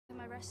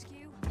My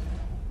rescue.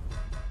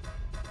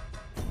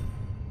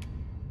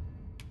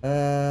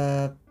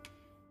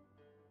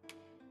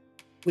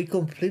 We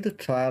complete the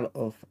trial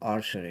of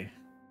archery.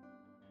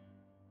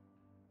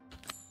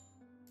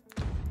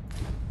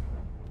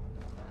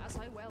 As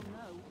I well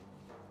know.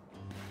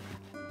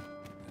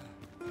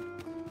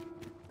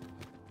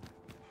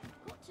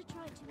 Got to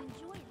try to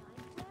enjoy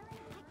life,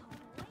 Darren.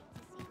 I can't wait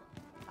to see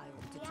what I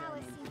ought to the turn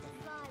hours in seem to today.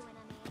 fly when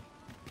I'm here.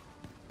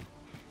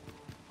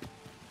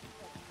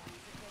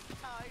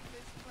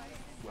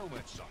 Well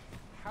met, son.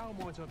 How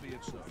might I be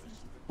of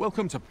service?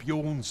 Welcome to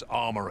Bjorn's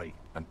Armory,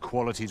 and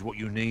quality's what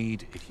you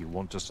need if you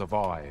want to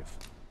survive.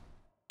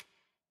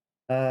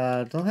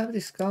 Don't have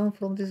discount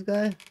from this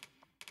guy?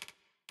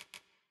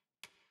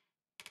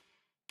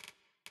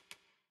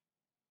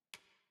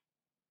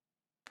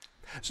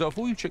 So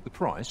before you check the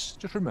price,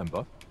 just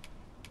remember,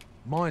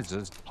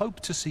 misers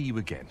hope to see you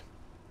again.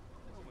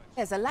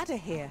 There's a ladder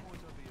here.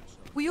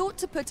 We ought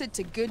to put it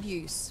to good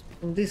use.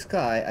 From this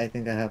guy, I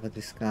think I have a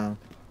discount.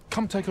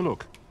 Come take a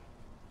look.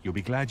 You'll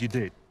be glad you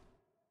did.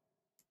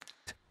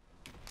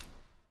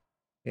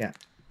 Yeah.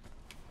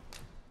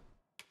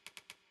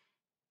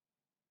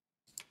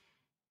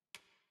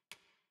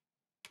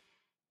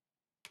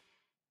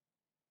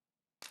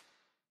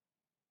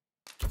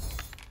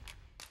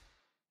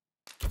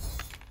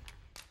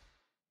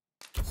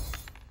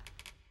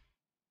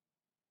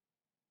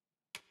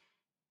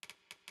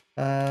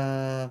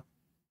 Uh,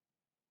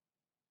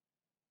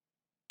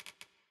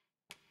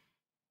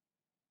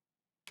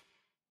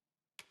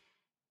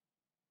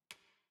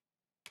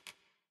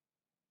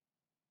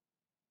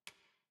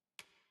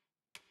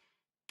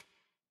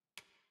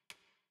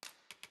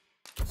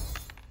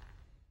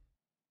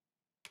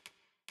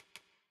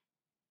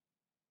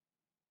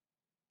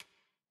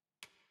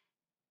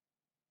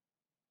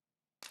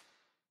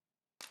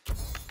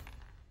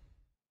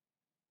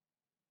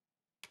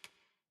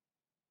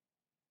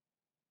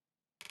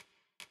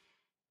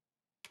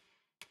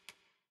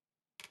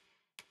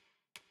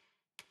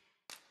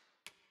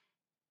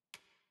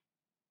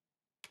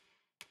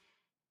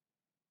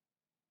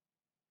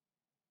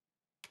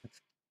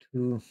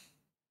 two.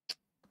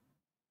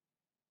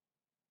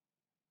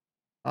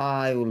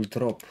 I will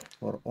drop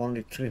for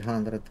only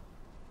 300.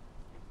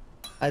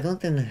 I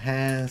don't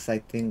enhance, I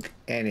think,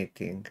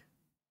 anything.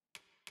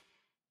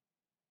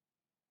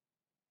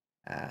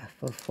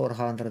 For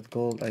 400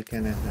 gold, I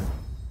can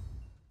enhance.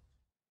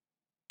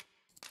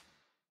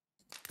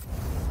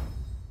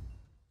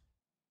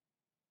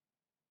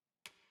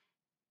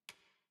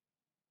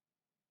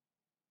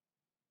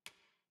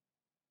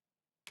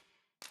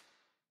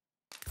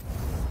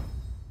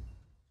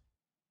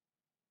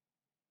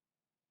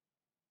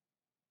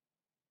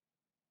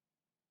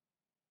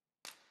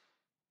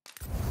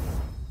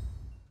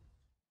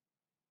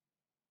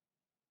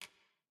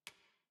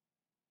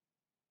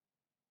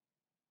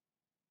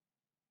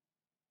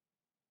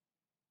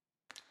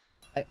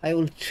 I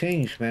will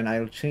change, man. I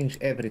will change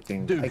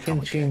everything. Do I can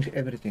come change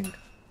everything.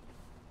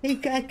 Hey,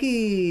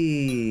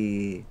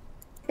 Kaki!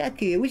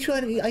 Kaki, which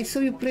one? I saw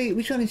you play.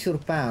 Which one is your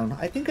pound?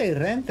 I think I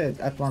rented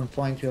at one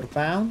point your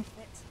pound.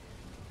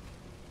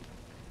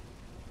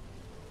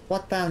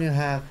 What pound you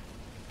have?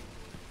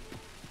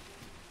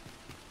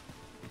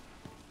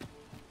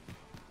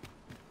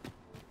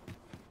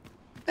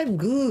 I'm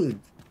good.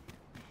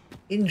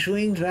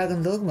 Enjoying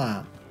Dragon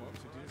Dogma.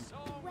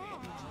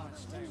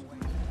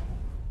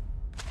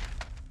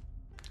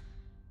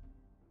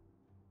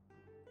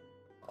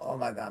 Oh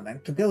my god, man.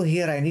 To go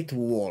here, I need to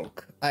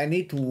walk. I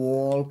need to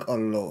walk a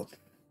lot.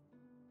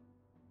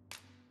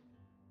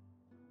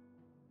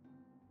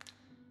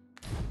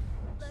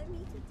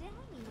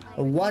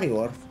 A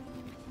warrior?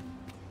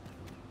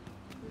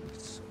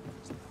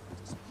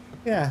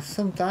 Yeah,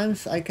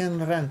 sometimes I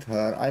can rent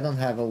her. I don't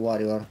have a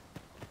warrior.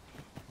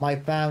 My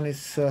pound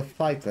is a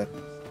fighter.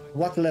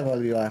 What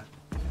level you are?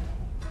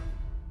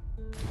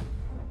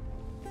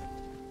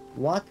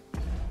 What?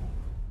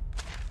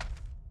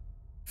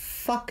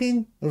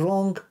 Fucking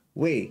wrong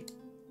way.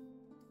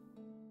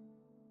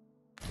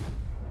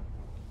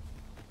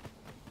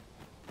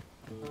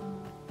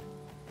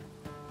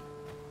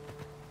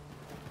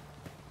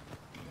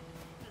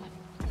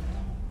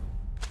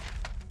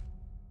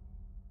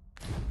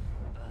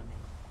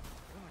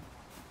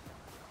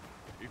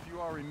 If you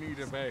are in need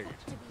of aid,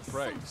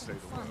 pray say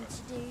the word.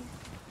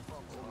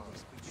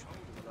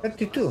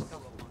 32.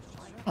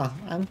 Ah,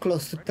 I'm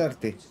close to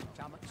 30.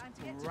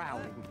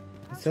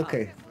 It's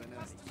okay.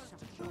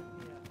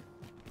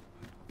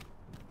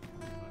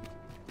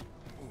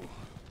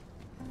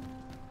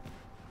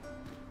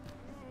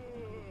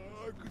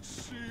 I could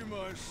see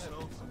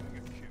myself having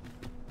a kid.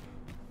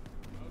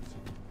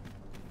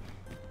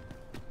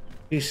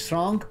 He's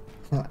strong?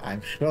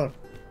 I'm sure.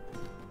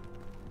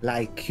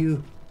 Like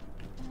you.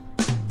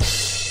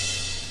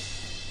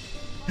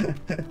 Do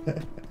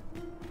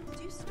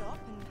stop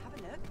and have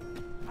a look.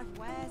 I've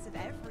wares of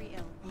every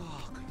ilk.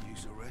 Oh, I could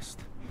use a rest.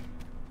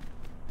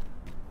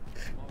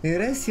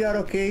 Yes, you are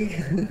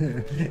okay.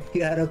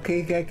 You are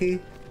okay, Kaki.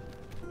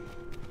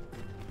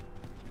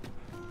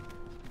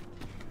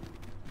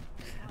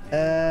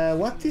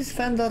 What is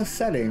Fandor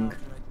selling?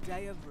 After a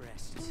day of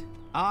rest,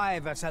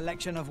 I've a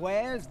selection of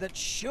wares that's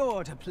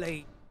sure to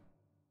please.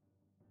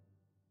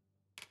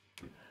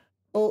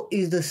 Oh,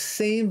 it's the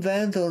same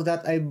vendor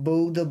that I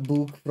bought the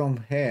book from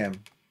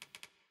him.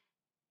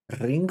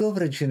 Ring of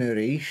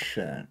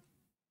Regeneration.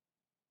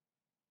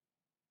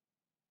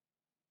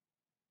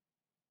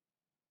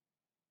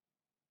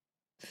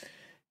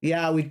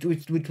 Yeah, with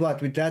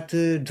what? With that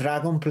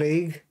dragon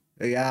plague?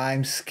 Yeah,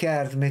 I'm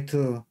scared, me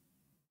too.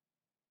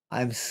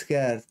 I'm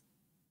scared.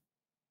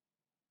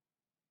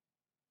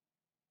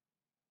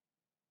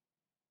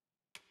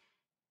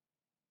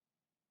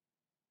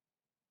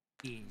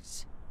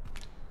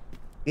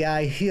 Yeah,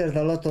 I heard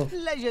a lot of...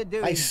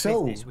 I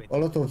saw a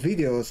lot of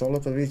videos, a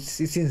lot of it's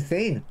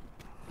insane.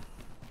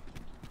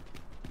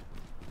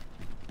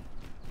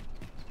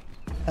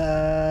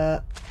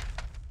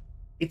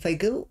 If I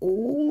go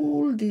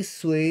all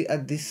this way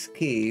at this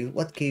cave,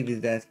 what cave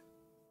is that?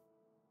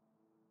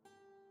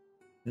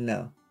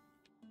 No.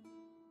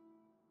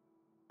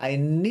 I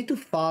need to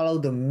follow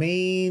the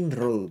main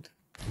road.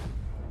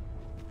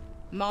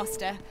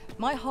 Master,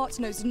 my heart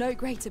knows no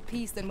greater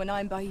peace than when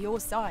I'm by your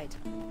side.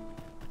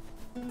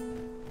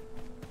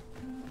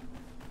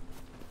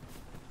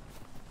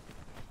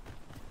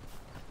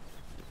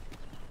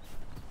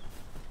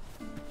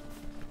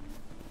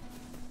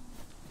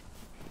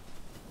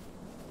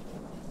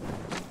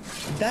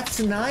 That's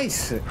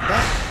nice.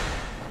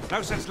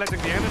 No sense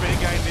letting the enemy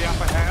gain the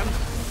upper hand.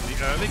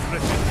 The early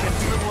Christians get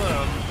to the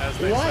world, as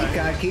they Why, say.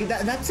 Kaki?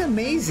 That's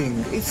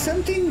amazing. It's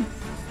something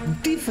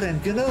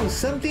different, you know,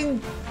 something...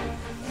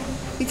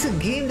 It's a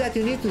game that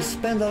you need to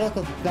spend a lot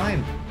of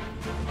time.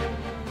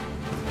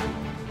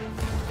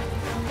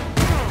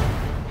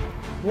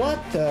 What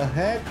the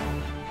heck?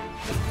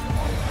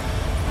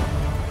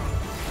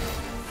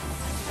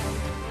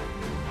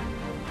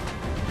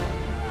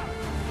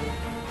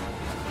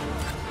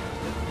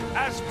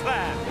 As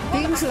planned.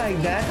 Things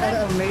like that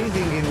are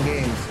amazing in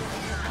games.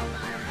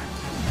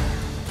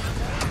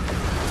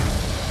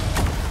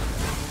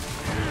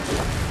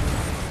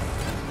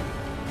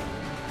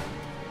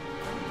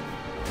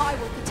 I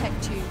will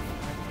protect you.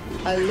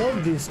 I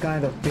love these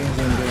kind of things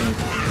in games.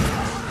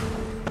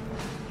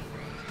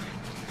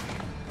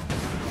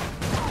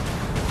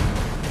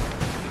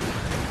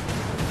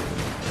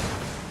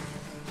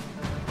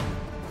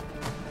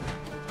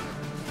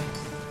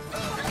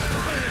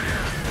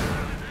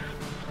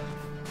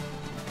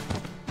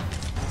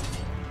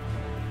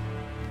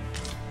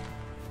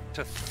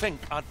 To think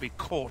I'd be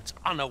caught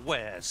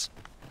unawares.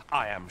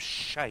 I am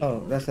shamed.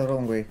 Oh, that's the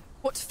wrong way.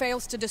 What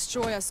fails to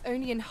destroy us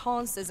only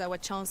enhances our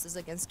chances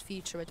against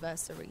future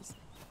adversaries.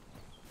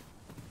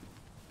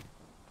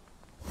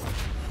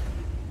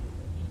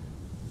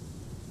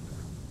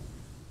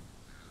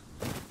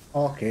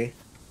 Okay,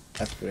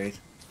 that's great.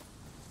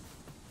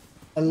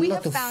 A We lot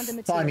have of found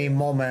a funny material.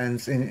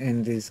 moments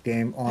in this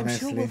game, I'm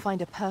honestly. sure we'll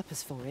find a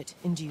purpose for it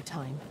in due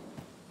time.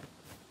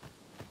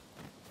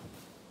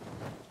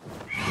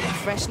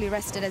 Freshly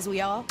rested as we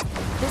are,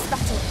 this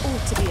battle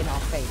ought to be in our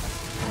favor.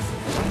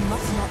 We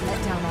must not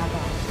let down our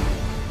guard.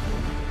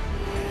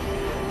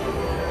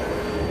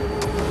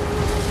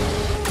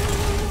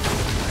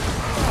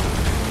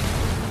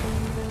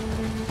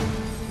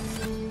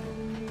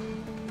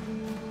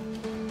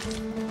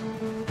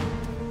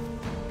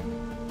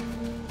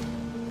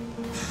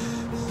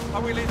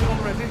 Are we leaving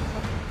already?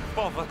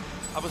 Bother.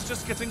 I was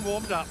just getting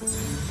warmed up.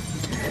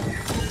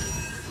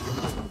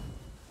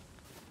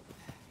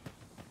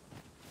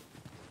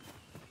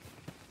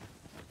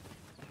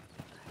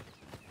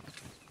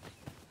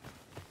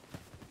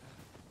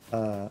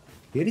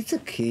 Here it's a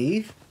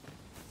cave?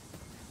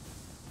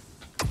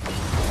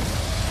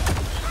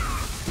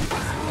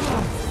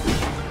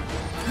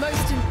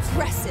 Most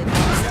impressive,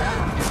 Master.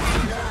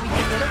 We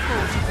can look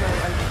forward to grow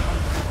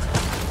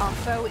overconfident. Our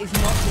foe is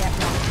not yet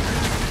won.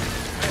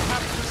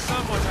 Perhaps it's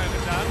somewhat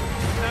overdone.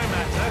 No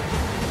matter.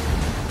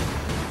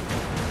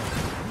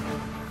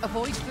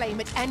 Avoid flame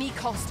at any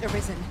cost,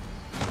 Arisen.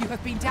 You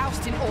have been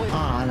doused in oil.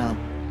 Ah, no.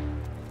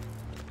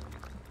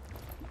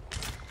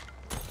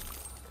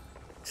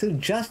 So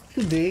just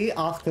today,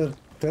 after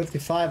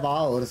 35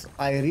 hours,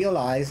 I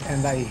realize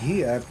and I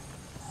hear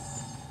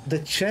the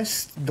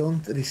chests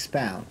don't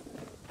respawn.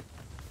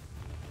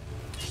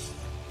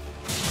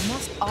 I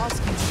must ask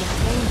you to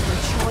refrain from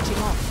charging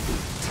off.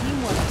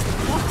 Teamwork is the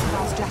crux of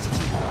our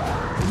strategy.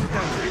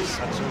 Don't be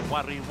such a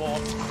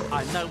worrywart.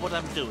 I know what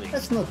I'm doing.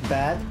 That's not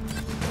bad.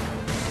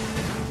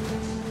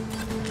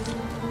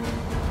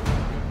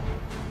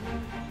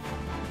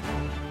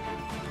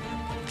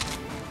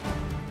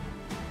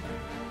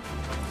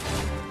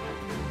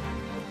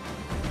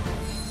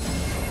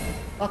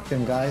 Fuck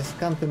them, guys.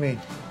 Come to me.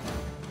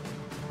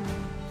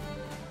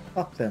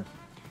 Fuck them.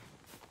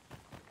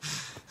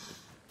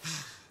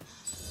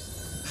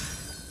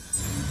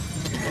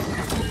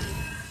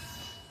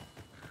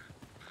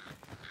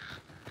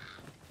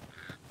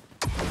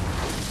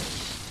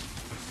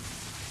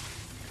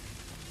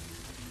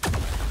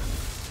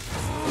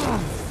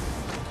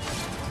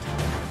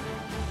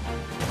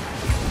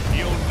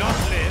 You'll not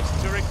live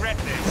to regret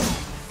this.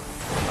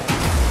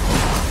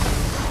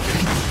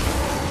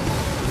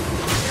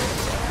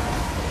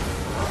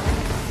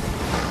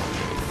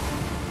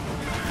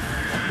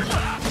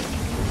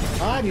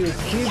 Are you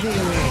kidding me?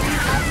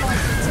 Ally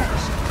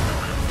protection.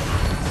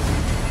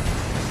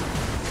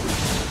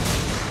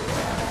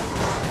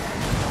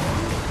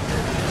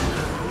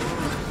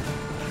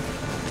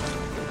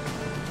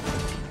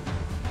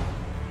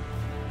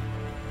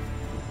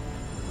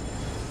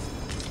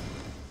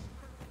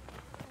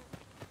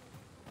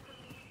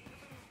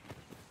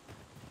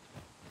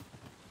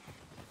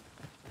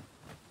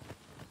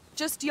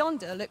 Just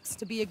yonder looks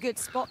to be a good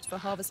spot for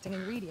harvesting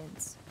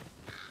ingredients.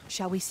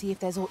 Shall we see if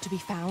there's aught to be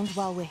found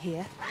while we're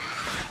here?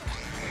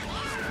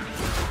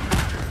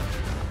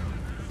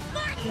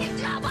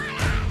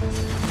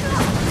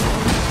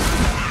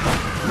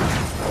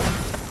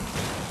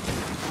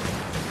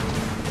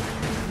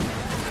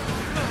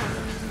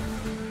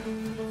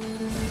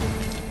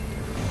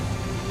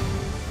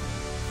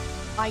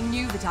 I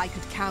knew that I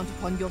could count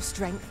upon your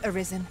strength,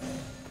 Arisen.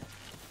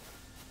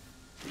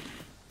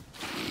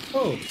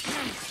 Oh,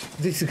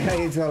 this guy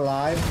is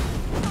alive.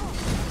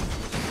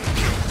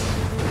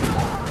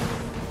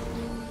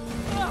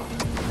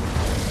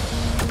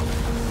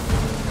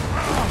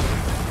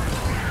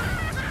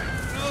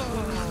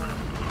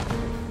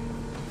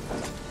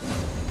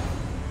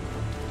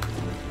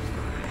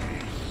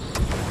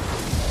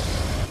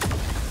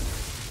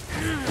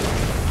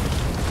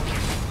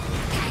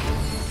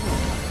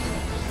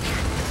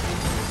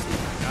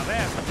 Now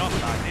there's a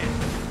novel idea.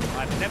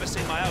 I've never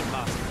seen my own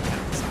master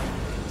attempt something.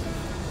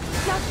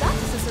 Now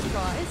that's a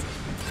surprise.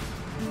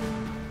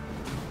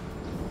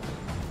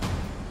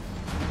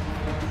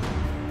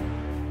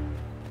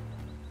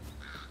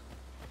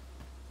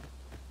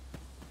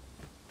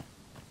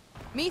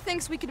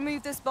 Methinks we could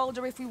move this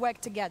boulder if we work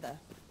together.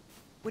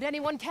 Would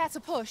anyone care to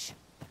push?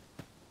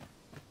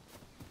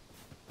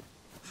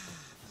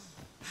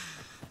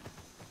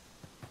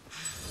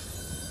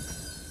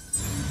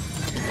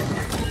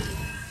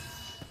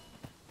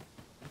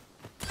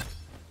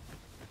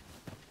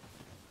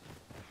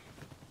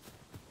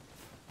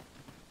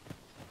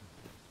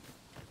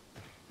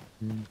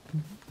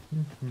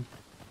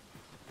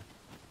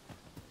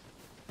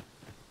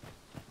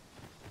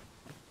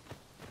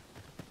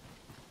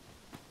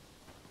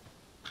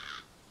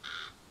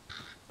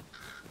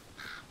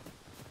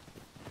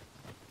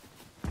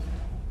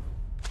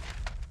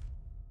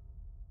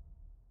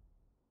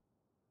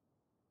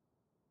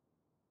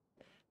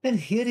 And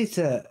here is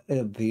a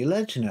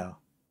village now.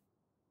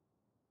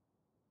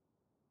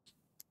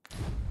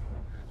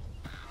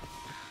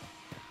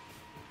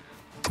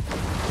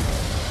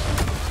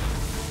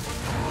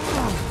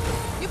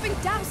 You've been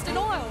doused in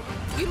oil.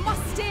 You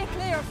must steer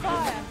clear of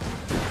fire.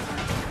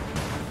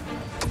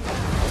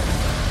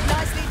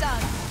 Nicely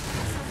done.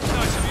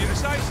 Nice of you to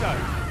say so.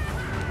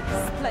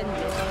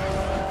 Splendid.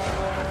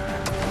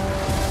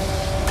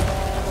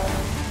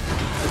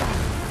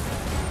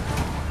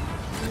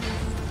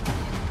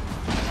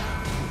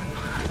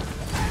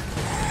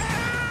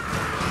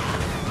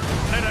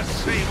 Let us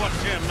see what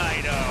you're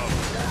made of.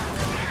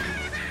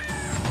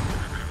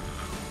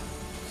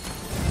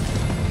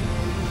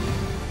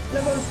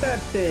 Level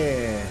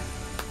 30.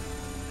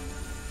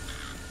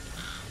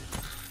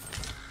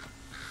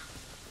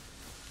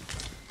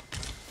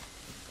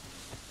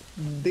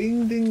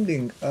 Ding ding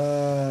ding.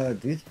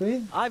 This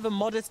way? I've a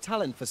modest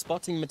talent for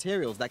spotting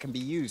materials that can be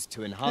used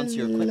to enhance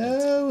your equipment.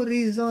 Hello,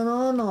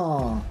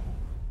 Rizonono.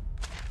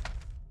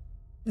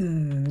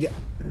 Yeah.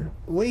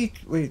 Wait.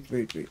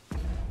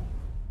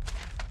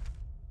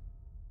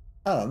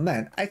 Oh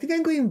man, I think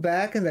I'm going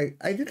back and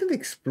I didn't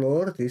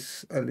explore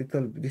this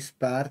this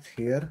part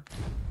here.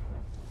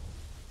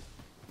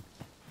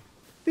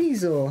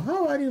 Pizzo,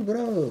 how are you,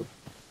 bro?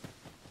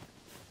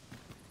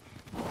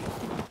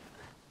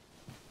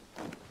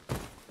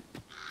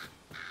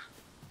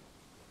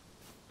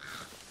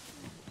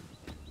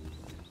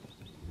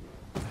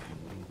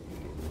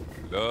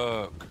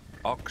 Look,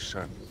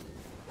 oxen.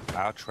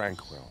 How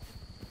tranquil.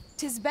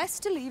 'Tis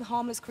best to leave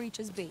harmless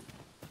creatures be.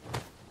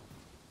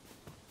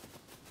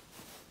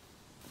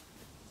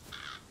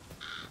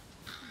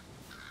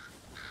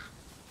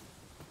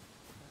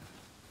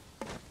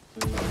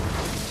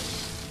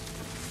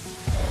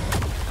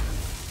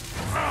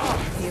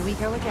 Here we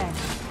go again.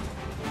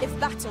 If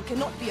battle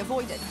cannot be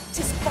avoided,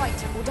 'tis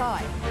fight or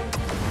die.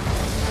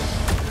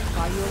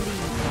 By your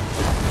leave.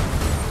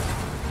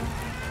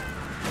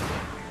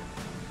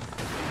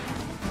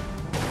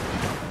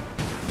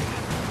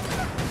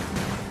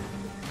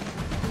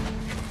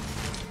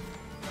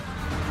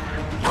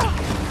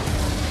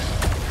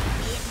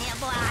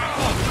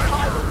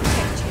 I will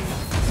protect you.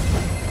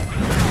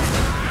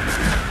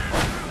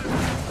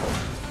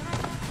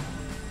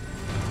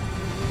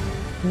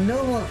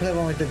 No more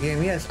problem with the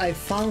game. Yes, I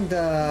found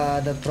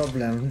the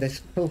problem.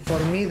 So for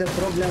me, the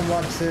problem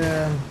was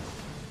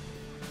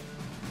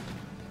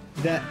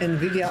the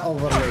NVIDIA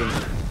overlay.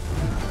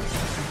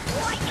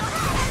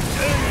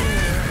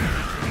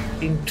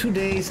 In 2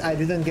 days, I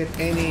didn't get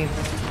any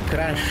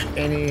crash,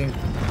 any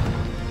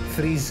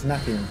freeze,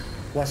 nothing.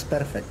 Was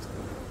perfect.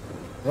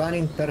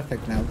 Running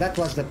perfect now. That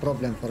was the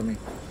problem for me.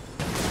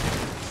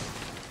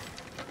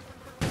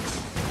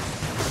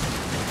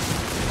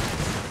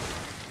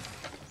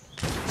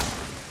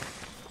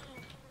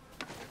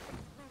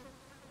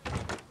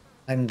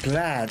 I'm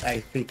glad I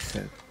fixed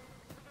it.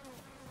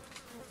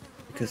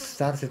 Because it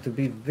started to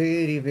be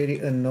very, very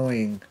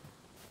annoying.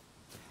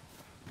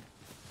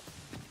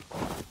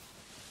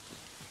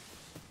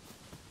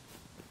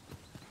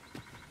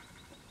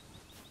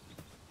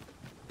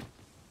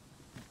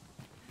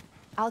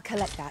 I'll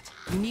collect that.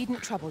 You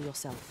needn't trouble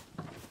yourself.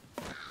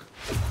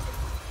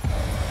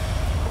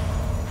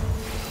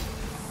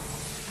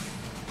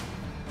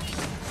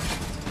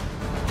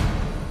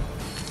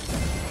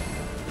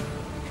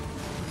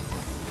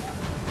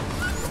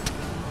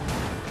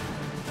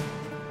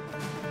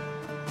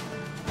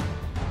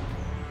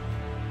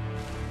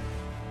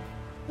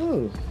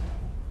 Oh.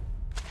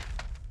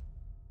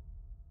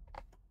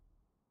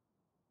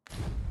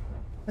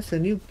 That's a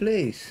new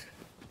place.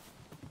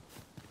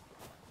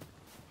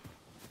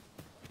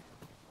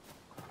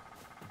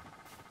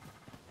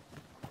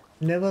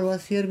 Never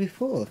was here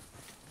before.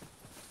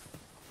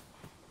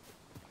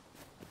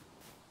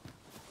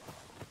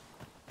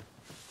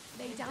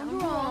 Lay down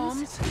your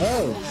arms.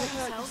 Oh.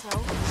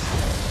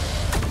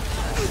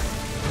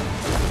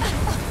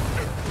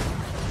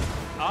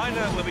 I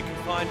know where we can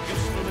find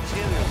useful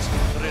materials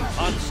for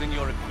enhancing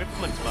your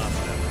equipment,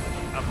 Master.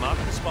 I've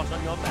marked the spot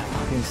on your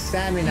map. In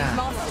stamina.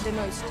 Mastered a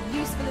most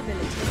useful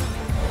ability.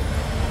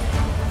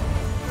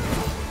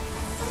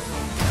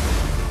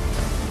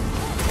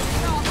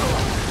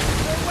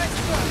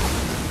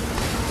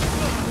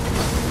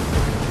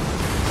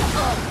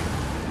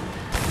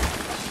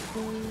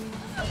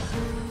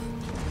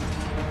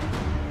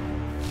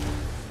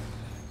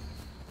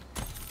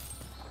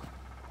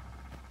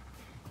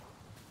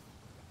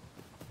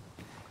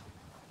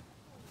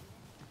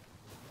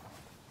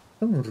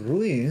 Some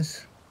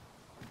ruins.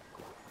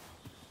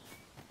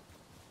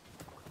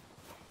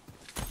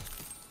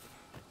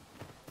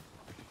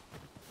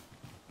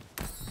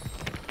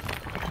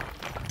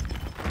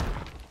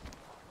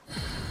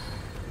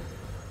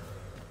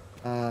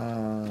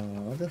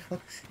 What the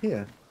fuck is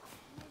here?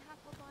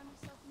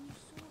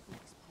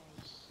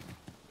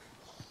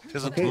 It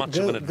isn't Okay, much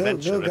of an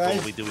adventure if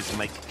all we do is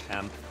make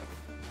camp.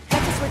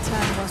 Let us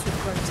return once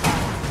we've grown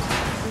tired.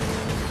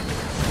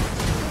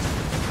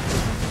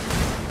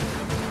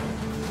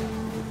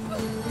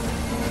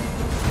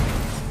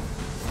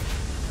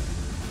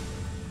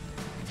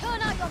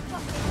 Turn out your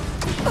clock.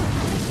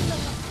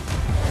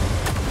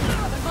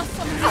 I must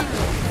summon you.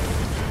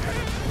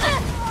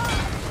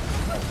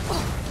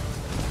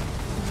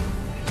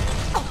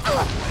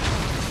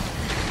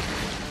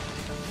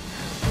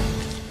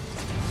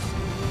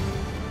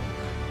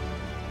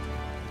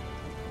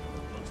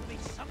 Must be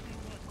something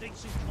worth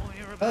decent for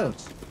here Oh. about.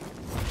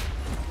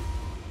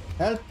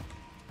 Help.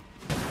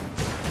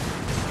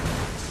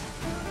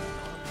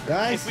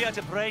 Guys. If we had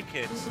to break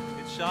it,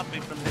 it shan't be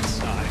from this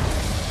side.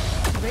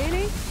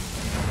 Really?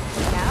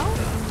 Now?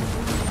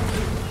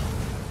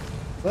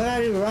 Where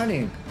are you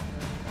running?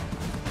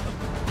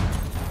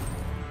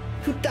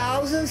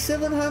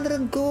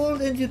 2,700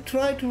 gold and you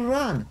try to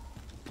run.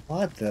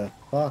 What the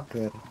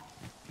fucker?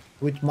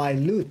 With my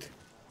loot.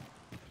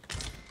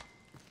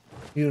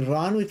 You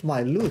run with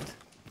my loot.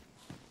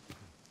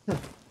 Huh.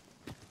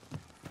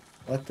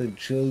 What a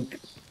joke.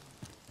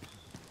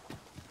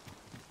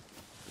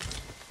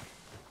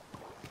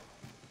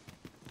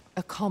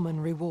 A common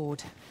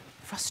reward.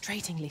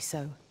 Frustratingly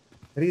so.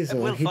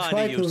 Rizzo, We'll he find a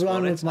tried to use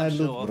run for it, with my I'm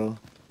loot, sure. bro.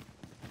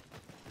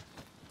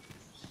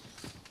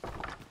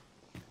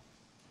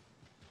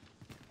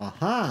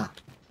 Aha!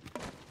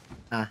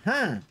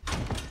 Aha!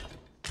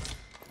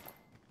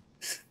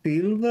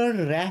 Silver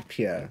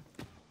rapier.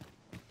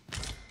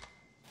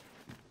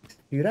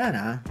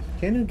 Tirana,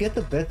 can you get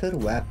a better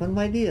weapon,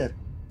 my dear?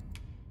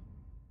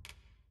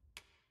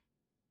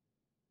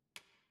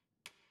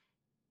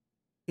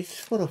 It's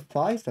for a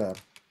fighter.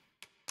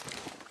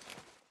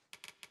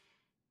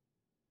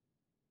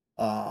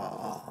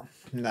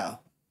 No.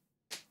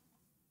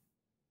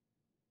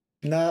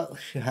 No,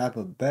 she have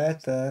a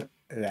better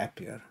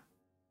rapier.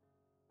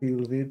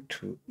 Feel with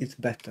too. It's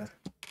better.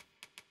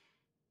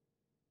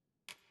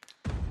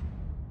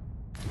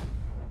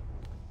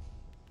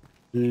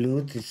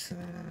 Loot is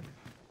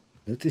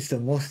the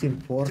most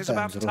important. It is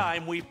about bro.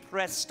 time we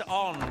pressed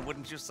on,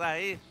 wouldn't you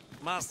say,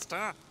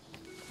 Master?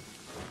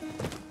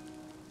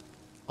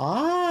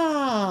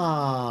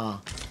 Ah!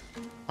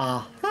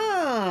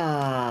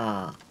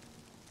 Aha!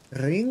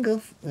 Ring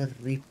of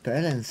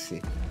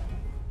repellency.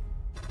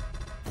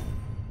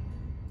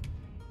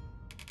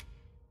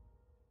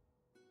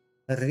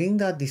 A ring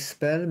that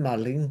dispels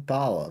malign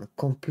power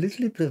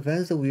completely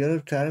prevents the wearer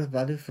charge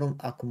value from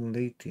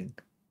accumulating.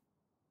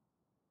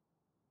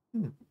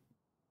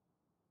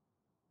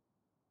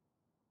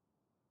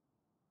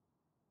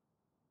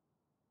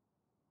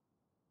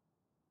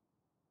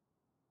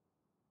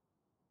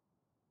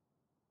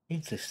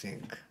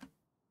 Interesting.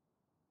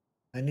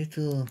 I need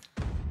to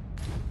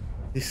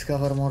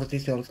discover more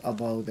details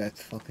about that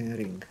fucking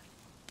ring.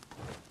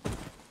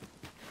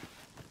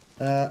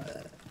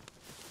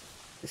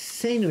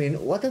 Sanewin,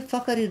 what the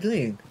fuck are you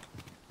doing?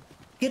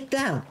 Get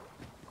down!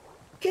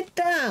 Get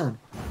down!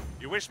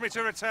 You wish me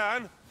to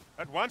return?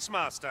 At once,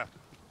 Master.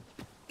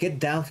 Get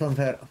down from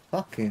her.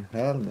 Fucking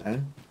hell,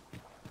 man.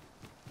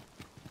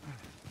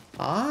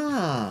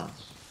 Ah.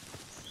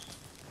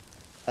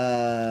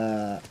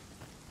 A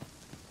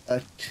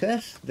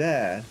chest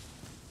there.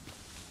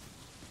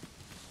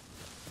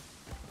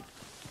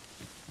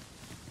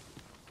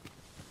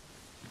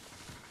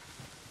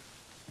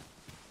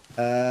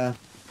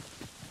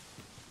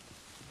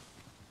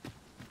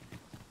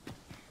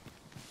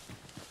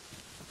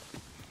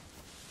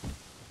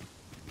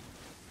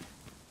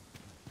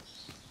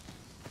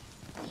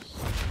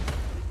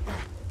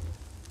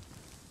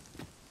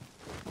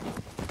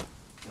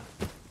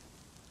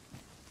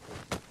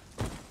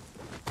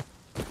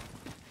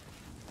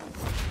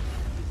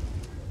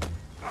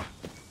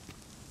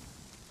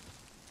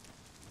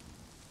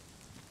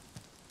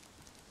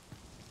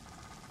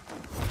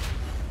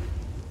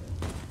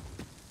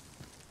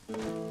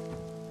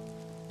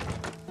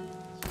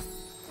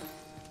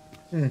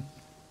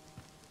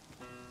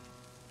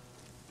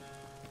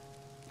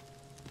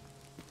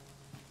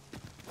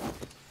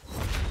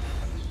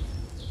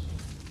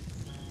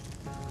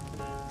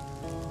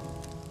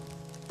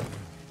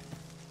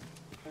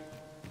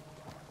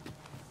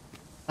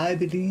 I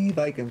believe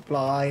I can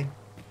fly.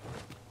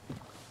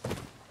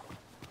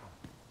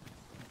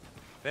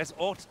 There's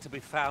aught to be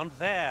found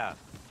there.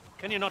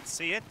 Can you not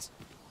see it?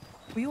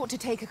 We ought to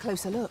take a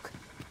closer look.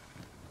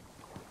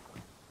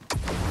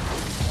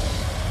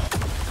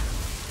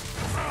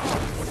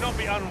 Would not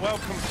be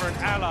unwelcome for an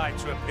ally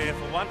to appear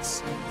for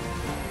once.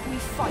 We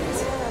fight.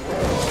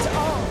 To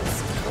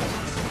arms.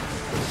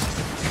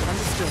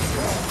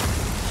 Understood.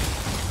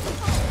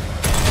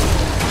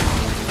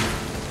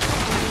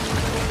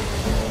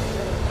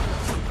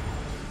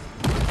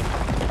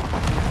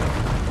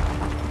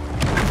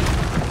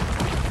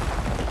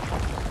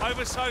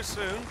 Over so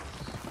soon?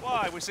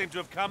 Why, we seem to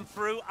have come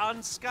through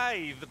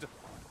unscathed.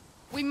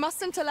 We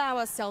mustn't allow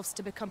ourselves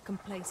to become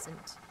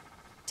complacent.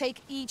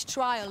 Take each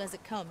trial as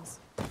it comes.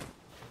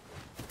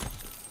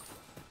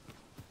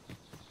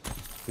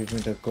 Give me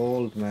the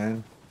gold,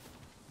 man.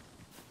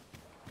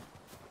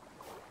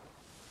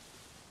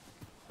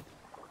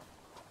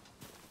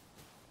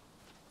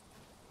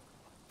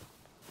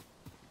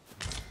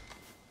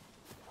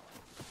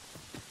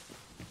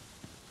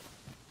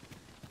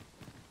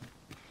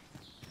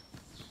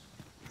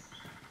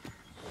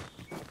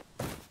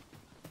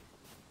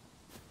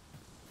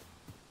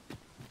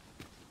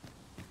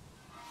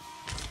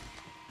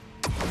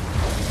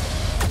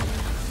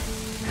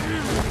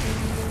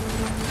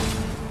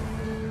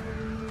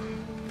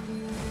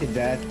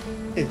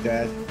 It's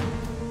dead.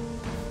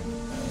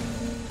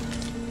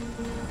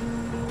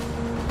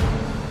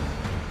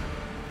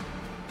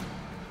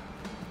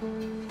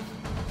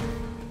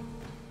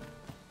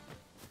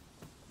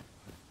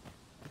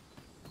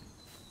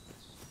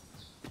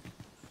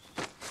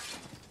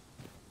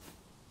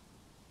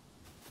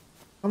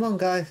 Come on,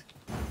 guys.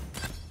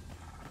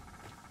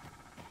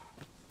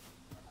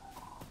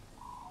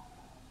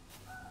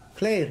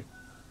 Clear.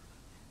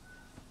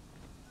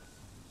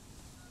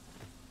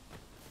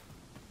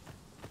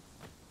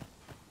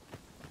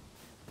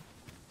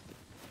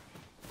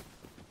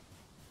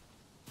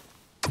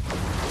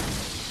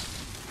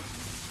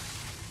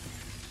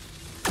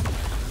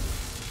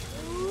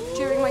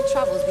 During my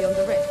travels beyond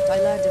the rift, I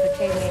learned of a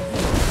cave named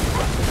here.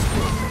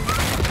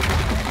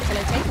 Shall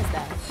I take us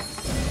there?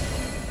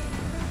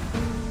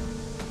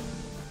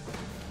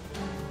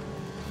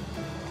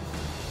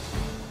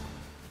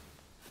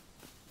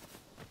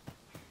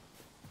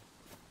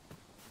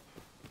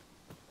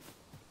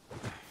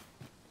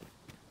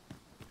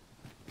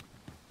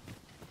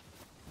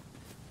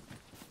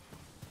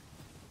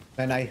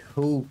 And I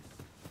hope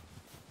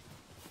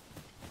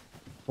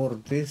for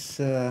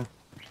this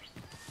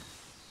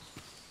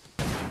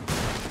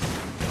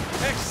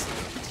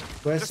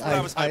quest, Just what I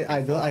was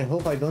hoping I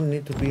hope I don't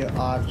need to be an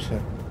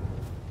archer.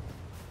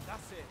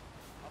 That's it.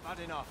 I've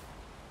had enough.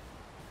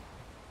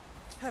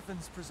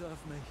 Heavens preserve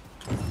me.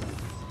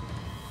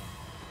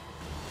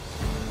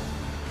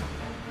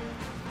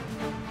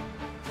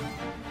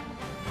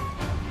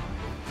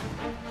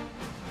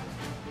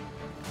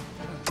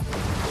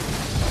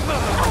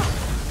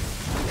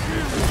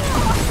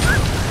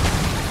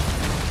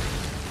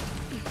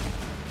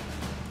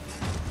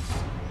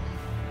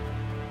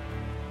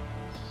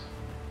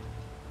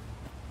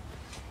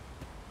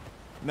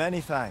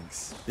 Many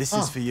thanks. This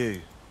is for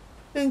you.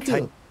 Thank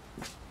you.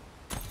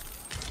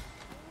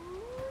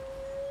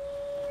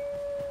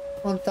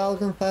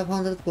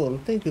 1,500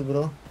 gold. Thank you,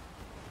 bro.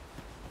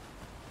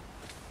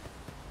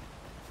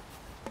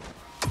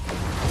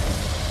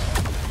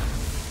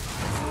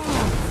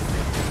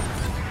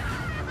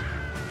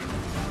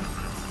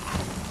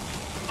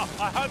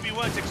 I hope you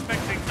weren't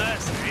expecting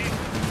thirsty.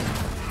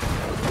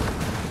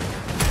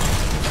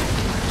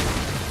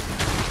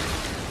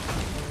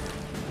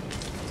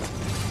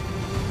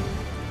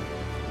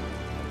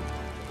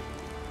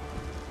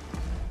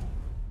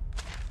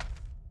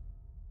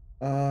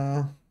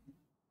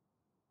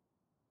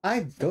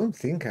 I don't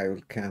think I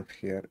will camp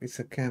here. It's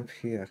a camp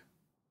here.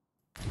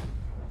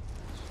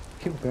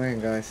 Keep going,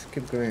 guys.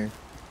 Keep going.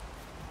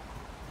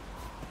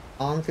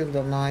 until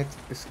the night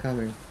is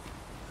coming.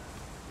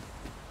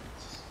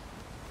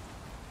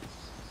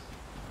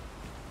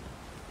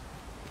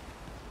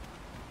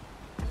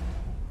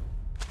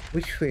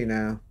 Which way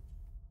now?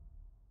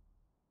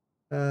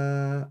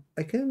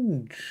 I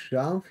can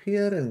jump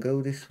here and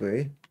go this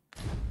way.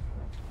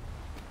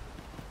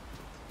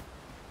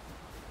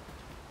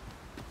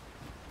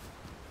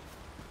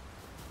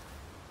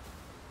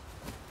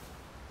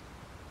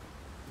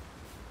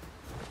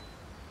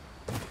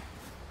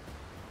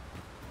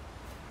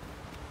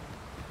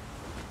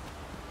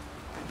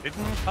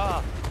 Hidden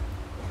path.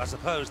 I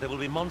suppose there will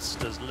be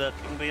monsters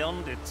lurking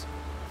beyond it.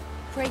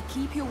 Pray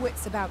keep your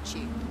wits about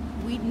you.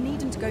 We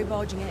needn't go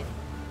barging in.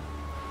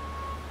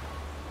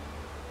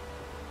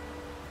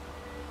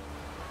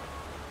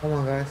 Come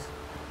on, guys.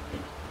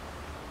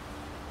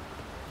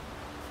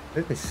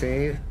 Let me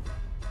save.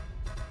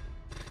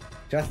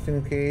 Just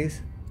in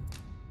case.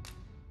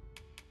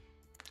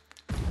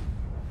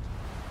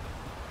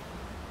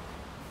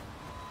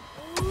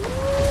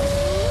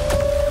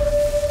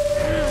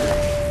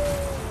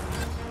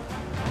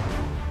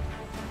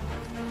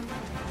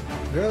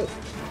 Go.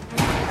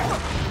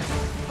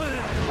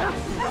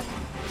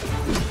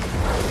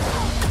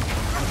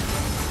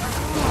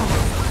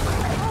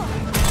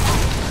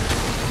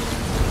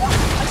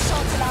 I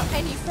shan't allow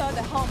any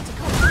further harm to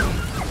come to you.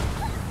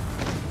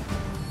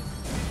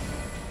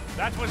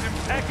 That was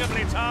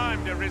impeccably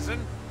timed,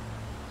 Arisen.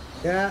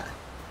 Yeah.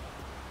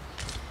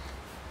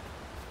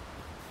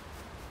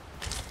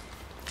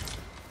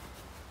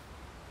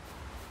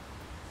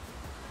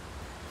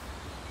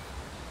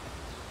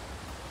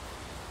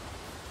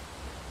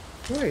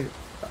 Wait.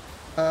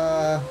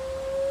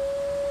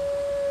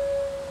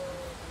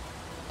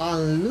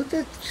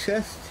 Unlooted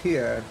chest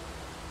here.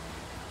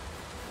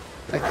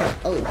 I can.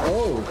 Oh.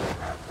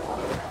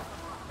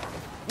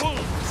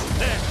 Wolves,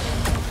 there.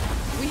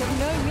 We have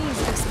no means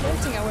of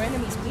exploiting our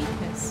enemy's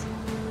weakness.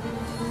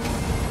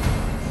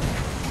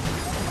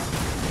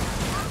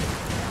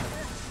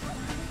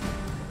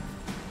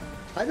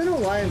 I don't know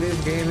why in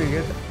this game you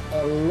get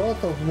a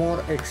lot of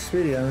more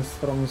experience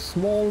from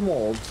small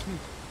mobs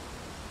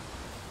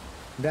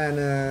than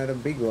the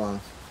big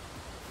ones.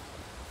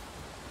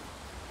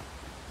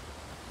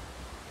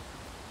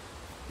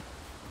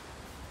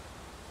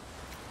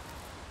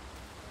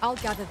 I'll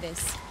gather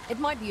this. It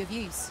might be of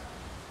use.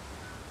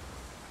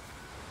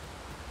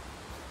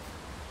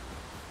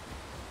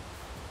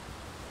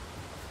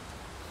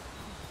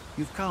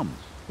 You've come.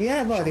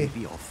 Yeah, buddy. Shall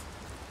we be off?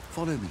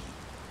 Follow me.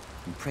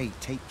 And pray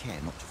take care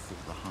not to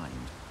fall behind.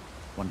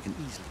 One can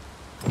easily...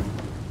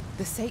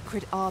 The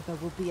sacred arbor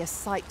will be a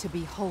sight to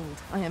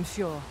behold, I am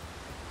sure.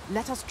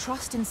 Let us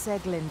trust in Ser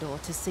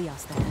Glindor to see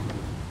us there.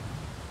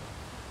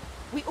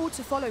 We ought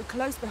to follow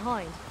close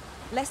behind,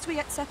 lest we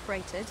get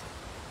separated.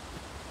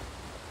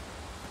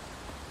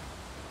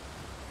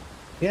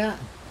 Yeah,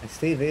 I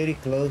stay very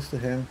close to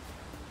him.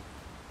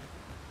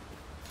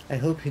 I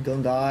hope he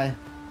don't die.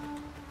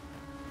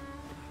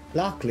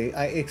 Luckily,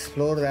 I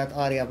explored that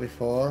area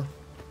before.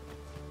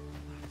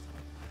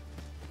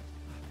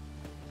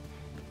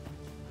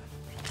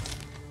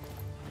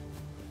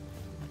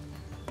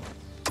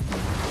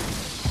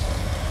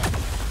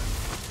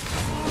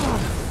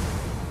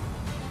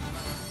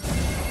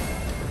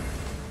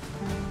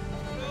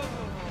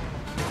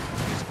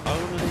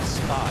 Only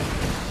spy.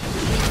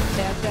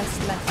 They're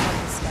best left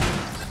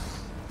undisturbed.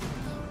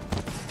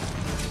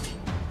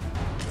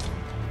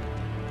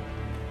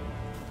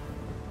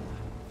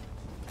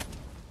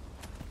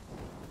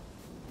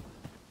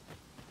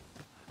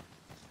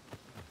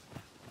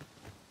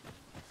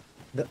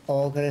 The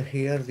ogre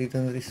here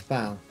didn't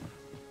respawn.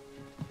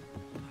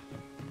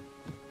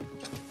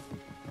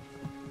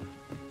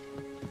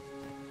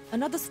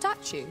 Another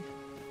statue?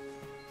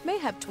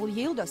 Mayhap 'twill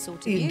yield us all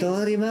to You view.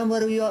 don't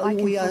remember we are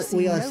no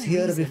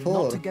here reason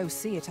before. not to go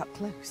see it up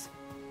close.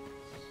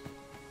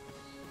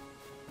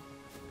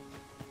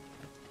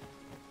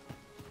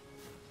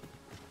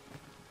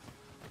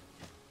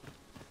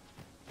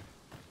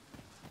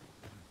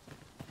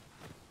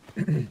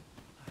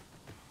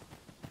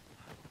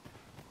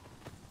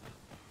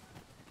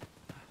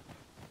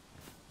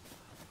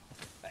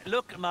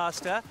 Look,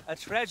 Master, a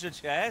treasure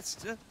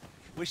chest.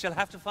 We shall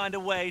have to find a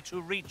way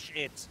to reach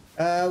it.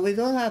 We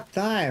don't have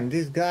time.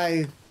 This guy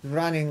is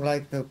running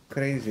like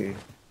crazy.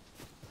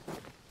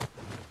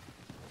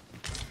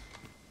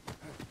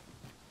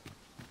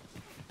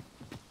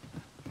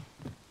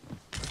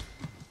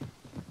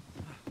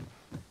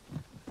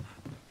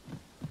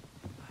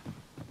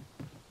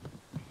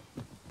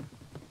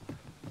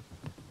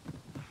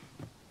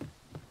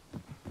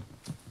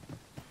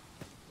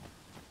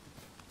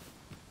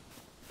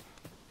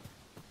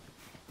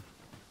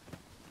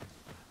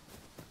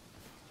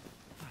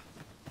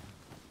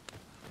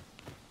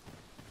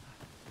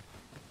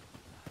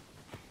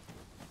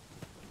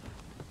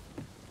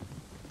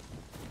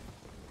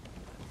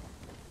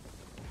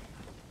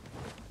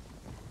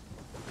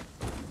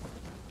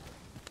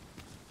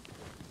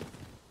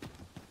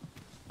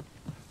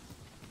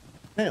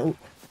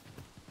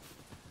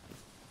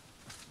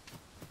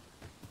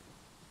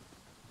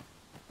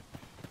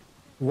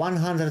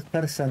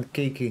 100%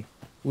 Kiki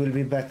will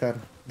be better,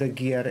 the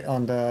gear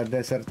on the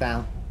desert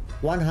town.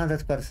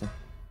 100%.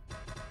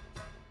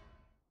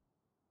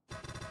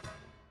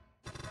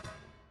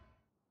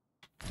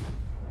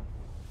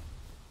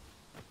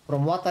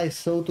 From what I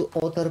saw to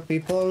other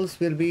people's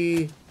will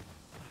be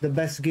the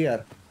best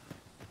gear.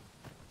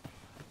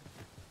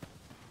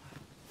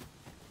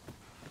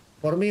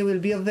 For me, it will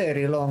be a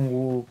very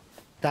long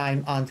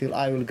time until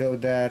I will go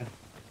there,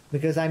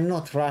 because I'm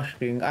not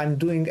rushing. I'm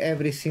doing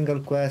every single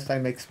quest.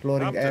 I'm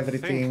exploring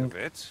everything. Think of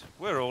it,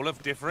 we're all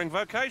of differing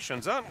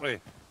vocations, aren't we?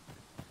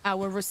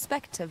 Our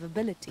respective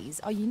abilities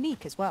are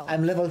unique as well.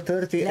 I'm level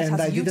 30 Let and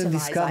us I didn't utilize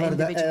discover our the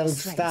individual elves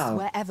strengths town.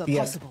 wherever Yes.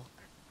 possible.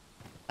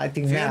 I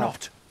think Fear now.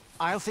 not.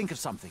 I'll think of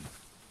something.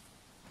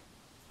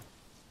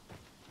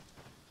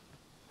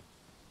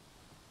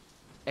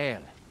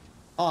 El.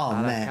 Oh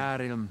Alla man.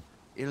 carilm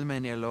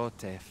ilmen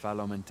elote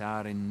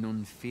falomentarin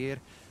nun fear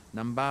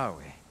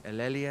nambawe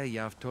elelia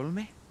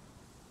yavtolme?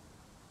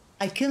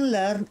 I can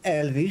learn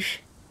Elvish.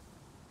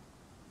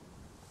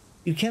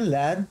 You can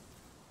learn,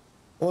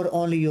 or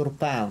only your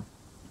pound.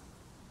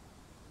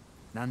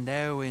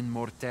 Nandeuin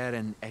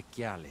morteren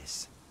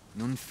ecialis,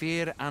 nun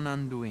fear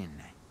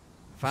ananduine,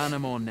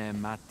 fanamone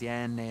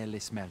matiene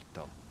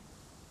lismelto.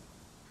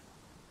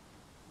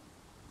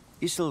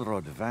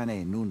 Isilrod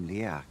vane nun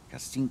lia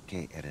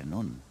castinque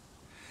erenon.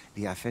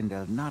 Lia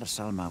fendel nar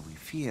salma vi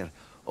fear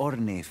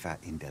orne fa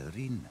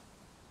indelrin.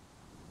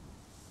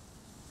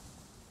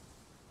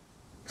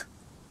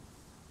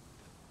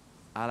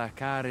 Alla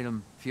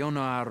carilm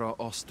fionoaro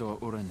osto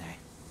urine.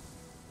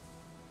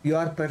 You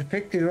are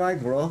perfectly right,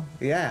 bro.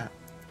 Yeah.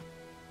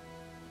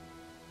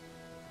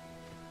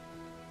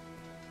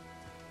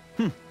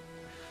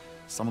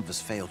 Some of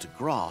us fail to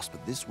grasp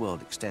that this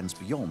world extends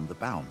beyond the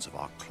bounds of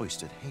our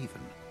cloistered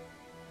haven.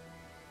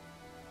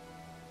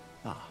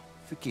 Ah,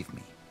 forgive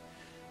me.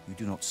 You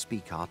do not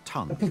speak our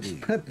tongue, do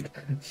you?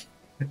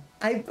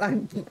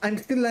 I'm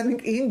still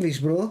learning English,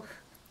 bro.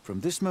 From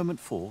this moment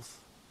forth,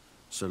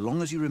 so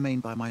long as you remain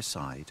by my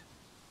side,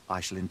 I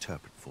shall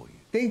interpret for you.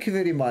 Thank you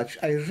very much.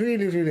 I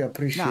really, really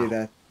appreciate Now,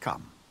 that.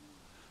 come.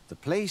 The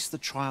place the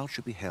trial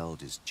should be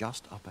held is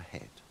just up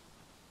ahead.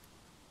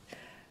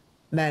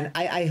 Man,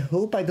 I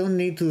hope I don't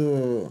need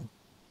to...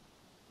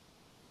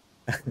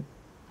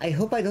 I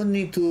hope I don't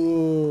need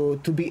to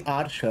be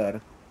archer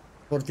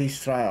for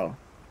this trial.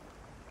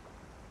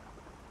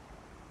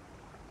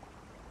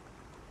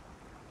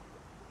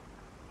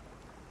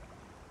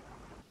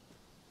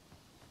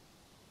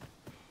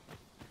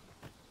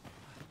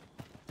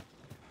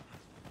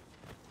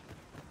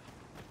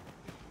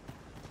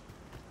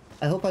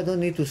 I hope I don't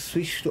need to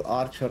switch to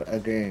archer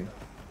again.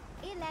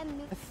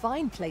 A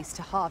fine place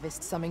to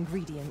harvest some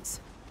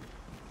ingredients.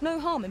 No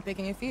harm in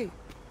picking a few.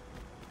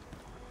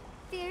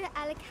 Fear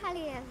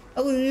Alakalia.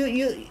 Oh,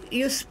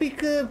 you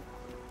speak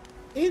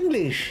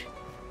English.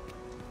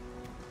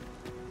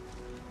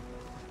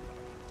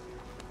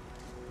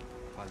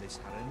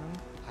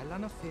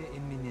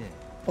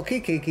 Okay,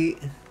 Kiki.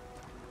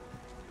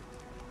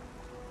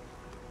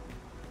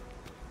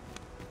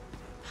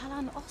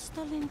 Halan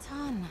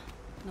Ostolintan.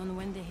 Non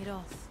wende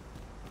hiroth.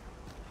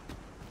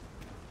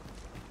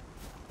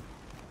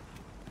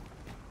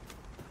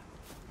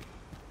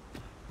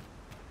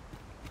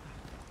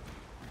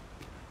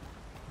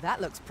 That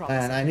looks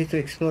promising. And I need to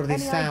explore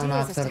this Any town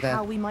ideas after as to that.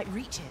 how we might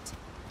reach it?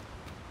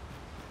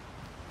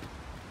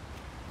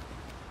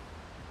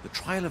 The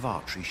trial of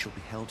archery shall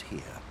be held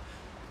here.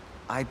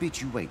 I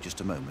bid you wait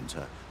just a moment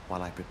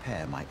while I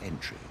prepare my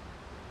entry.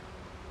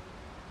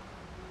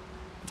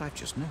 But I've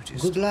just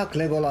noticed... Good luck,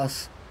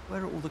 Legolas.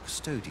 Where are all the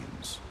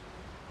custodians?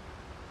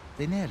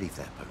 They ne'er leave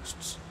their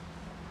posts.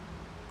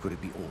 Could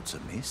it be aught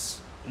amiss?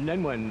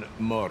 Nenwen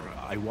mor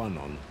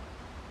Iwanon.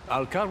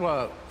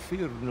 Alcarwa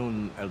fir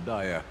nun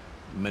eldaya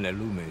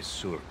menelume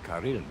sur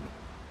carilm.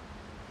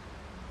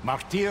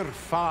 Martir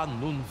fa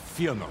nun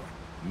fionor,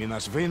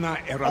 minas vena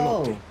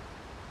eralote.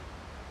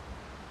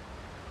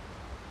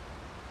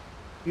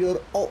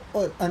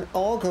 An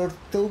ogre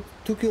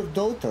took your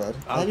daughter?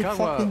 Are you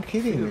fucking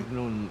kidding me?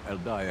 Nun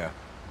eldaya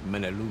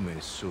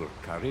menelume sur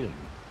carilm.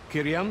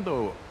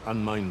 Kiriando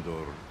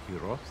anmindor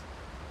hiroth.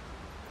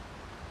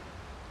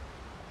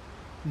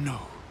 No.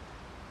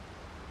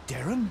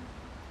 Darren?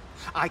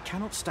 I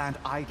cannot stand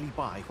idly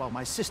by while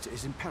my sister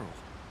is in peril.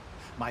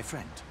 My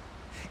friend,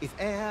 if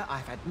e'er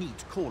I've had need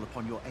to call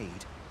upon your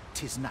aid,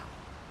 'tis now.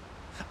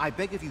 I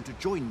beg of you to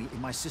join me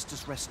in my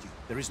sister's rescue.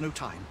 There is no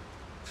time.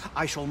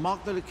 I shall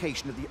mark the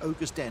location of the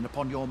ogre's den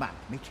upon your map.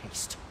 Make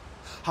haste.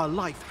 Her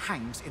life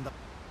hangs in the...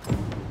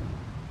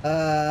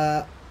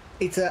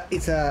 It's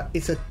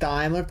a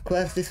timed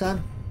quest, this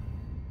one?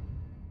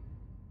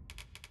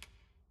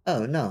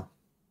 Oh, no.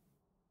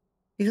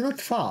 It's not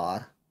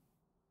far.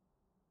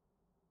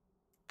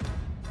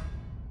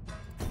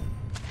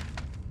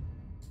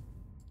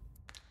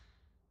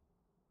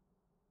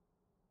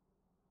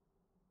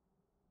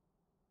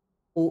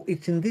 Oh,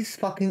 it's in this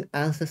fucking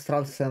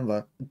ancestral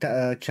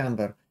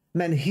chamber.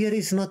 Man, here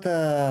is not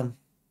a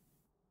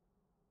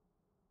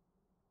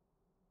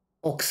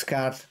ox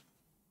cart.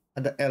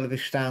 At the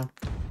Elvish town.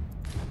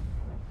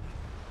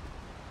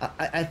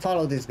 I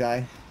follow this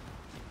guy.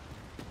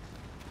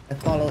 I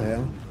follow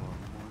him.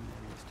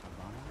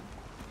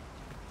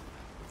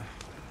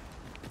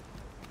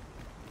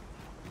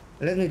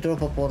 Let me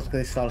drop a port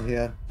crystal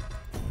here.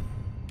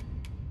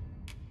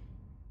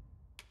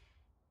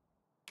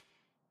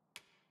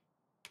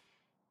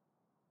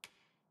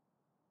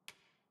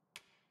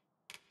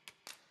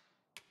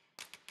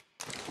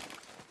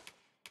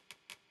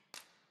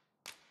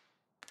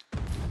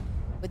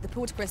 With the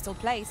port crystal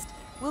placed,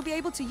 we'll be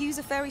able to use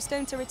a fairy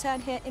stone to return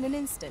here in an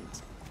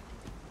instant.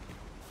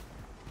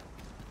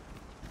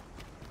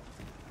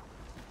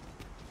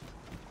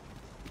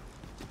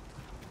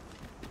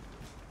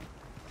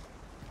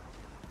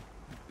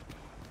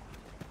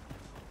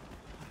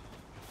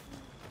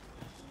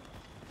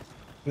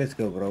 Let's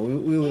go, bro.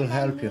 We will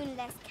help you.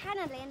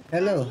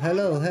 Hello,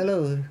 hello,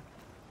 hello.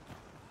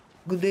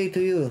 Good day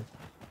to you.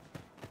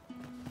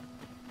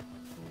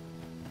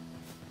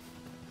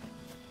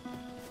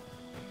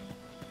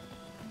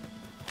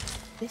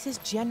 This is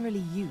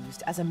generally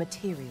used as a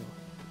material.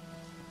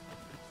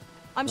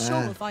 I'm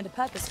sure we'll find a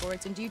purpose for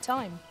it in due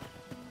time.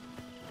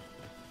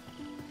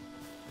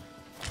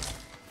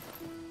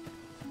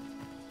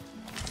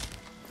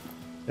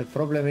 The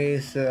problem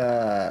is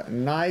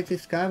night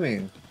is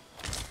coming.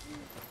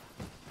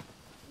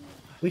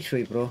 Which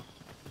way, bro?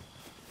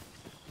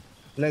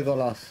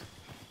 Legolas.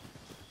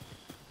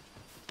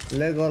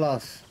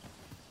 Legolas.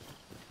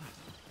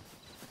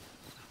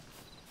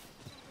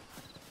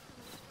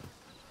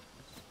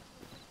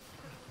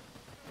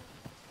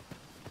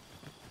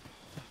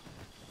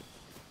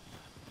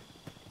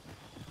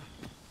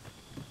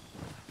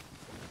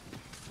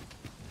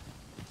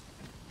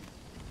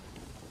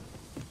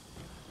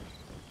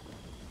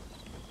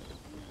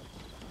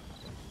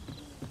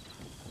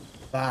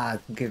 Bag,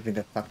 give me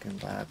the fucking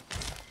bag.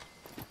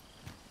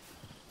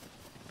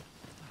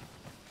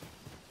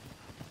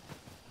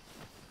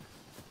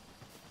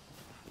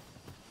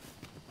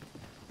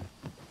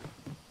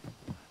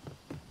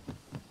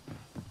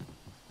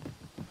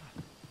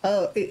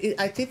 Oh,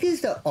 I think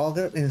it's the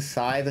ogre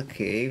inside the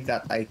cave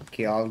that I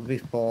killed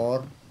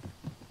before.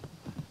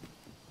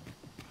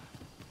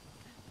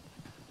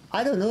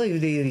 I don't know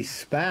if they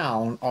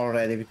respawn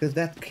already, because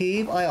that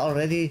cave I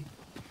already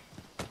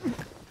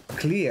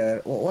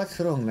clear. What's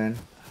wrong, man?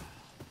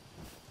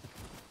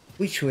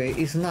 Which way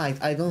is night?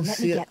 I don't Let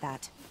see. me get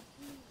that.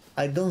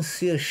 I don't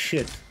see a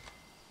shit.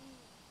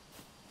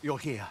 You're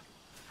here,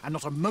 and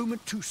not a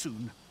moment too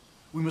soon.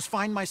 We must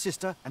find my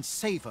sister and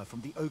save her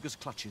from the ogre's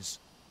clutches.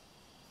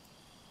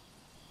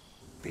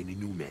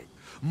 Veninume,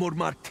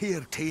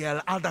 mormartir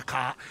tel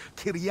adaka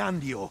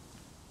kiriandio.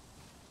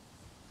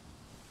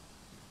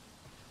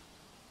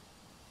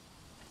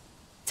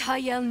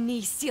 Tayel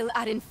ni sil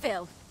arin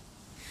fel.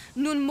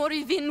 Nun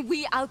morivin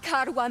wi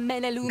alcarwa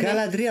menelume.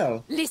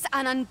 Galadriel. Lis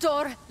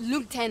anandor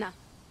lumtena.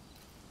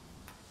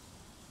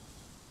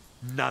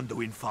 Nando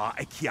infa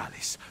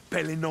echialis,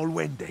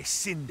 pelinolwende,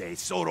 sinde,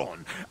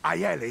 soron,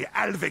 aiele,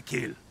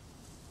 alvekil.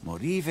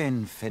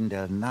 Moriven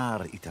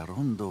fendelnar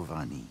itarondo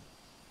vani.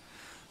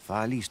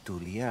 Falis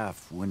tulia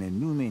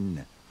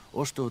fuenenumin,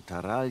 osto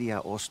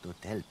taralia osto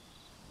tel.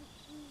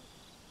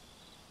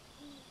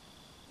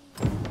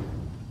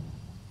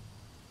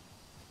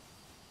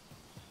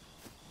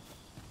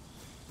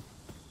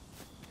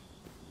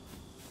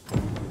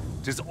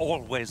 Tis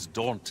always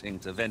daunting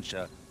to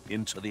venture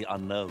into the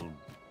unknown.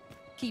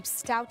 Keep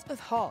stout of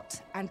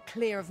heart and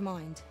clear of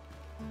mind.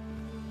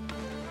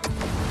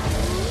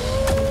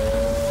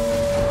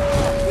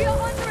 We are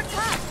under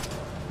attack!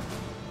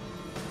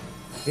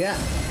 Yeah,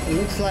 it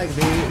looks like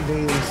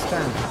they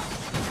stand.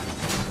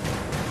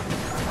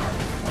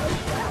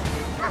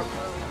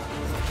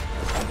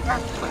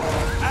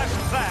 As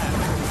planned.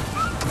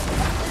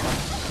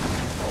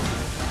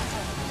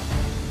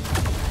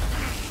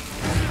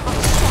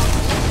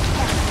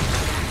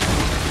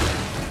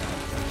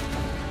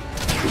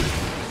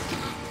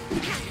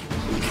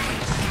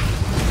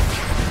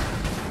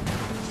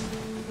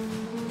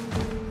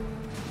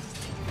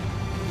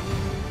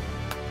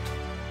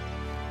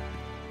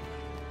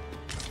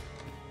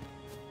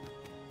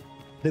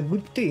 The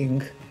good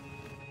thing,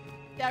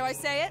 Dare I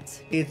say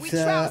it? it's We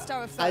troused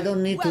our foe, I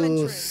don't need well and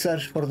to true.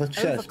 search for the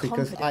chest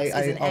because I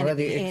Overconfidence is an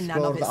already enemy in and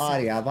explored of the itself.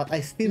 area, but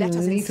I still Let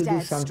us need to do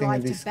instead something in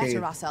strive this to better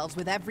cave. ourselves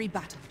with every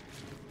battle.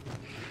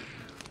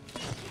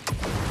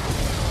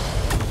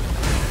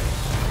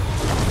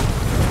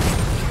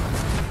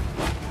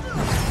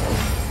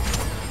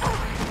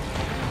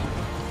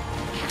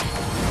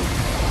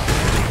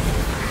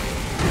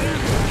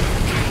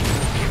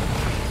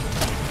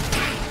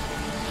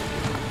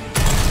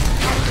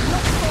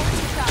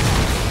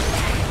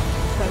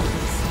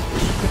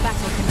 The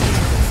battle continues.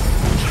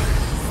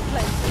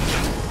 Splendid.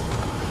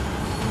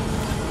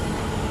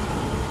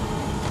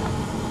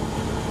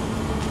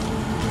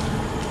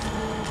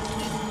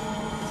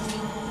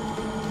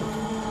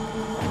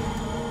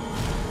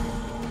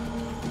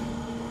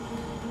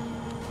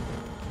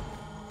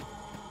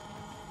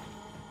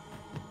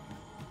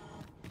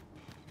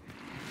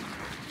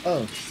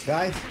 Oh,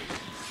 guys.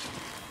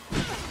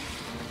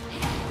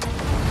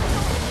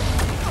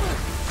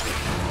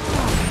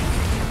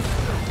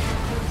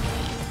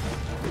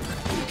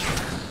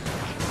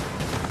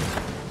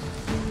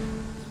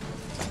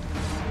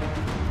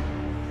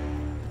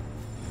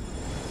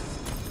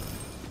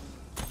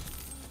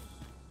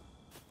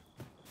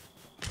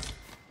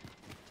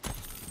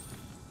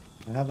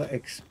 I have an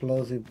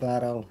explosive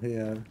barrel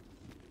here.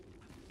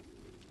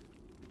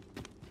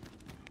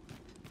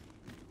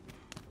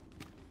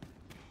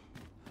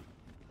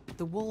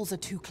 The walls are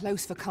too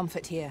close for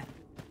comfort here.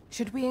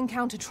 Should we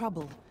encounter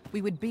trouble,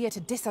 we would be at a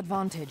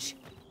disadvantage.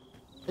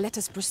 Let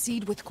us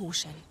proceed with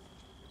caution.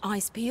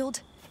 Eyes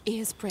peeled,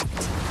 ears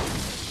pricked.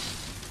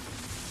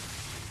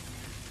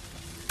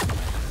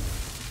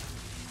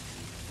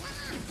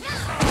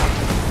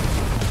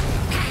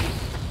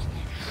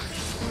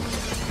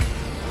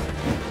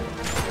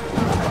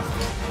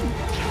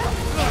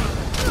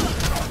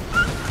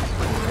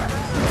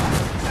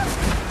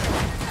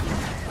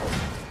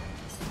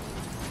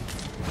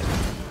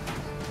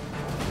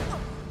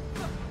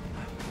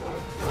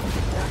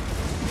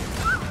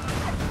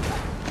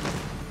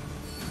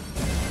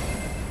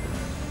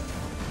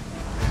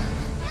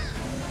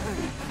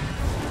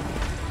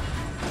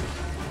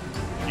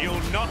 You'll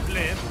not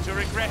live to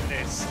regret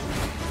this.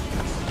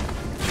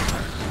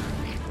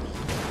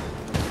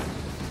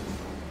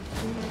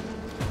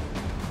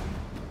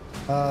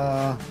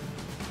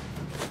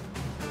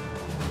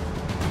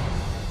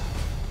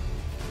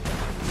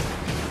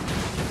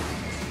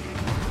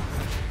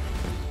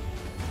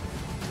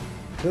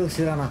 Go,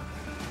 Sirana.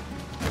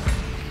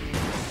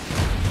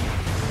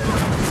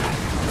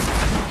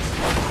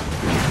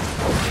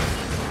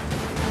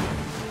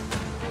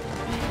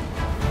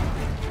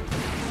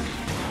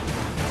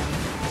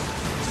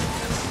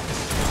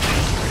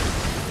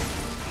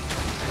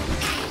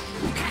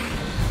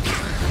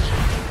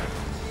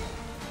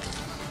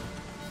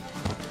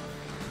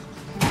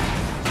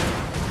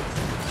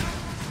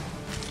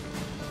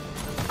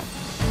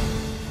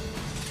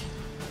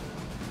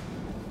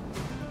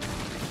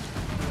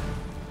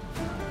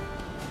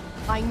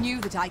 I knew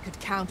that I could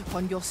count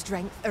upon your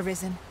strength,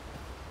 Arisen.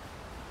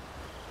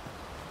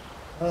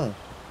 Oh.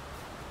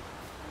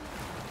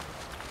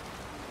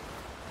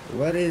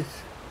 Where is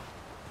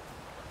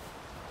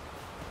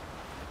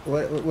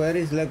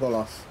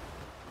Legolas?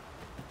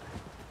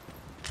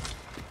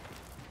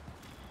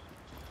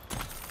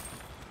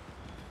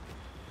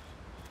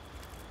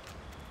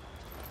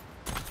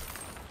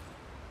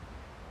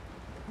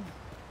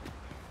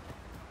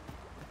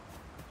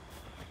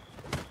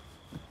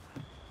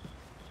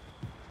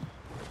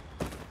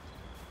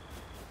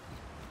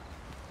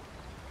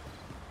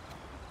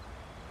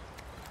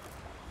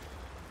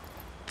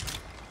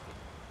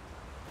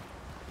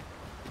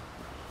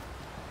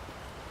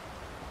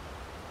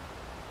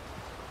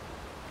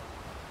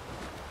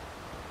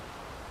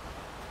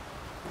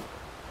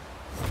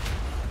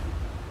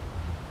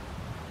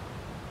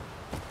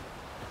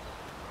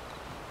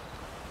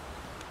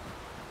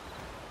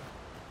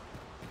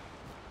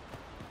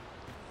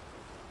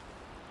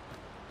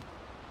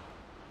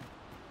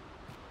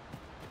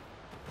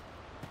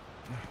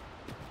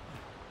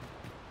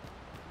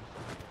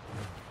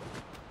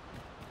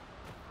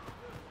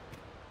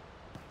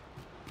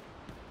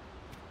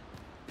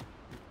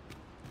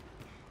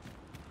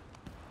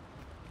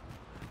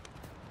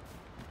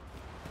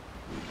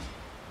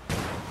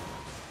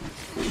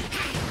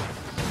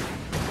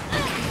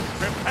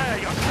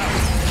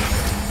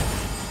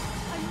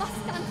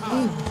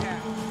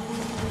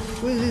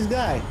 Who is this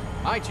guy?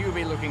 Might you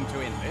be looking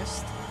to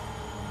enlist?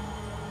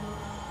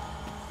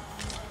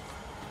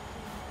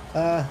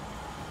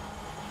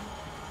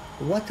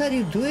 What are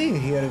you doing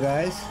here,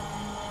 guys?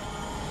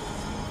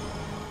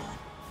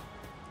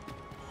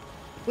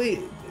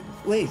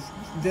 Wait,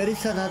 there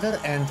is another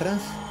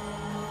entrance?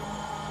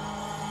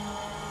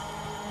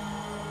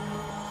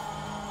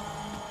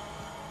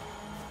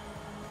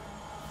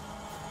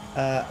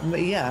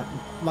 Yeah,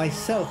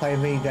 myself I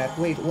made that.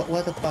 Wait,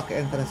 what the fuck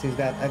entrance is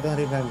that? I don't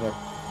remember.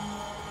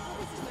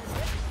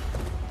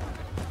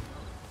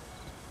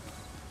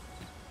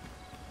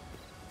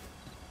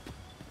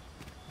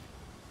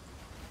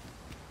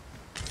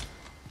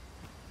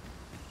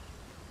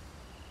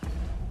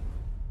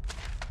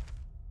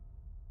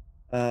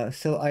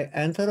 So I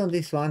enter on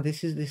this one,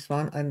 this is this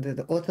one, and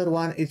the other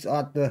one is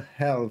at the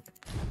hell.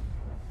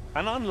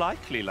 An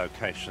unlikely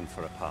location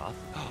for a path.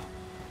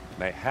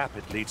 Mayhap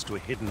it leads to a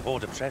hidden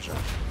hoard of treasure.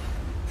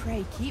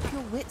 Pray, keep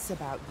your wits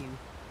about you.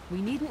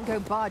 We needn't go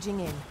barging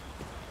in.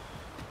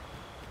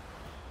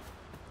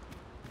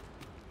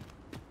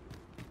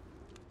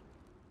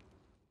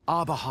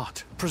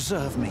 Arbahat,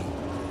 preserve me.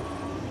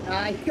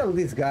 I killed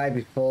this guy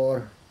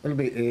before. It'll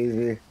be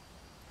easy.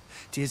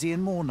 'Tis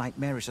e'en more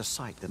nightmarish a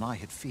sight than I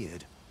had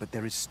feared, but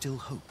there is still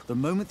hope. The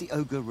moment the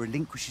ogre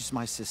relinquishes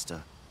my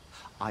sister,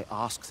 I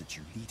ask that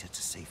you lead her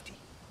to safety.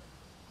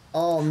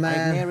 Oh, man. I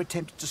have ne'er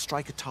attempted to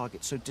strike a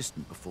target so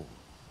distant before.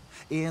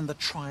 E'en the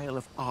trial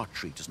of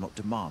archery does not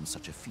demand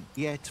such a feat.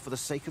 Yet, for the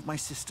sake of my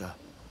sister,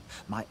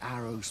 My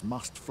arrows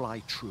must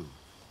fly true.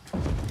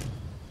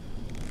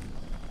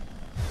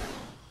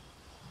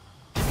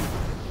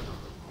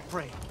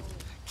 Pray,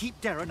 keep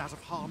Darren out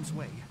of harm's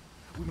way.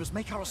 We must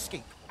make our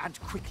escape, and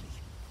quickly.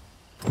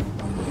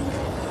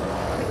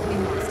 Quickly,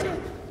 Master.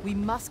 We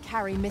must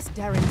carry Miss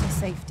Darren to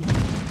safety.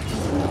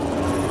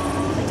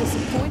 A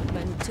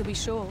disappointment, to be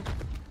sure.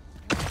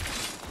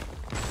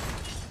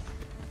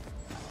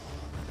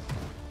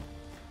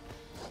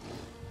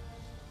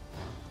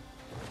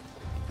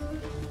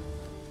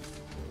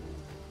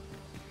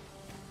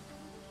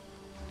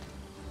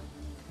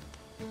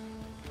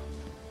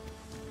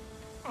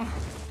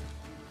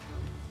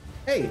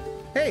 Hey,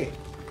 hey!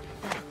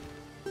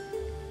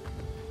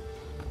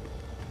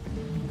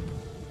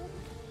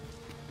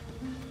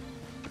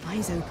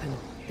 Eyes open.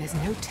 There's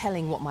no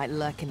telling what might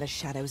lurk in the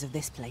shadows of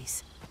this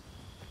place.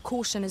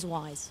 Caution is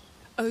wise.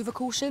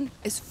 Overcaution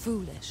is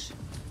foolish.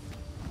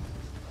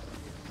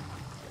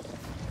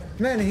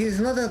 Man, he's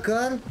not a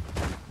girl.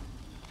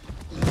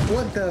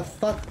 What the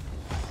fuck?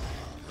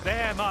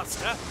 There,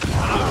 Master. An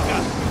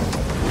ogre.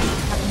 We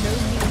have no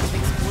means of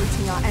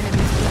exploiting our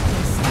enemy's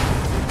weakness.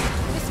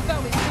 This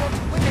foe is drawn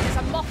to women as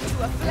a moth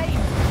to a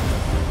flame.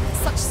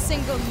 Such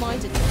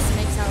single-mindedness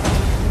makes our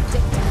enemy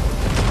predictable,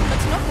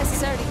 but not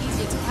necessarily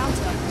easier to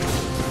counter.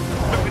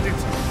 Look at it.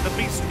 The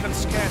beast can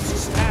scarce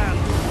stand.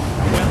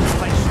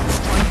 Well-placed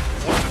strike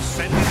or to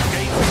send its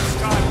gaze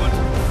skyward.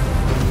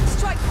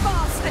 Strike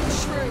fast and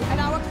true, and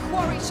our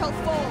quarry shall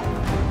fall.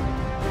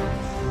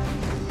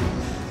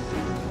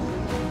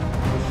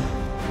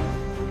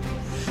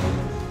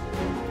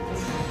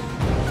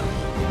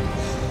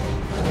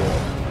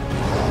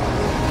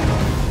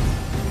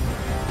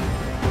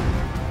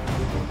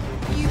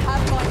 You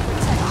have my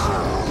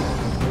protection.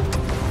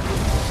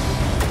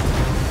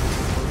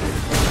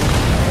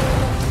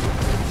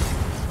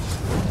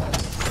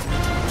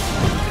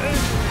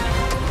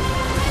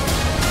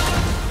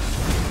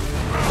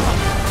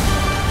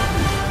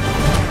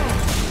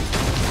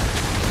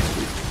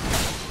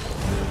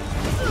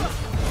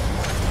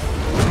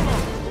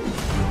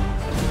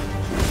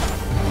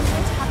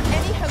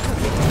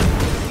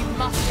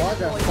 What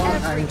the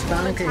fuck? I'm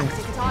tanking.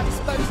 Tactic at our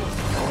disposal.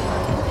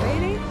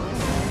 Really?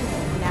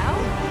 Now?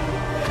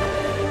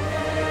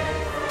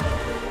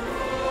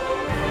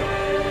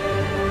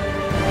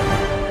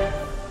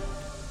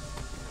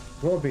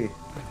 Robbie.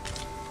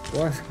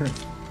 What?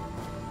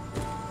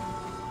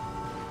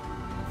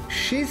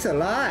 She's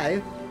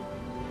alive?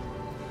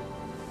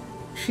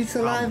 She's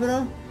alive,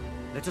 bro?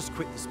 Let us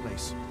quit this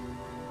place.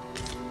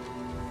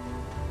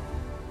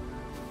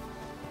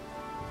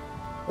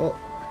 Oh.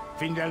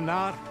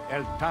 Findelnar,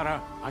 El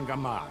Tara,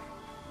 Angamar.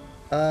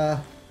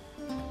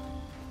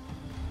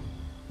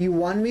 You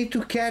want me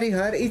to carry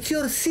her? It's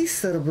your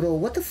sister, bro.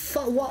 What the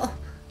fuck? What?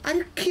 Are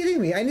you kidding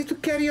me? I need to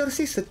carry your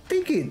sister.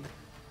 Take it.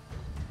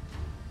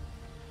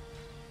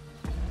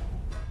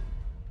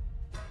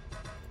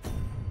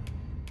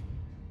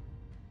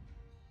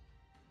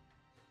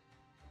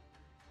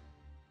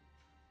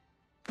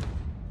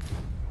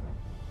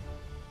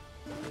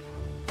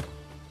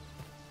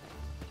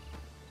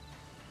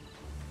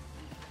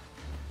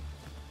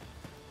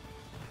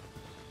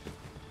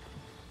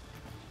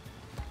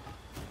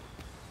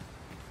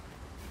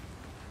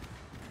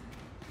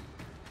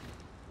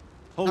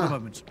 Hold a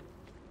moment.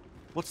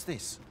 What's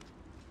this?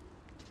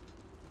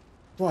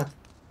 What?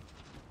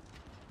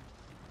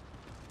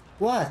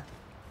 What?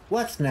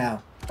 What's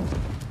now?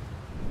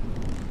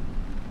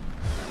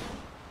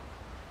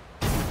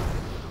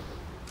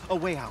 A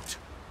way out.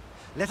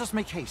 Let us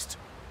make haste.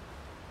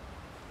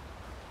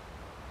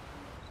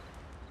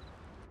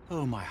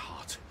 Oh, my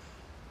heart.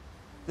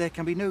 There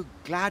can be no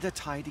gladder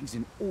tidings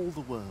in all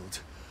the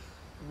world.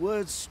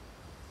 Words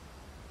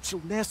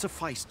shall ne'er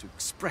suffice to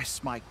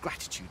express my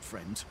gratitude,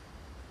 friend.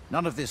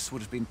 None of this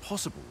would have been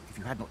possible if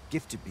you had not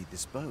gifted me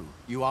this bow.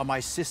 You are my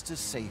sister's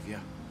savior.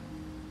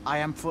 I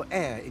am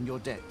forever in your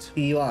debt.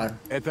 You are.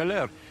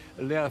 Eteler,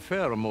 le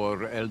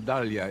fermor el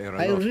dalia era.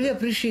 I really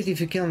appreciate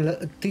if you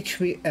can teach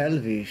me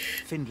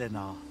Elvish.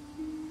 Finlenar.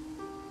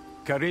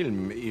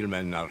 Karilm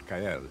ilmen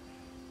arkael.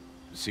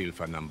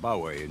 Silfa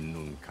nambawe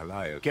nun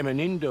kalael.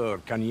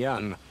 Kemenindor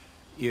kanyan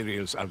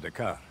irils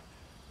aldekar.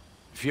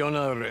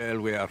 Fionar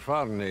elwe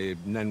arfarne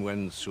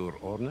nenwen sur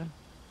orne.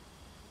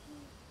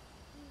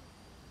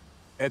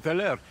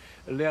 Eteler,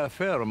 le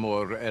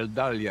fermor el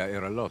dalia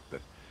era lotte.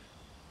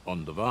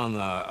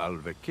 Ondovana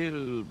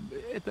alvekil,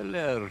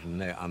 eteler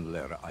ne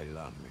anler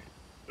ailame.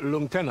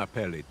 Lungtena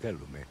peli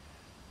telume.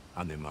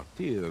 Ane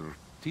martir,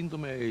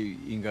 tindume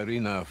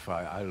ingarina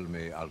fa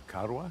alme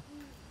alcarwa.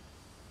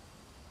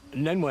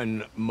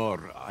 Nenwen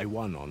mor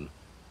aiwanon,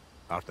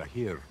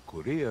 artahir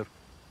curir,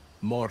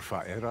 mor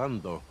fa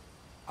erando,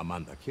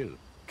 amanda kil.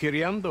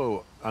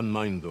 Kiriando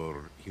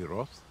anmaindur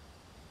hiroth,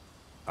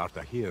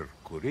 artahir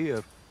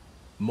curir,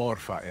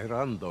 morfa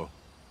erando,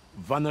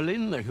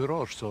 vanelin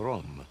hyror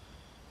soron,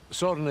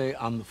 sorne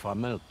an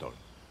fameltol.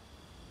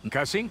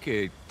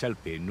 Kasinke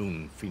telpi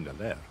nun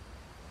finaler,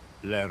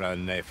 lera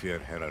nefir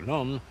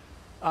heranon,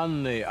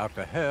 Anne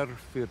Artaher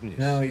Firnis.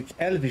 No, it's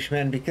Elvish,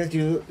 man, because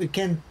you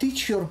can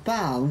teach your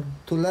pawn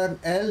to learn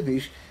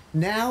Elvish.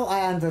 Now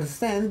I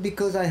understand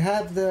because I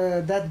have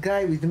that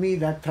guy with me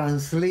that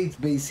translates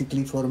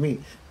basically for me.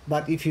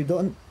 But if you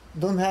don't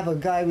have a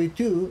guy with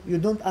you, you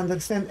don't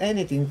understand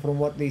anything from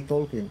what they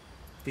talking.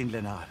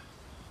 Finlenar.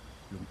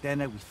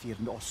 Lungdena we fear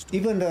Osto.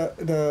 Even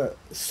the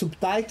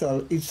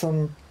subtitle is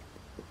on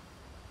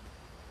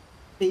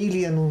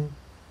alien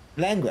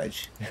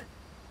language.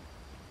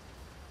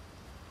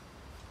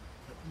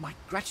 My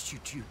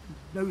gratitude to you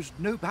knows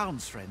no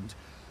bounds, friend.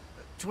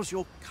 'Twas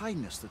your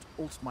kindness that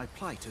altered my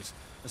plight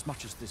as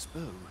much as this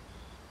bow.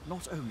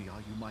 Not only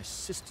are you my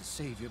sister's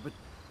savior, but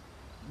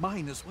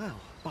mine as well,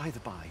 by the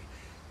by.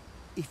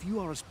 If you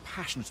are as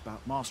passionate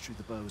about mastery of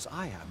the bow as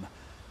I am,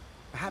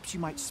 perhaps you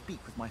might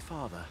speak with my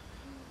father.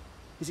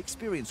 His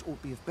experience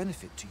ought to be of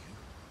benefit to you.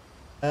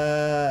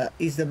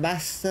 Is the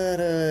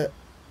master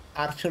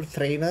archer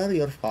trainer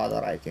your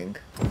father, I think?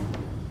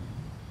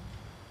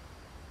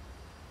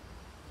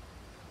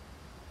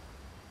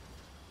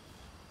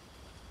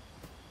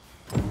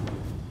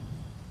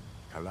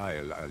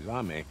 Kalael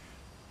Alame,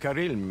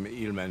 Karilm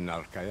Ilmen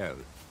Arkael,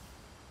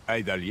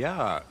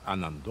 Aidalia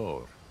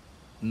Anandor,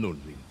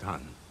 Nun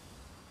Lintan.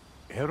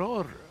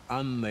 Heror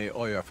Anne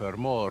Oya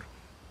Fermor,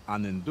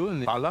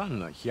 Anendun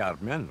Palan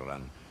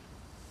Hjarmenran,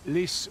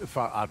 Lis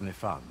fa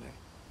Arnefane.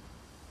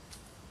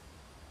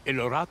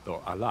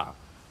 Elorato Allah,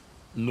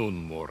 Nun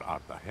mor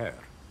Artaher.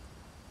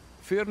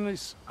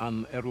 Firnis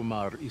an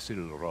Erumar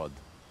Isilrod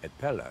et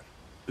Peller,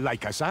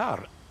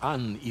 Laikasar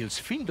an ils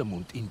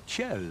Findemunt in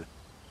Ciel.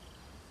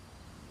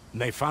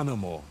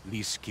 Nefanamo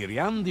lis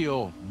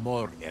Kiriandio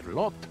mor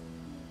erlot.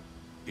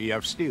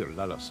 Iavstir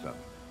lalasta.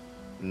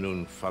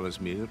 Nun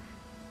falasmir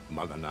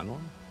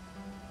magananon.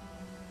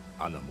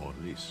 Anamor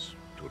lis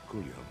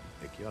turculium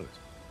equialis.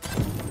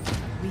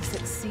 We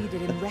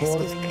succeeded in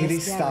Fourth rescuing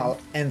Miss crystal, Darren.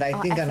 and I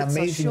Our think an efforts are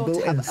amazing sure to bow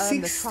have and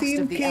earned the trust of the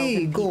 16k elven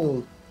people.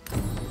 gold.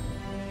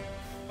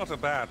 Not a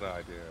bad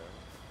idea.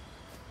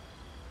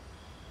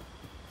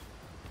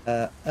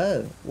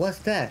 Oh, what's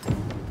that?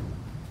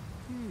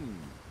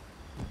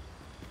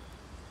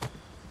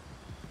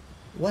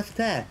 What's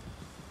that?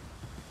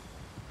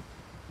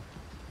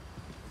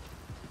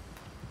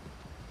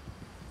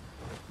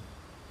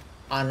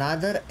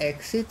 Another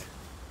exit?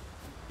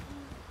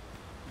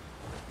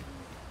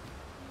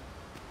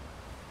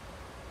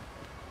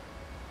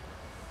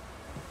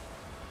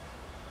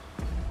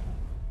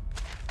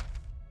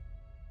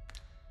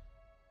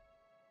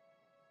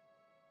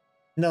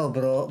 No,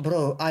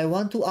 bro, I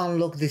want to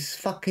unlock this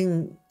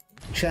fucking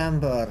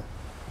chamber.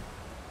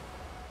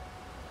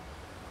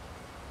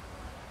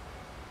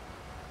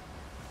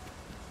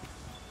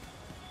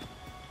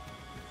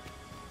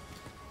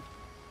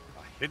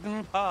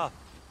 Hidden path.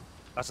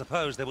 I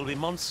suppose there will be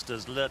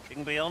monsters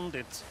lurking beyond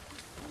it.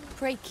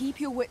 Pray keep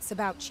your wits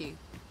about you.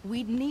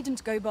 We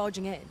needn't go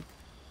barging in.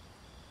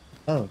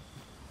 Oh.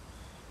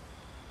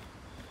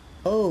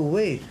 Oh,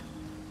 wait.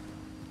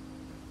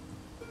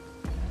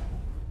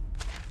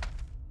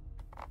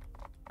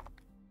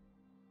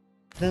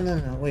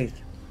 No, wait.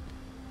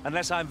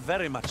 Unless I'm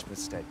very much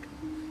mistaken.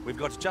 We've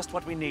got just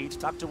what we need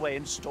tucked away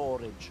in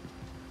storage.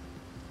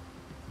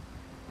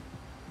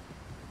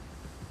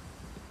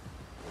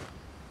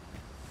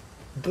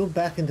 Go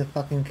back in the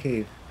fucking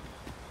cave.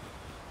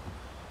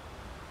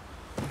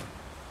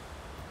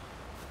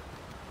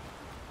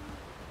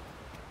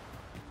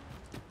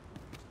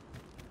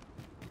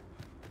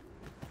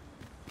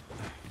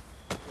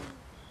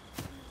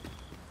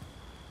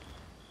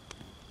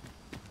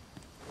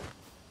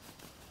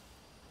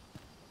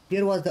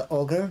 Here was the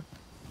ogre.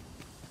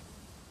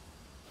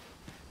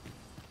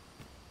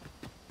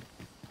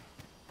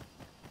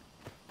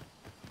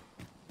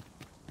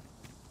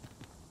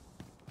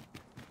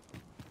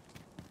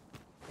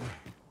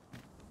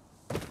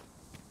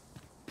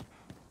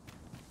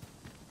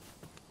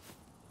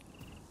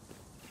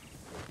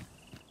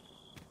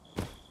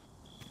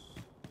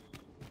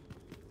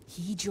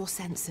 Heed your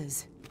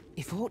senses.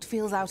 If aught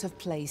feels out of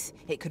place,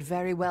 it could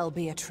very well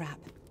be a trap.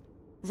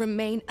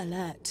 Remain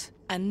alert,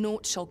 and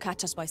naught shall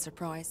catch us by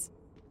surprise.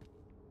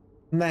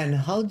 Man,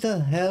 how the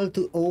hell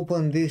to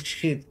open this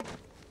shit?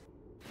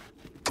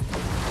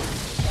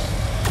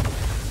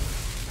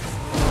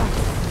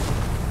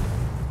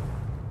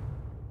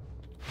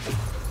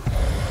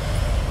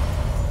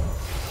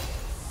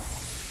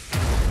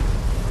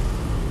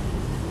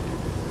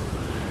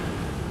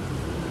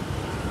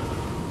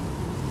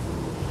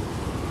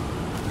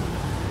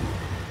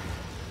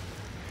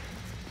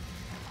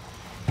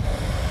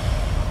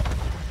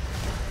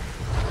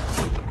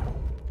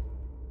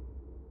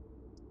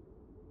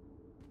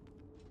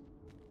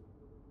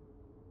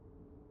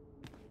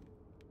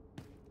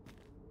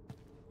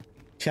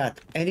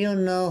 Chat,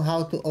 anyone know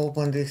how to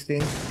open this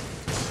thing?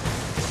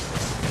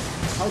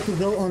 How to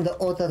go on the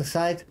other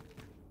side?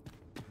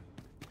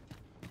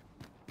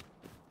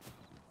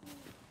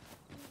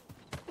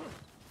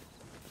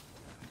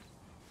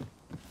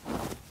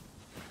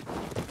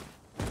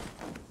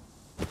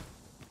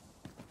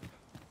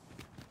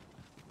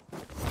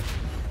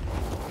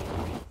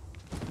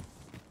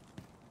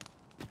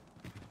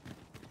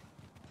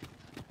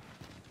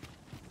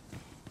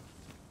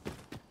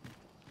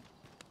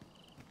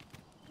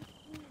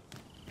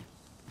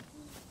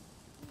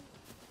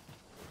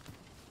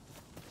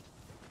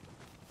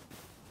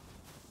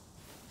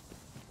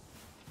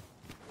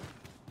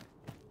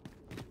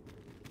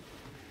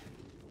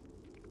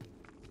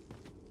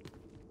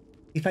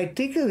 If I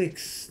take an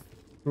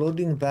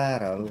exploding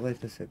barrel,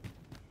 wait a sec.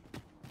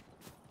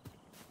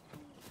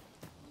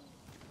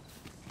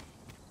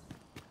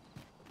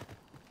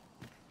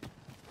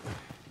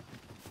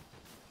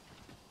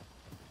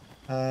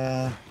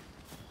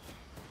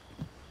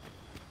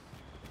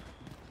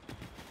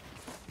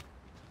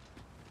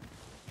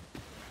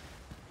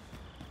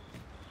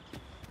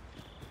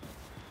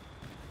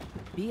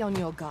 Be on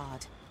your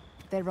guard.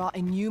 There are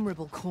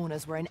innumerable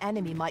corners where an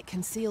enemy might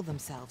conceal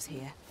themselves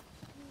here.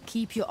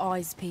 Keep your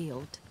eyes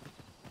peeled.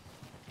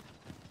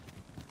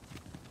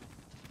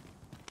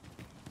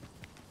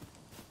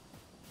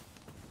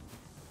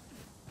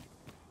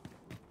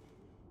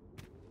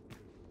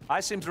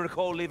 I seem to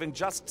recall leaving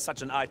just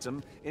such an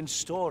item in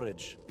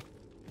storage.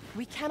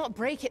 We cannot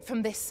break it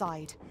from this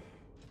side.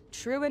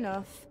 True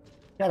enough.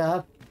 Shut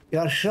up.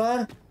 You're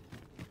sure?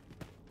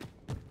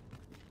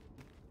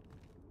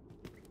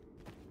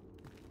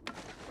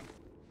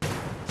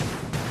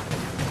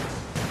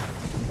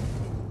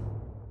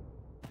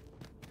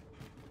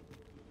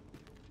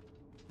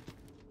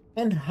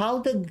 And how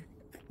the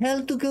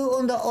hell to go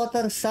on the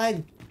other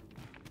side?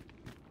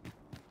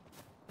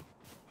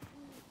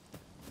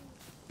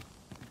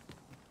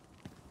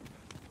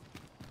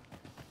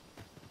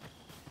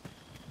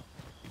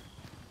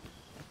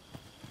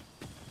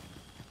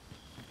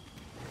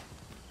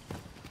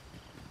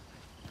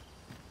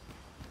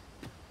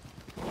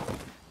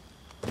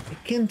 I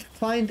can't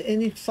find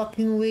any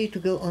fucking way to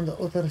go on the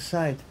other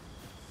side.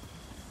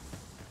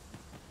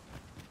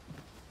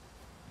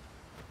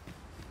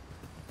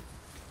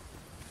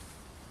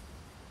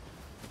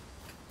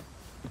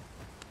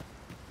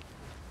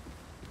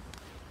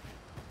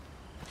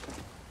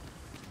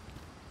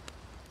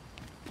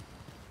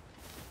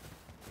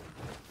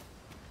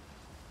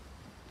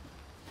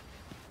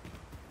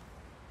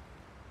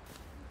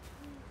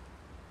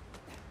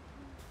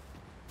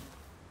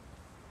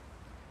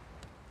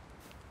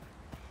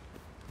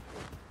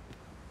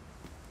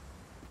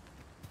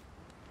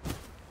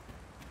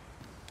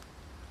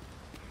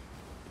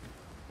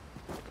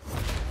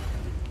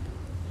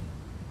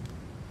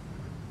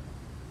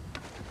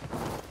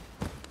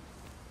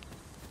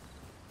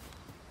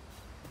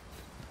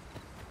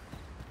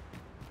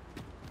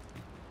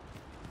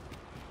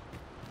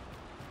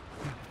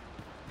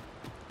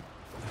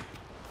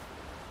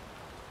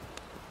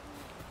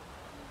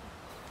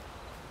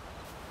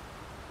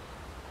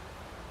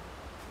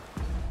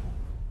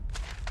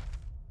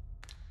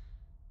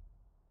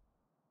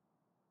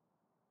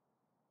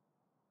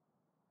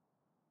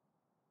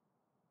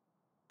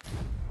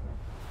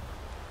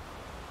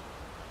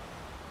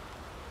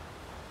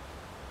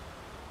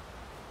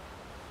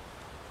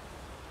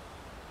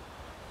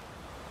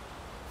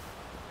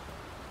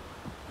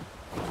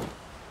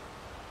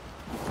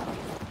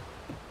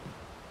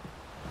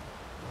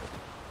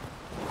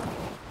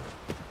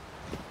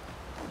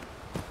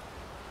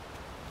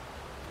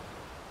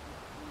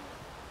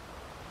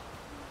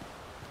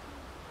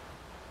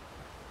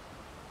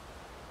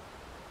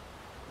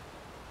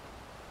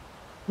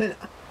 Man,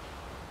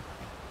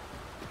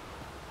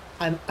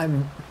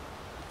 I'm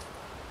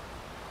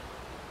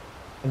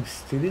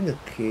still in the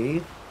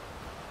cave.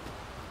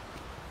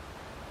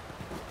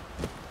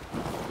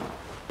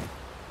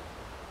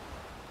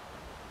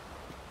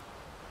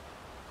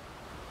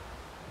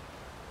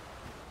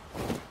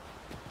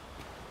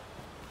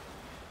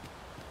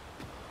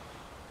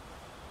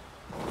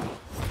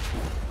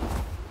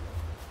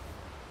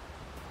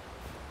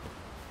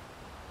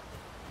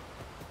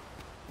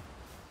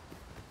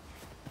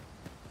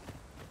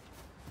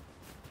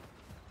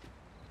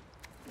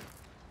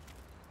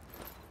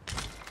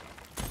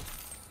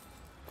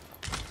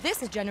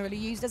 This is generally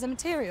used as a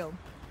material.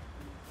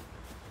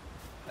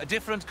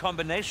 Different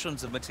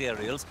combinations of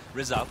materials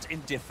result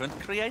in different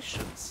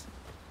creations.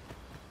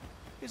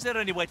 Is there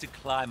any way to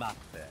climb up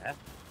there?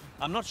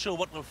 I'm not sure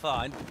what we'll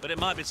find, but it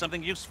might be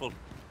something useful.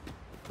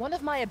 One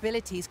of my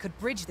abilities could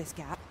bridge this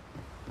gap.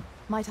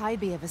 Might I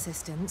be of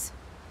assistance?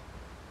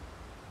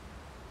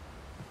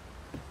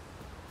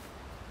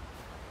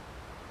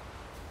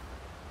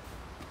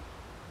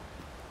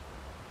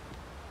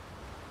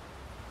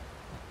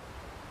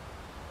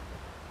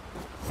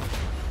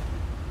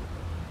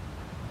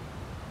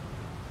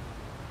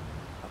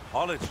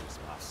 Apologies,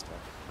 Master,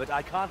 but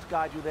I can't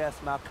guide you there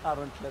from our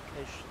current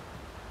location.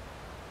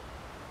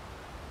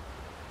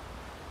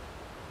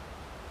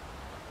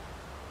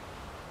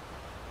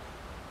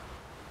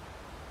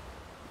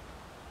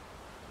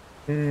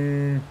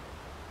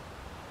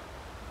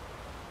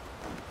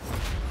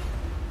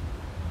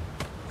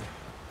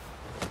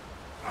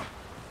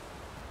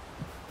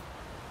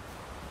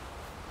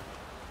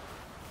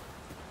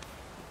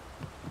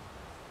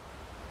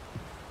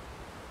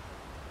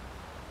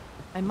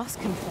 I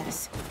must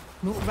confess,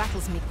 naught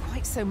rattles me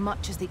quite so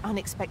much as the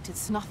unexpected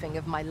snuffing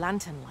of my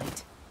lantern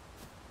light.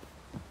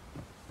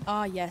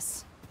 Ah,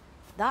 yes.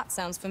 That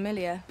sounds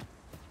familiar.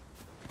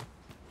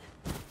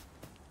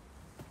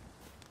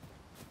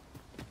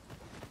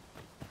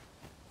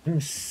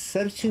 I'm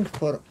searching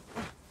for...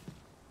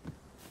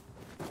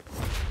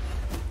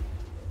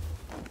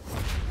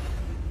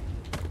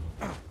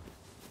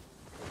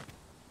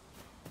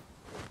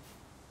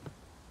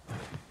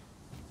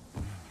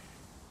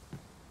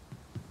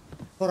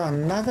 For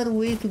another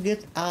way to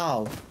get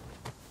out.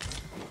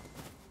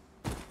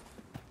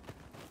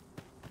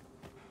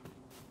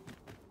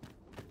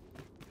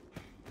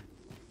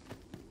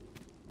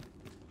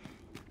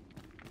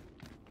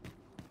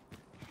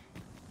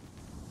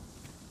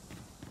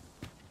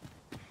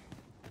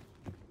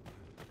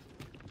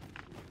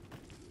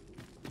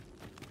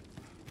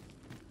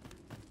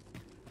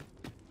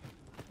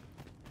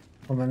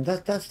 Oh man,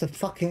 that's the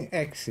fucking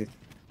exit.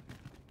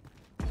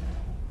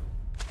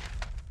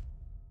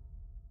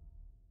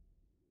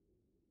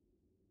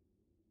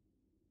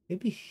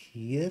 Maybe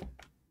here?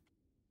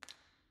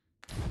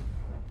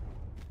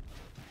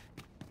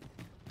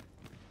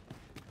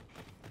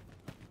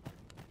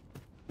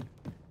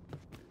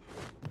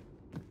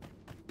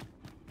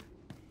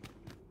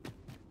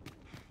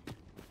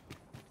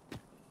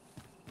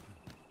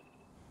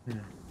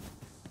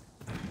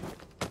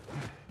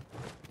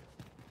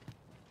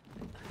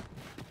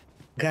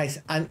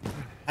 Guys,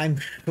 I'm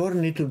sure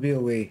need to be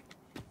away.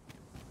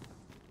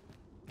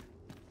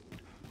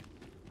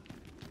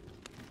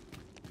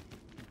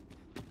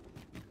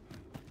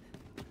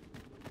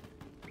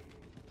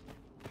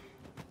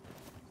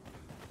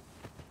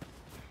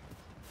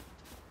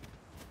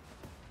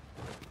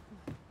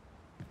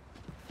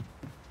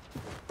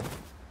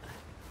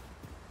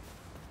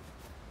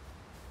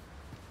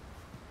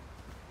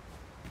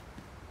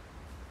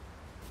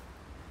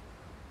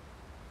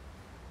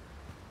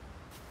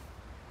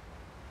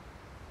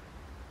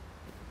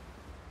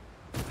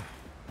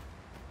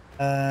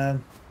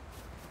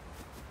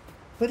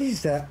 What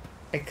is the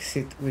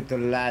exit with the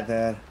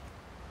ladder?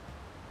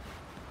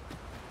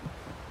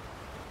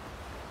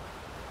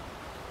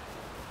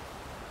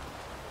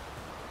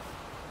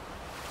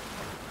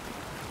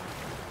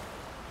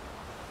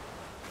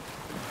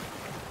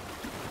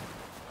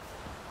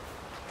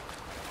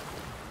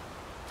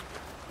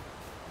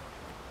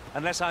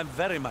 Unless I'm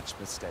very much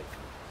mistaken,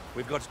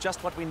 we've got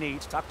just what we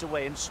need tucked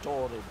away in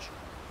storage.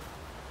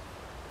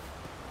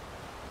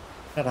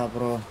 Shut up,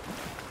 bro.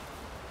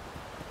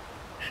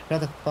 Shut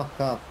the fuck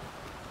up.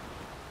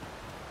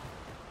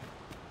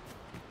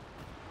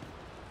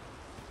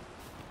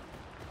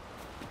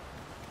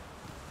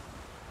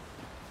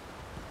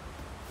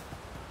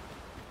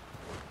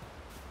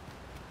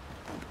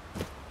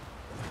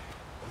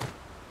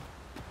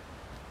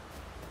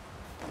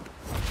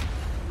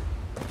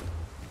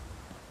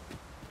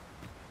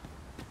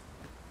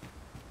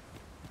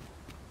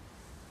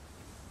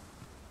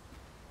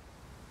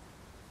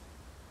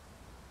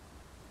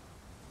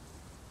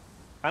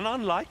 An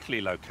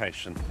unlikely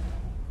location.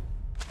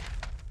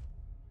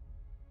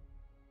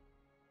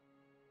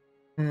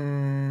 For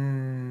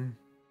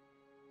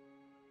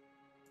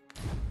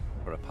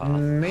a path.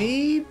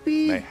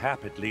 Maybe.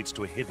 Mayhap it leads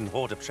to a hidden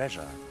hoard of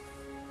treasure.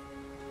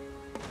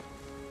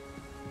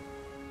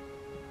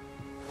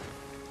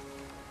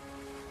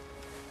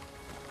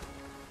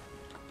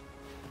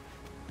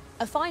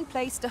 A fine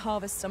place to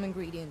harvest some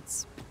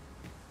ingredients.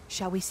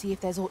 Shall we see if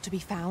there's aught to be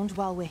found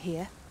while we're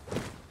here?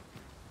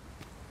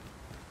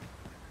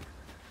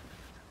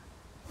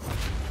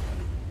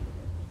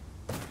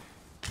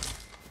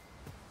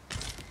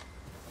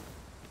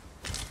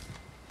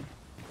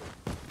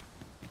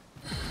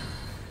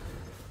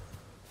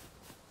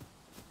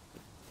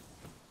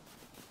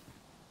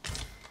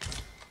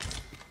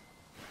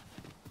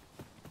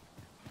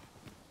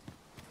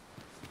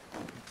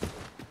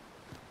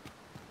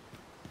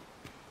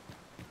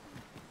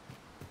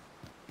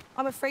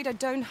 I'm afraid I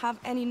don't have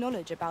any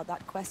knowledge about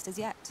that quest as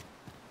yet.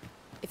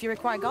 If you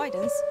require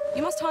guidance,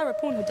 you must hire a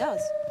pawn who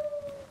does.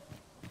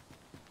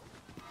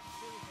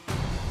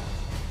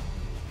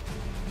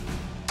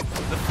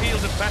 The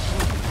field of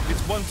battle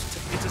is wont to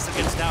pit us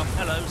against our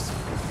fellows,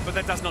 but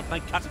that does not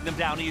make cutting them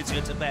down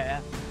easier to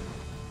bear.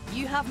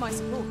 You have my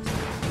support.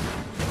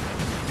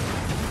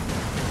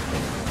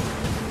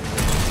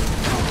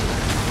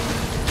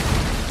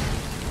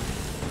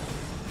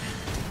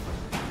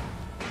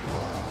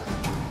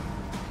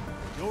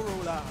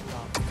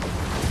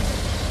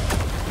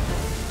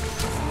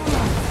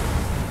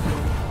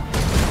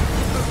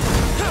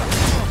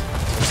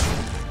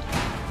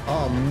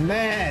 Oh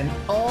man!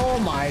 Oh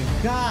my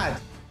god!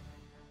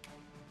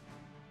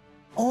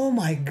 Oh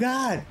my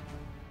god!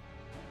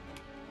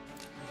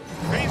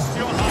 Feast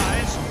your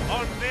eyes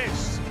on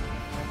this!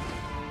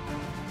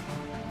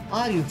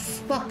 Are you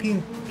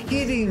fucking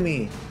kidding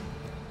me?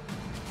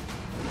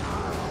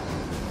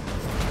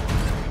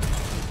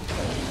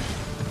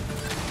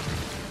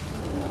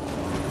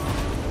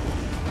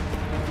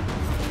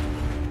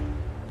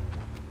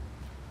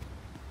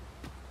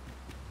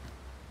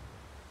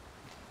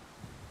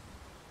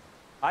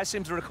 I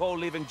seem to recall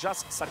leaving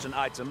just such an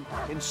item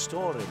in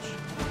storage.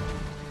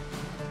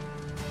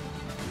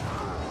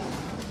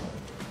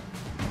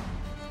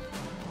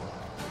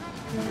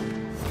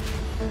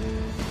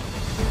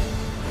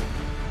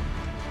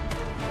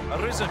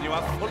 Arisen, you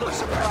are full of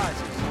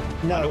surprises.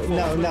 No.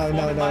 My old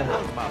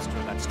master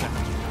of that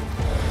strategy.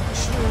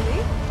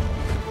 Truly?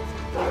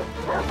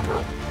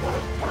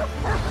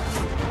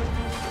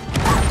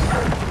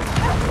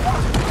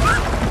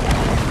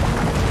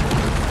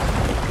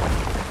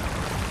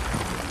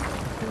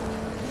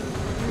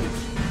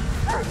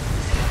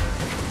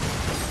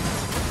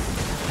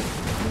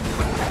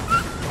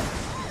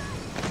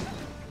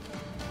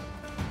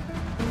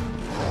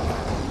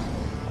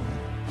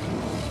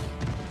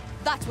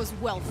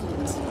 Well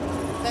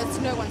fought. There's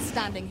no one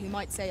standing who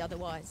might say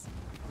otherwise.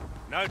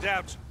 No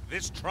doubt,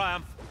 this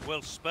triumph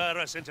will spur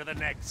us into the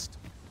next.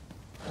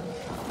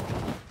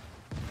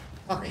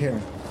 Fuck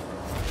him.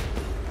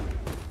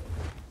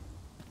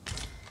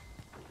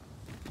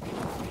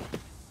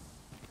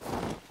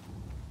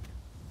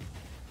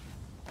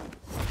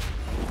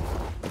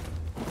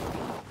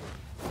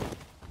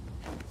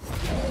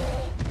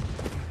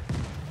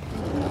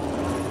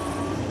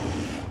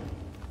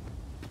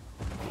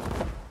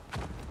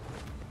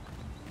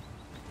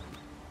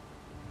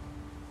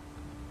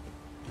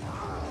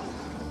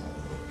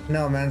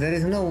 No, man, there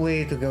is no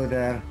way to go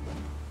there.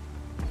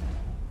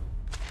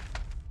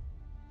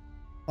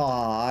 Oh,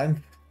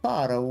 I'm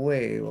far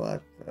away.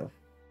 What the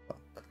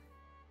fuck?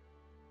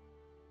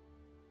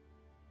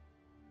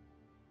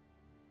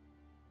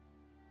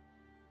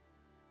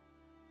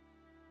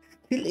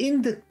 Still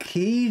in the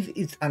cave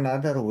is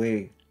another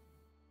way.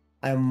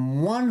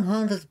 I'm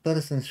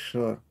 100%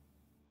 sure.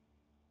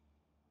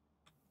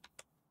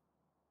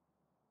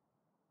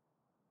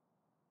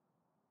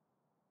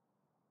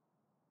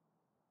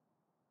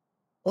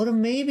 Or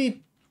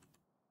maybe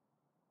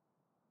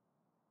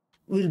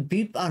will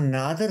be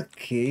another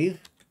cave.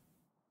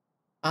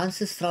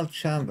 Ancestral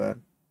chamber.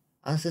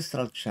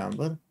 Ancestral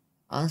chamber.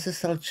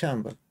 Ancestral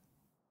chamber.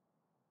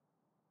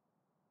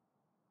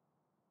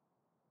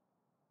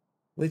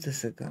 Wait a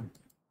second.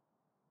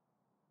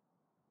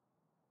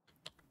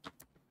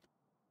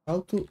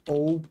 How to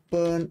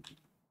open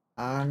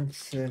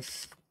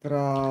ancestral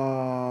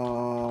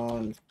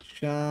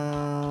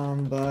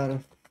chamber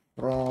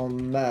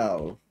from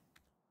Mel?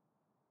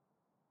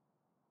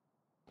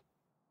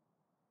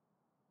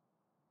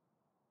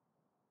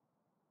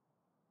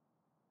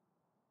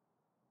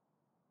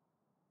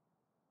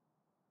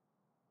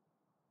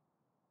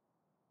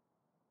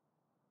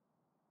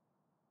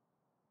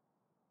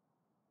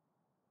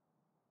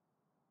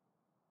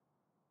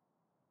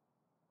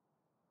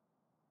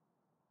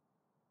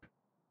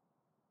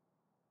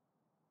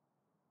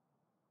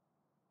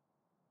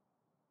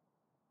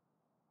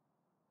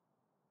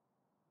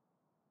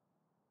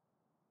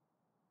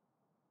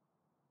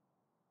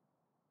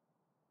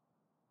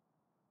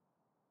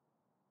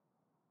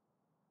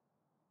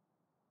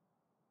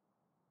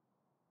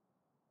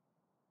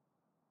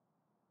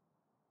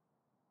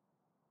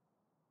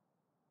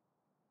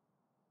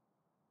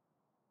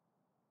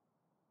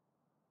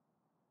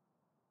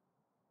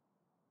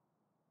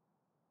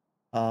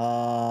 To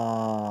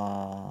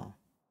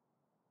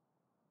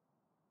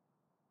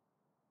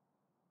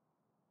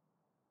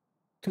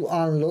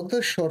unlock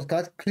the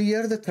shortcut,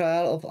 clear the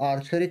trial of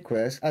archery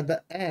quest. At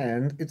the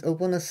end, it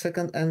opens a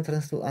second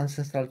entrance to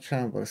Ancestral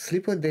Chamber.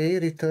 Sleep a day,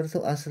 return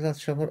to Ancestral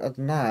Chamber at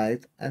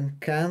night, and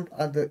camp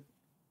at the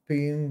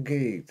Pin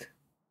Gate.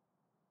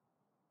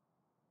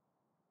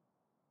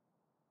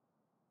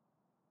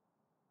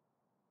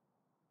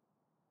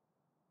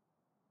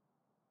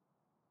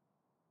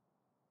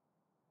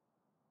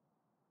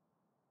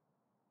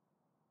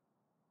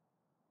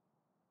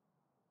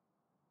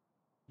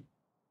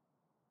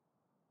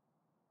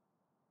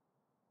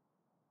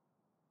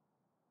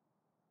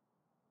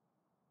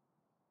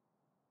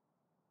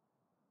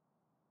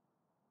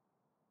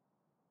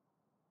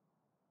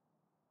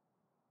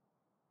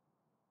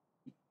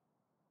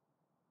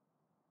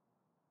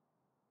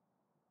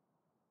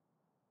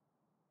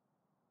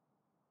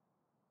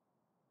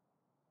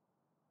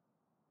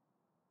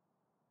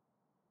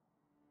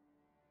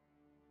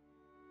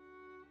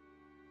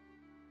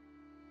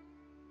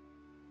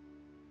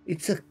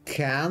 It's a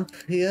camp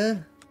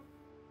here.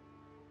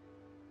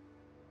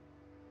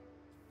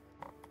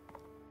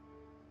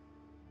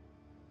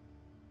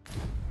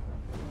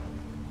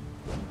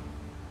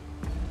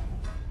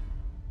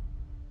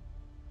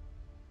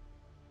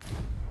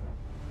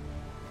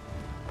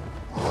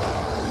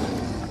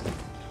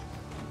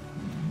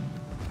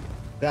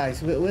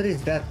 Guys, where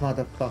is that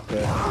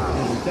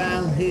motherfucker? He's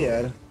down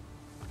here.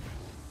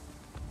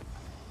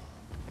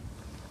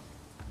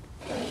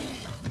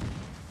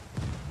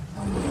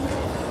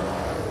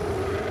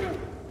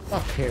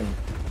 Fuck him.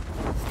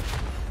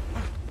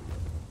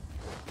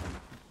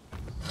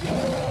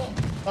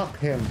 Fuck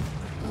him.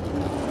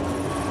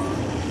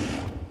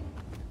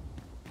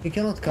 He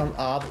cannot come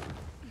up.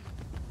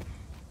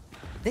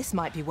 This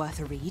might be worth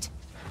a read.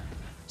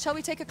 Shall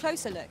we take a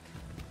closer look?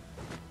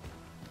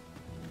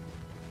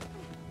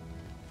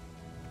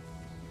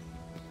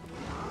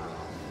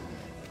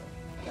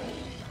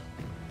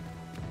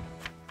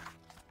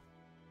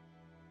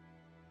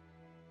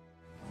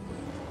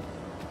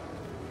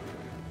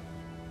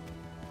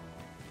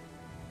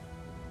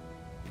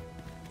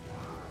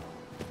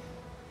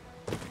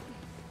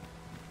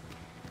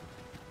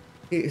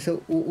 So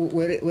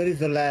where is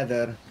the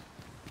ladder?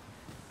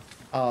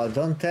 Oh,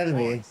 don't tell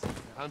me.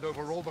 Hand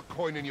over all the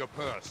coin in your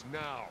purse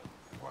now.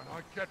 When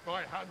I get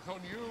my hands on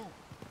you.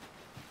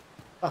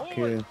 Fuck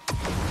you.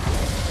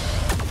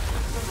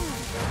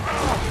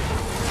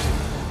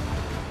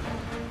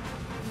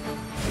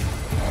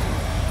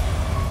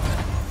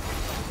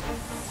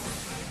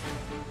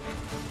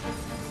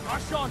 I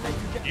shan't let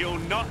you get You'll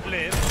not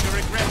live to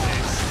regret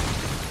this.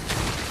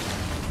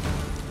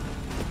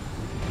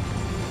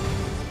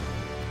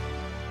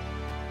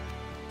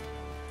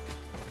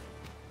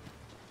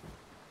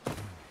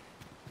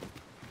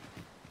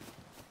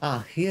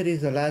 Ah, here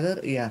is a ladder,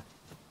 yeah.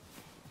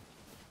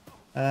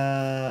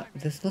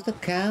 There's not a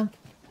camp.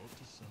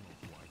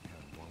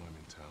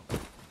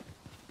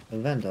 A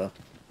vendor.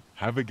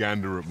 Have a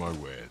gander at my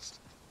wares.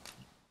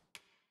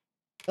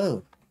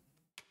 Oh.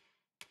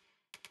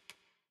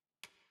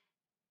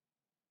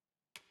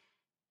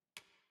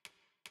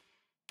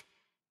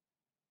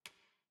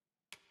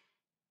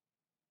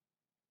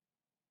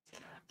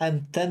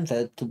 I'm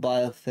tempted to buy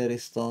a fairy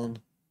stone.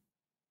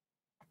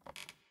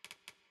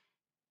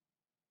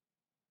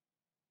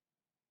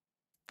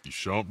 You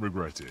shan't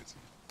regret it.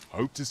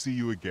 Hope to see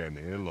you again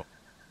ere long.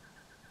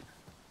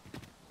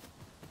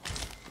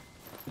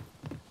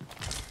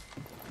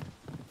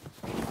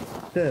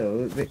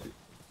 So,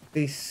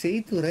 they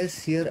say to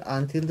rest here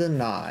until the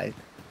night.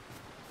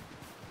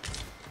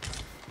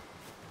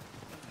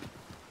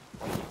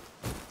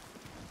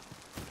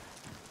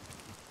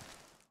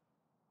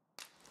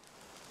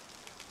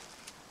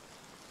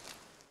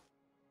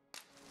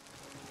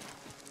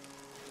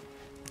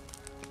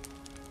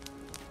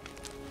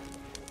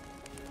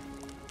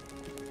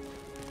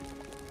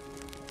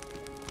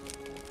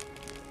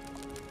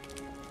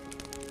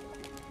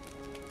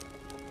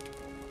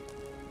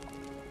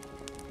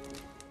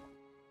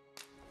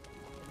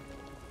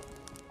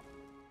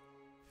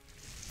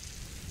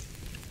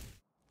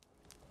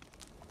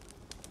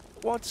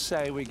 What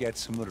say we get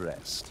some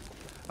rest?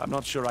 I'm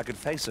not sure I could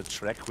face a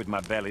trek with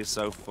my belly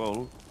so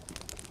full.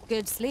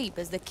 Good sleep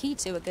is the key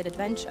to a good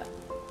adventure.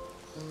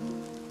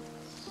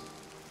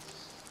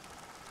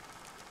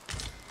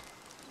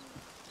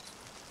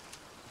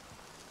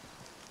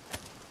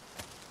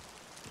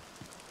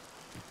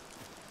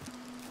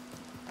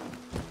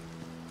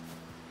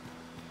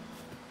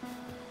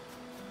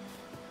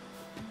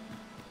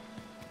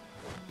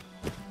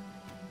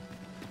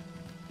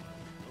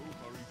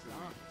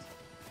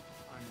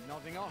 I'm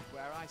nodding off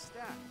where I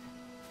stand.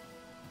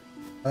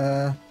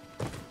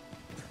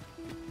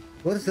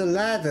 Where's the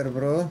ladder,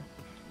 bro?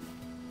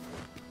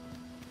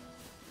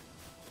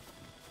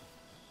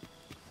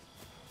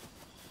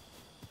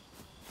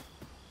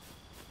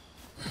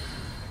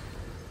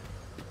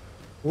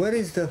 Where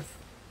is the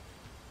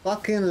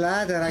fucking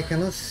ladder? I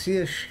cannot see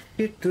a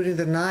shit during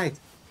the night.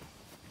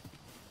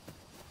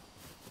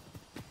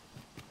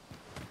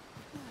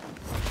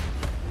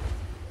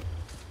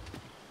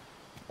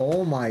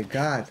 Oh my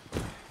god.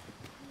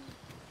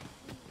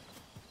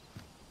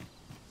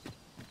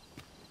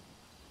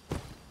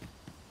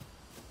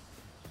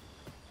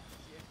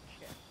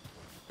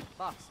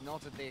 But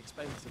not at the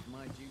expense of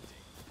my duty.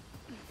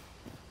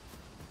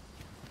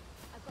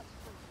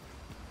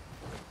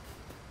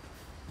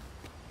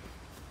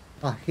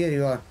 Ah, here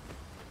you are.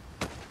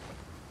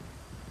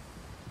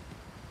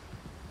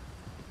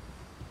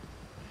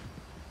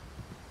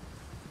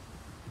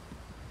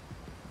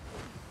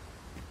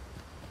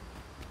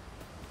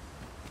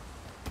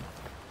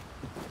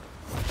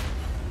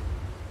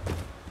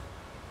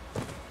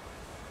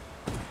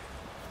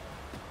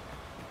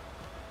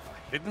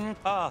 Hidden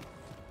path.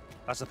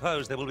 I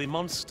suppose there will be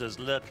monsters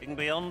lurking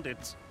beyond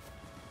it.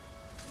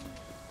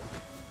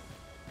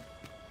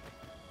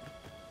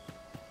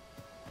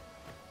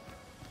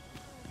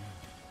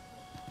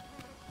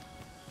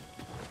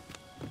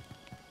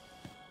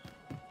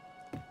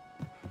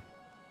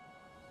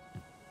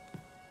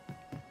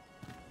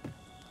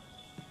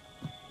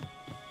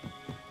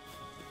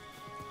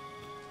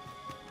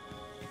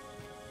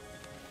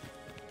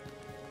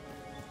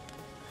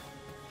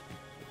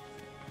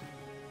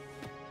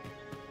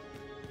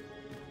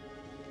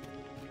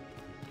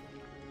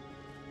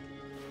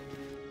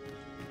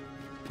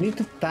 Need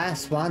to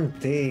pass one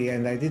day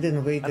and I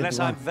didn't wait. Unless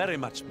I'm very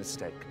much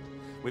mistaken.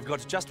 We've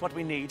got just what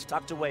we need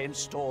tucked away in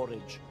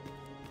storage.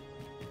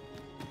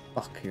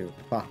 Fuck you.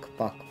 Fuck.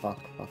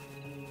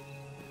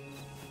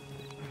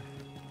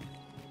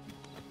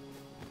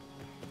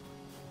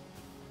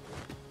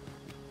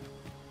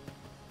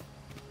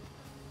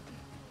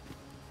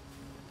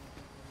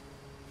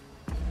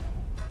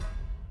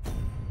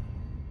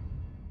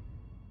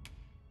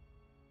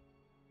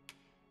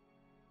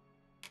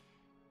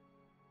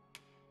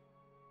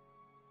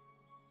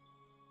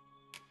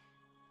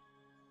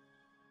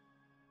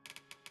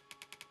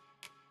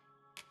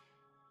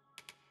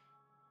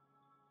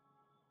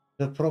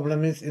 The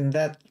problem is in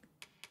that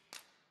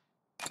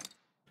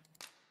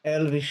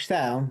Elvish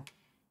town,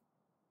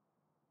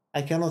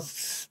 I cannot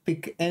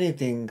speak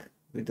anything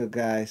with the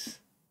guys.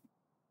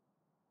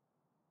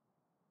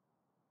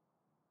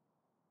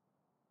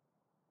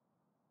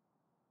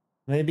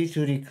 Maybe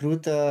to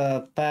recruit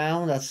a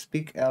pound that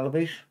speak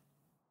Elvish.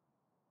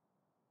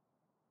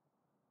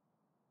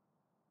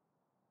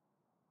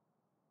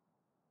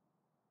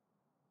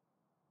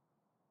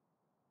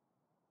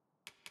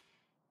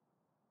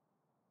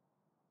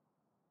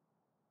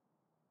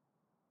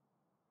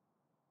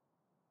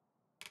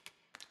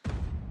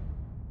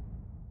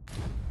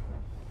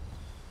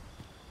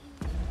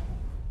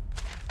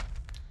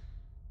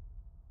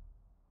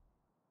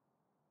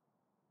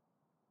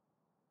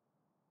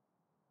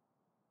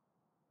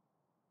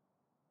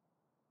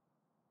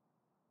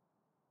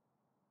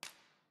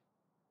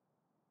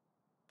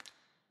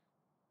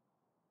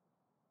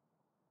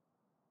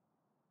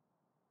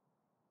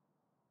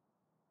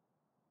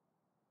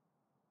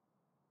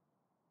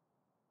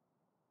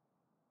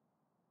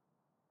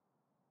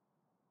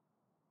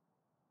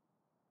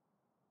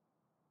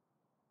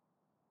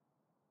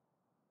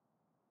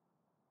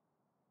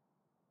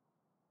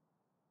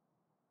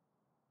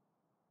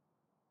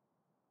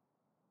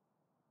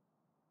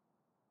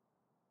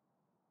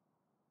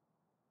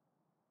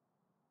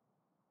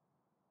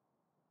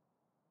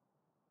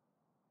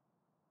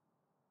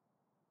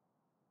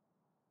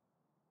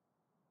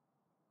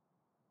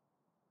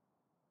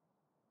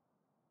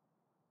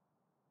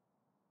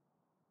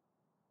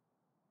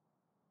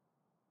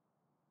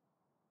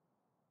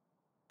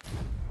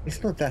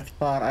 It's not that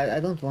far. I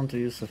don't want to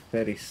use a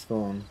fairy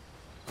stone.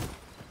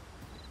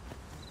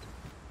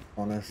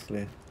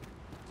 Honestly.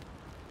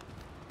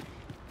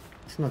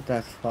 It's not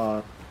that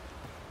far.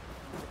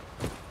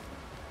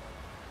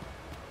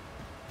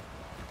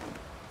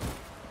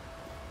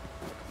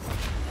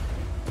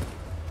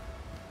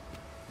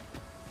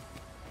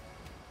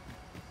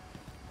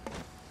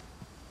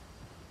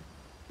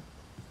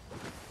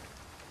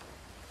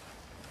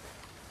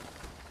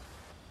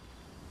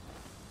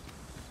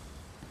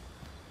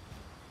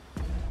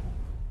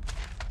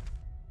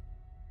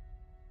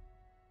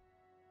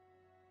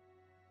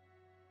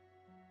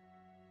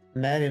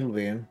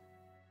 Marilyn.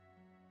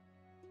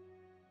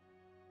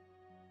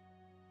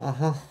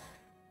 Uh-huh.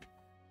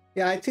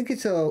 Yeah, I think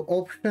it's an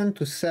option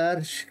to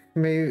search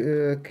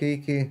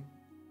Kiki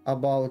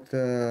about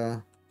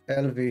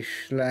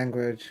Elvish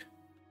language.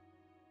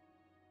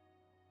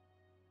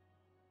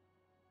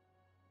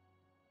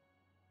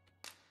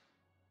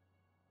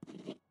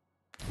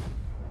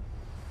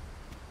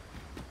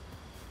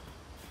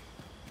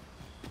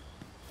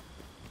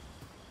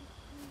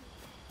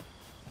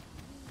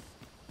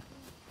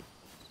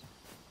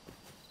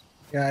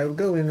 Yeah, I'll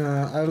go in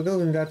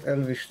that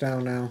Elvish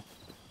town now.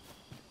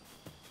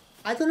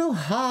 I don't know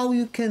how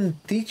you can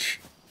teach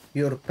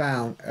your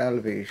pawn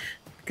Elvish.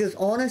 Because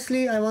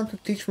honestly, I want to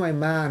teach my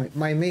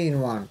main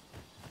one.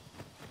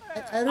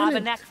 I I've really... a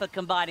knack for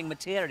combining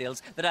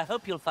materials that I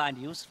hope you'll find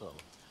useful.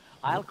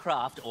 I'll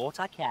craft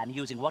aught I can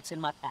using what's in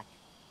my pack.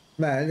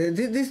 Man,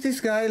 this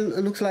guy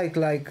looks like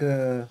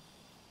that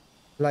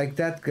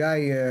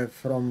guy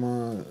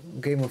from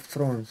Game of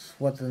Thrones.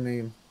 What's the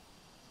name?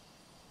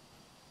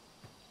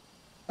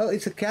 Oh,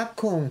 it's a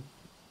Capcom.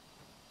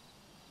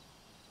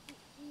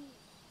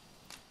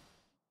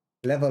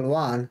 Level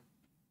 1.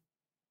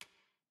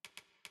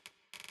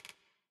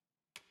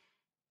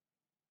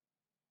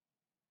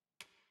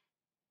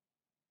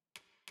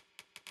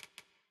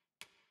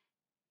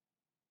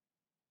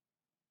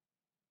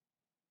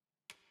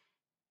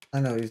 I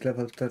know, he's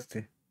level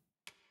 30.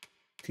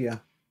 Yeah.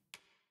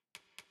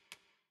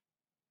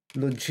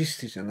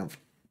 Logistics enough.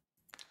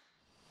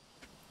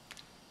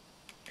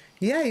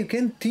 Yeah, you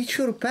can teach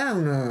your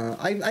pawn.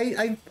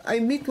 I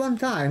met one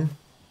time,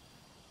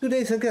 2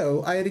 days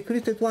ago, I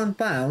recruited one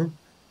pawn,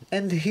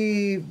 and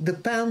the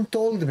pawn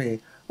told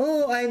me,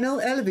 oh, I know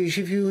Elvish,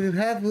 if you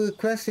have a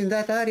quest in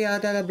that area,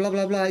 blah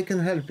blah blah, I can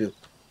help you.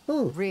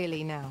 Oh.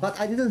 Really now? But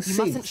I didn't You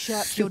say mustn't shirk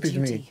your stupid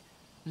duty, me.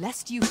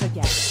 lest you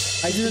forget.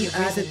 I didn't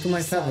add it to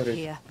my favorite.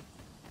 Here.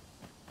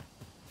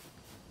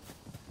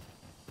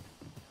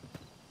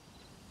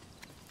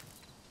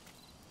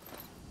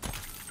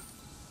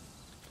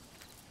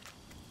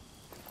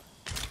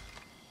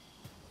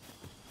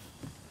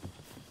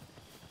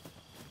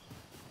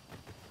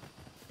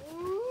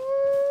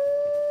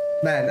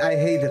 Man, I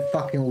hate the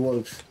fucking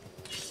wolves.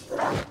 Seems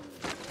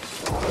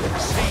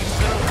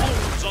there are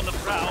wolves on the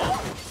prowl.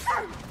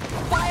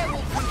 Fire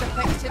will prove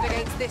effective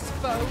against this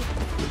foe.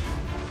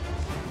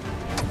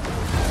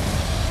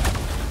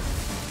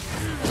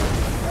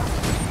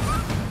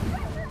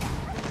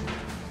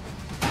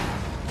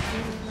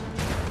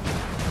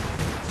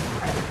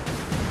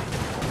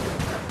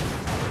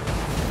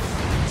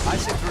 I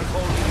seem to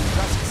recall you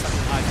trust such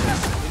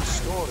items in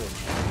storage.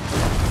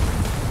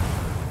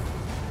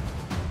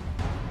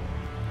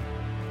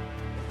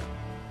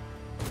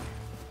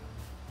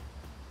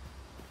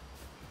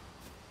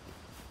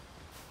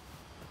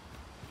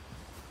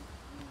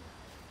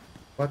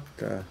 What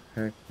the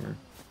heck, man?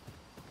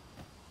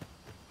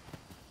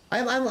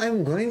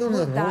 I'm going on the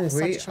Would wrong that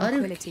way. such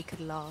tranquility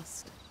could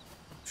last.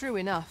 True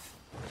enough.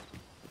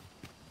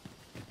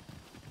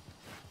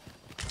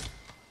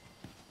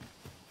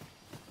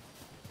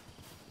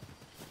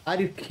 Are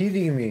you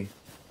kidding me?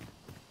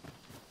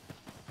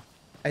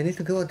 I need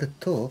to go at the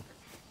top.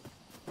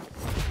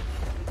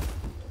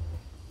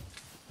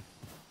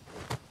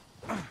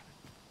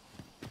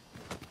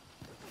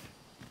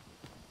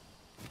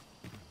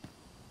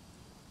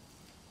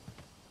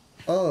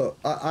 Oh,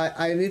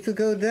 I need to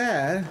go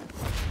there.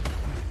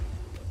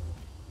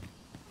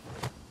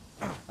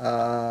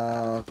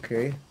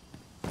 Okay.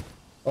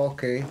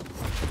 Okay.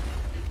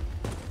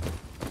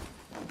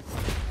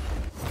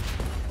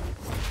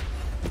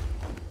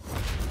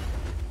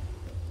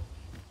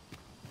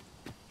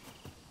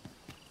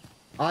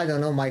 I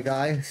don't know, my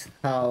guys,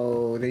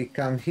 how they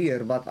come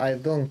here, but I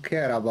don't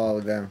care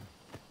about them.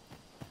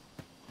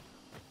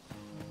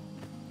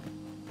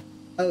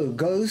 Oh,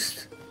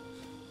 ghost?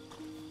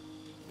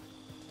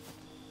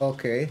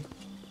 Okay.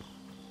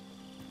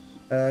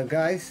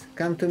 Guys,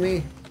 come to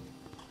me.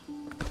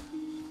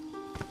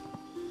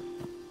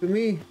 To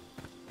me. No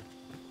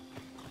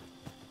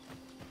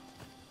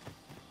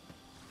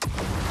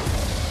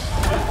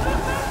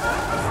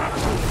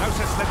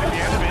sense letting the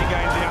enemy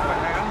gain the upper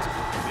hand.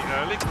 The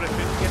early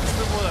griffin gets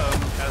the worm,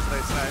 as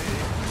they say.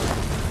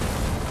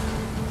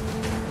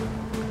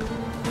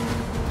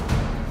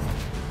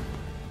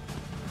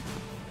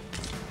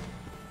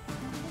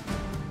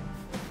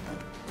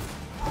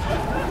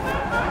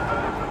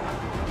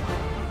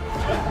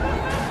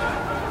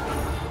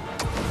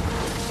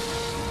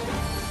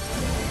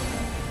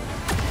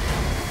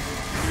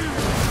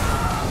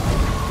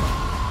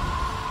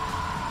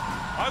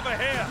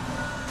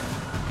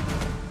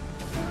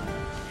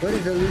 Where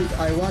is the loot?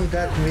 I want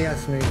that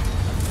miasma.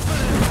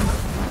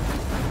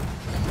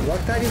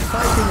 What are you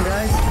fighting,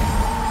 guys?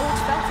 Lord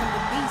felt like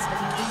the beast as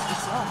he breathed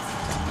his last.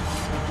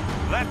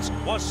 That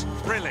was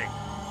thrilling.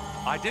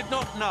 I did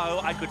not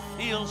know I could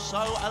feel so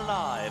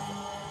alive.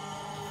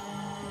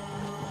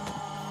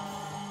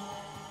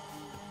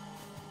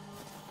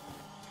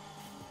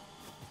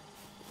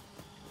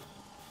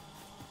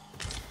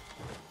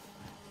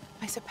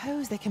 I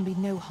suppose there can be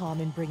no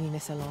harm in bringing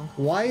this along.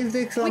 Why is the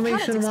We cannot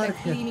exclamation mark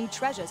expect here? gleaming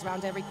treasures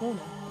round every corner.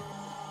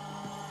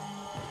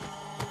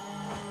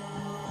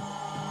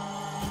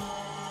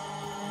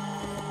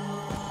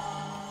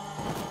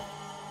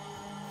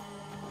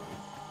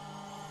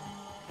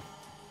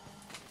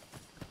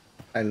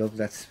 I love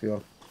that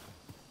sphere.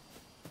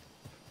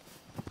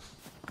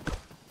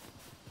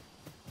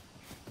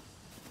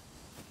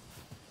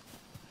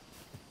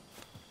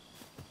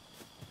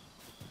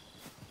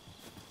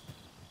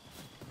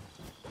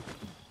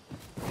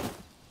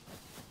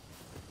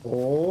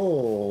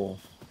 Oh.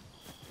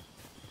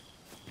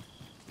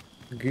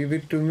 Give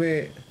it to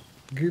me.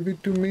 Give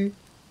it to me.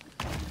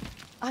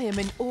 I am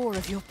in awe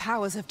of your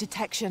powers of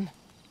detection.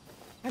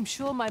 I'm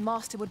sure my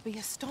master would be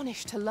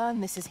astonished to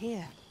learn this is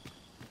here.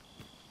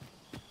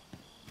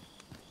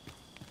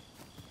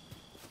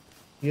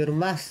 Your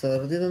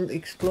master didn't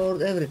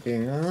explore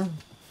everything, huh?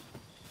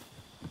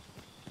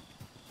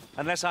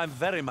 Unless I'm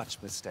very much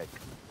mistaken.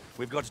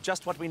 We've got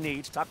just what we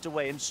need tucked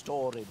away in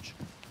storage.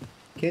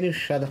 Can you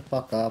shut the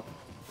fuck up?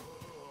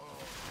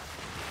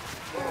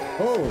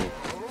 Oh,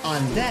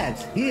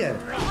 undead, here.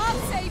 I'll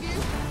save you! It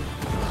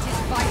is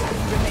vital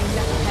you remain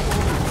level-headed.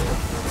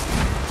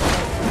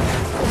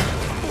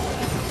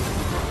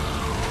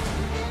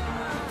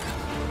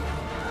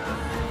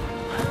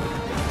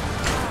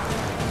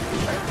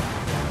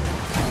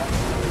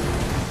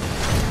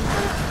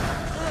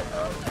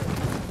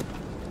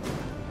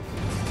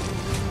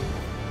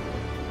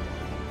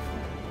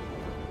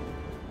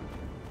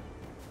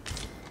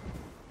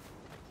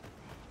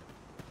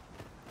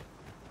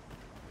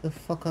 The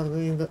fuck are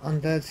doing the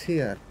undeads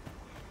here?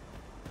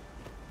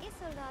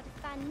 Isolad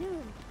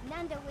Fanun,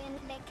 Nandawin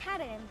Le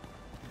Karen.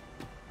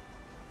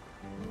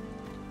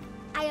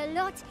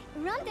 Ayolot,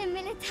 Ronde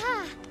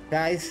Militar.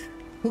 Guys,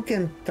 who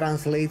can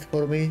translate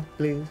for me,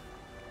 please?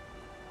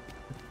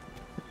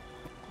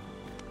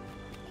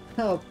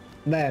 Oh,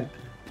 man.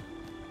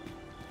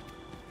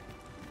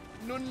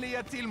 Nun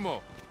lia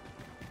tilmo.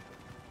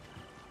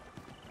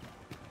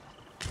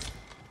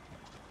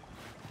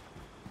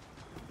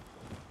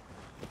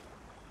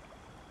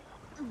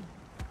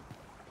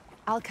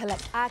 I'll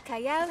collect.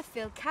 Akayel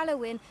Phil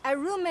Callowin,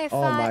 Arume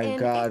Oh my Fa in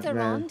God,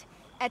 man. Ithorond,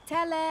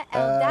 Etele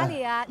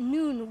Eldalia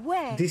Noon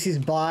Where. This is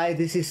buy,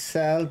 this is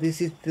sell, this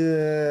is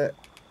the...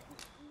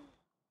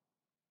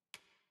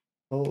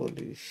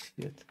 Holy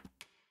shit.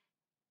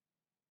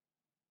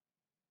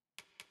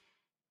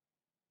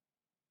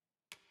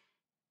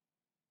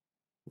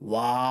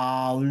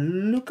 Wow,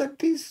 look at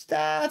this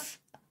stuff.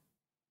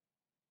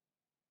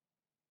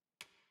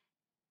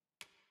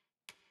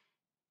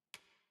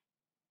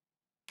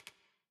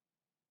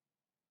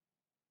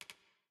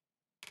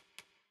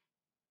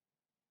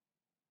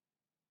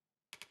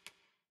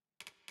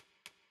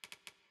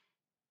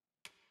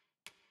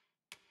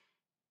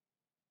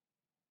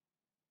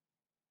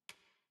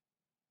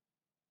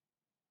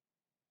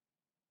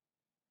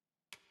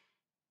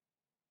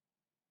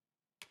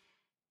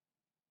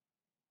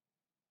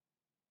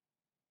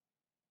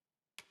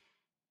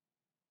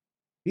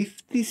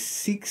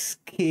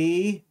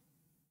 $56K.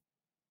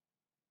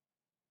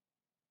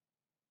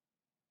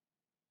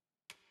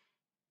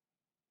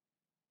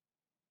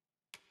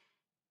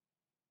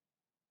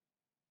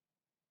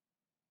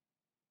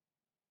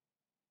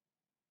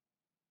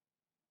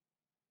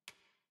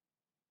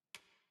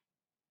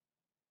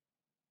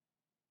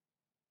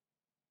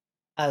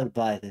 I'll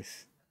buy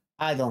this.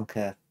 I don't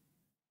care.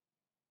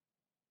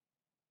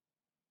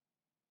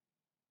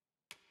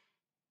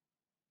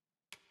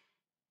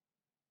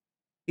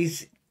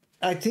 It's,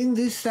 I think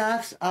these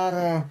staffs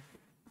are...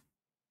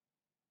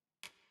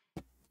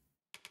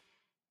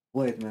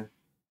 Wait, man.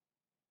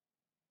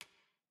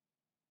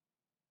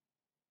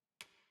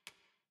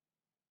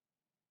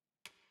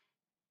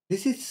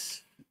 This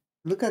is...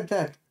 Look at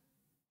that.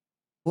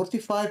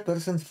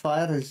 45%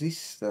 fire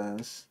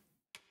resistance.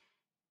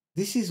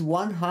 This is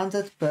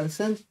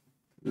 100%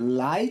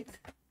 lighting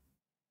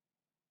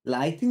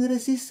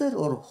resistor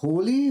or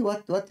holy?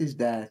 What is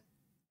that?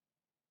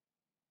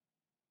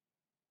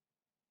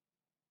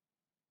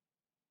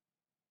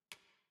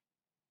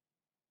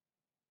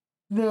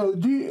 No,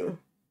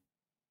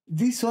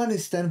 this one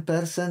is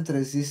 10%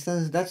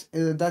 resistance.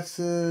 That's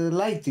a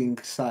lighting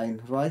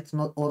sign, right?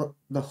 Not or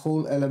the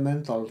whole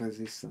elemental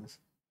resistance.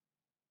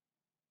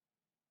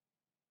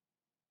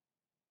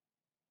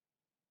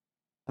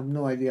 I have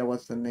no idea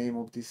what's the name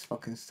of this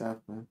fucking stuff,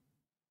 man.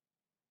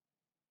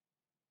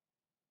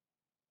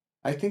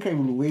 I think I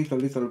will wait a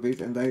little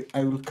bit and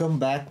I will come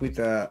back with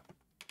a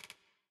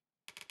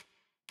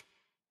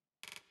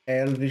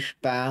Elvish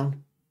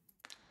pound.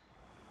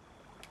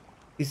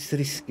 It's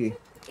risky.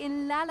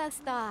 In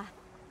Lalasta.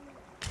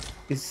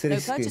 It's No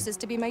risky. purchases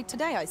to be made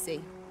today, I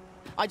see.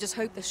 I just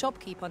hope the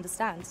shopkeep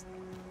understands.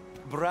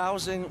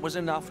 Browsing was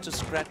enough to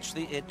scratch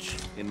the itch,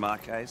 in my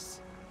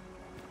case.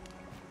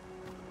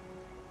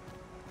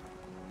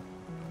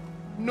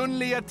 Nun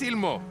lia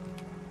tilmo.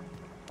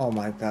 Oh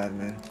my god,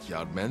 man.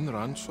 Jarmen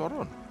ran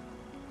soron.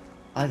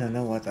 I don't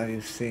know what are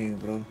you saying,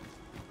 bro.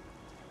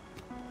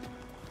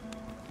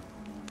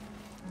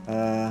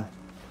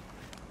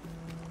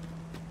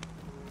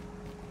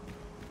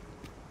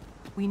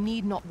 We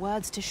need not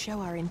words to show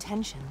our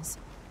intentions.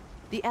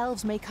 The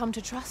elves may come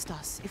to trust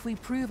us if we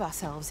prove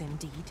ourselves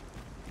indeed.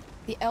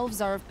 The elves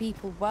are a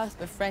people worth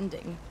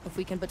befriending, if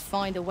we can but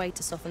find a way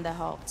to soften their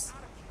hearts.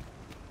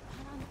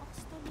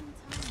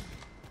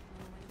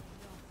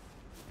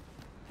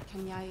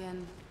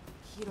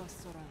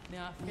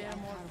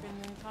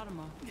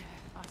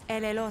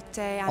 Elelote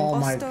an Oh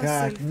my osto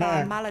God, sulfa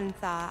man.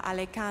 malantha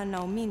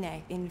alecano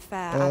mine in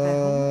fair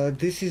averhum.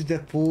 This is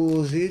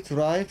deposit,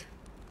 right?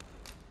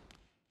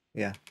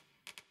 Yeah.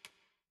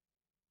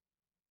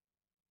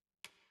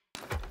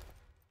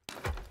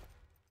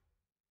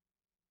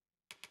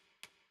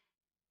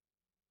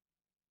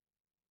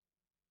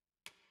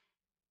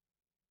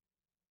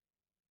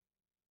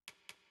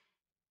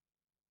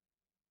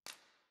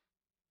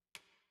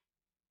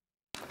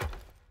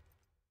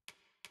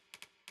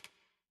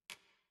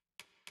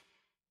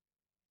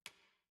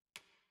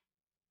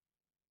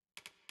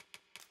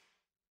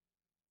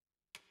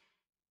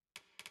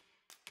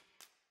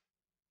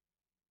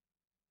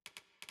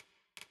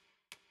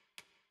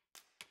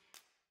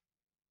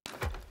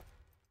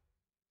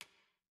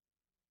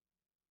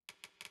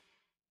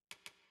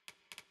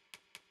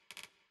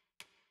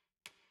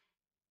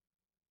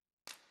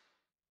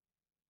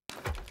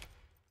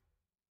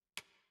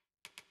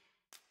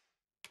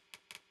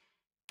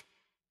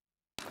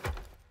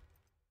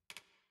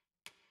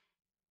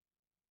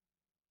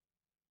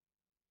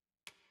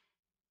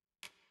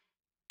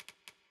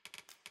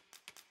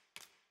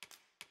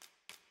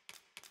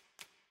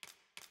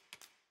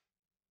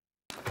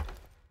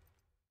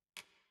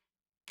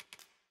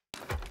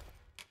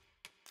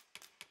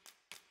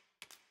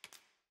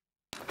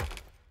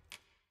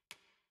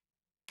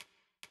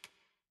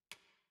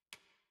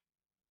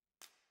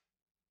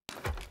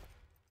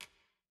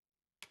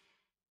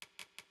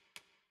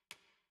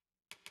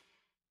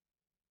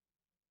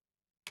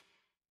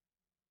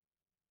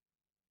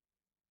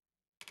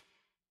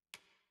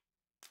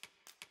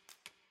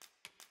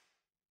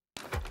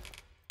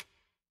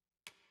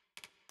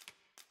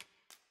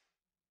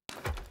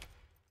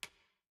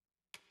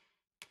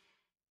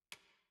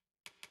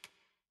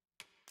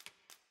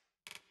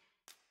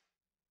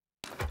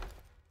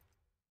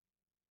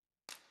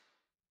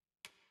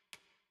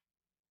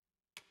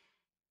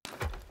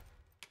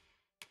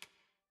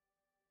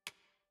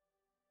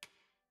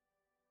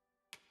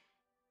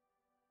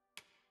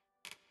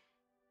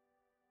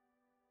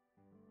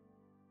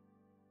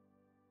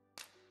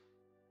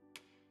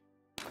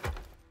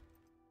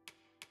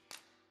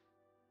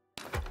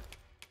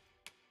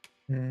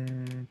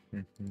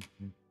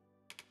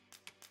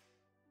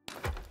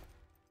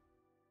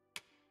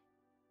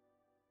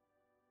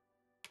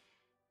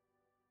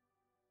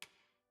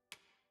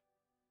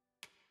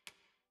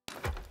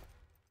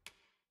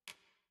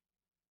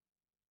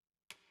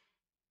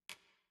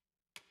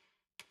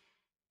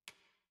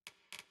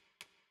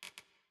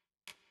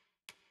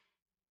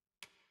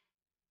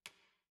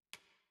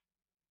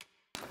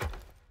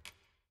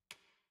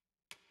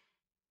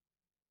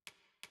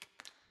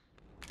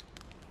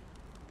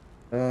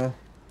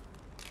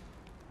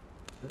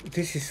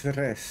 This is the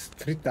rest.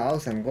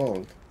 3,000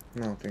 gold.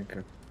 No, thank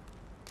you.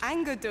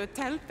 Angudu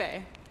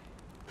telpe.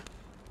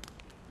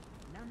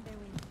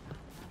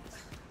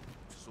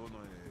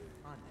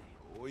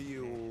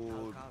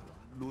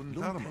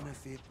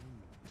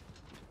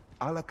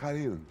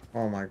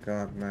 Oh my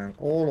god, man.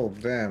 All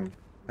of them.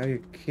 Are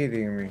you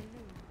kidding me?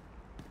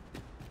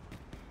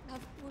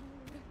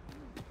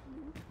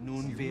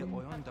 Nun ve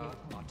oyonda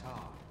ata.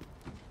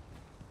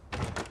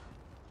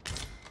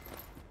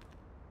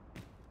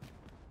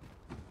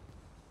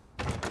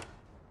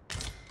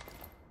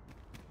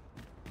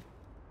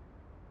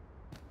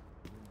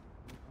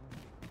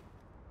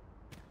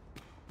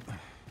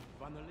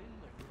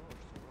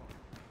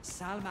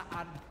 Salma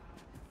ad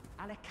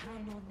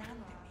Alecano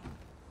nandemi.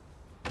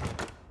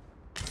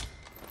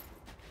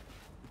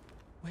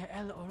 Where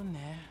el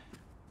orne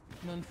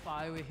non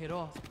fai we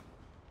hiro.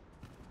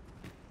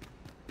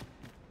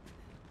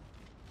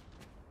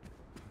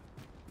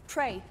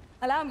 Pray,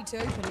 allow me to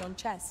open yon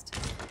chest.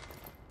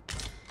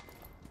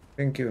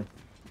 Thank you.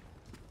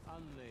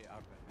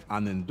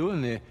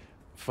 Anendune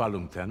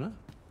falumtena,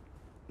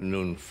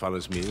 nun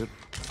falasmir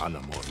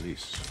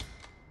anamorlis.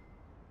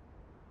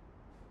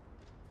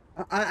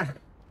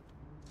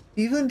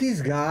 Even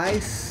these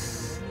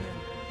guys.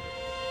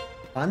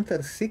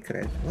 Hunter's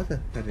secret. What the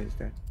hell is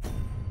that?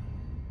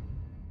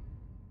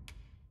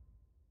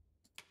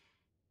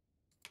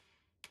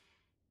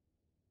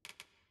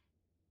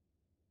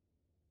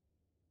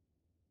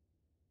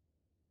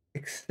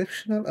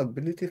 Exceptional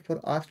ability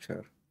for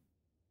archer.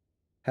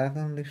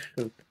 Heavenly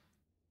shoot.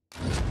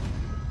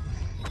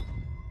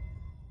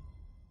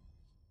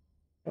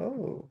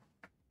 Oh.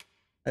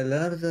 I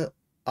learned the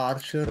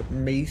archer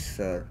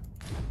macer.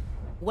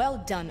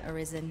 Well done,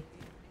 Arisen.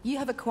 You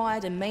have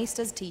acquired a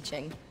maester's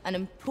teaching, an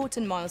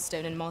important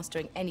milestone in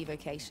mastering any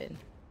vocation.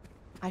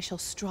 I shall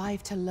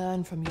strive to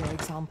learn from your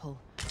example,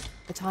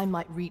 that I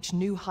might reach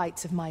new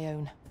heights of my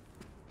own.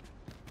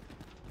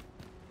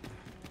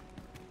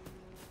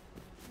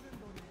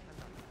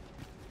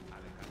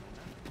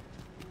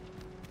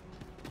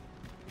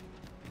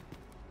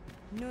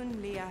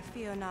 Nun lia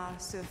Fiona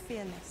sur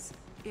Fiennes,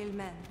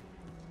 Ilmen.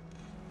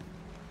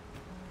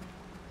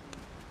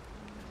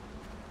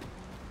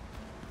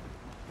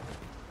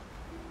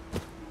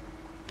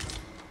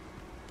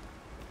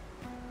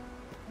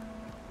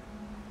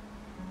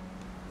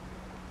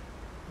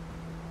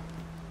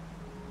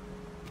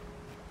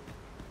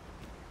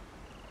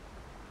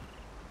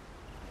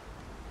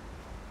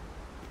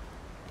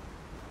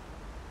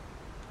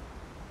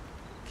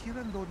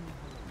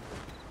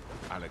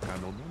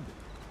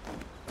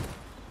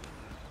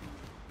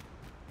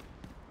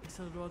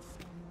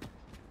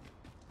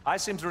 I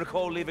seem to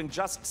recall leaving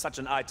just such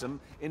an item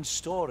in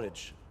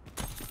storage.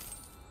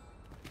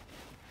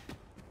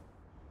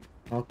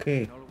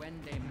 Okay.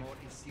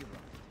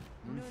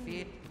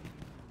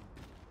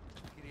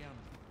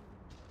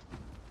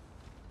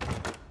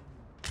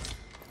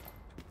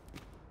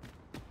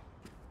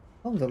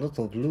 Found a lot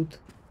of loot.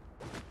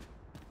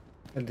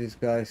 And these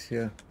guys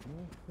here.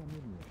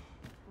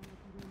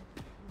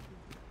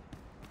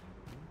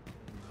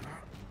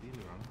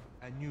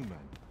 A new man.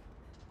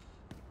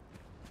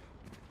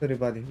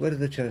 Everybody, where's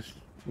the chest?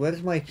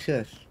 Where's my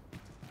chest?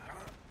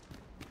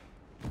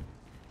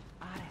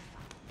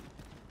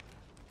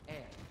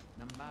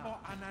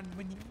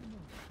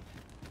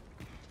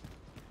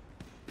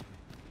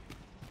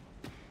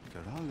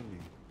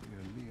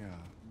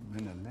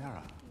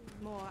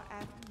 More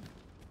at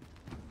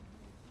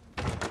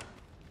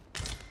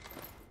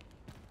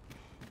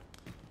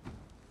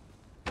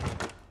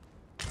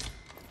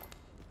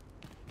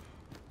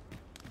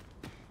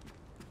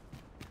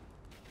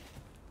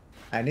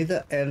I need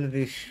an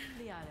elvish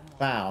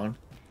pound.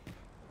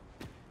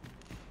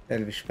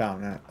 Elvish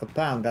pound, a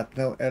pound that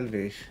no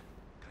elvish.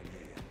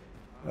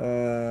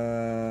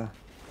 Then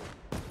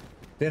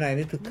I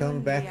need to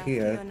come back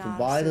here to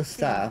buy the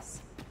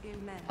stuff,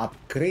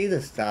 upgrade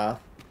the stuff.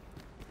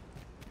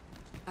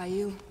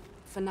 Ayu,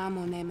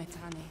 fanamo ne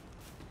metane.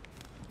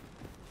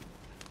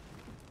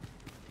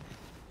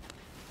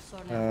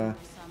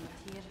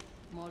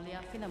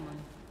 Molia Finamon.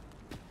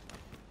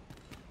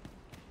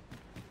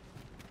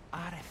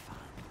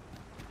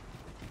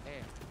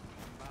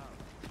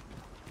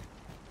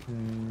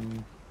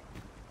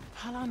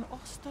 Halan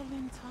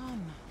Ostolintan.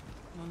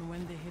 Non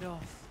when they hit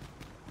off.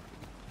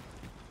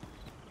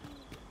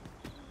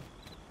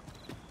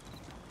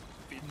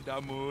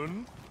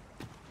 Pindamun.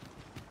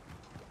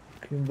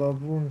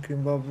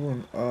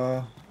 Kimbaboon.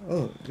 Oh,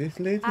 this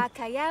lady?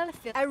 Akayel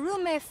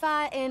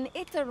Arumefa in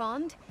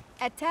Iterond,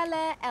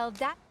 Etele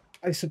Elda.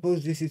 I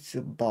suppose this is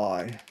a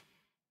buy.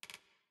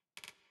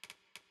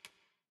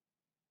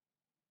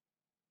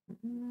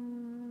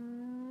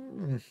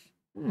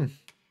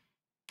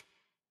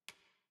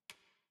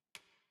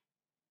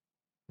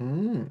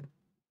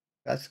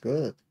 That's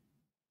good.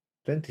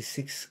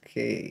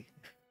 26k.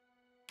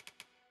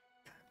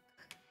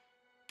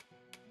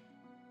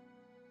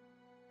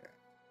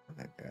 Oh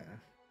my god.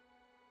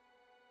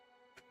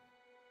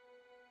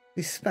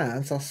 These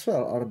pants as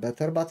well are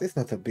better, but it's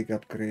not a big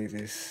upgrade.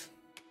 This.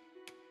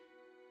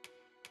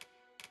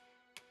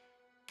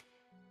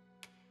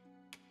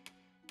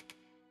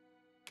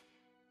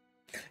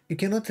 You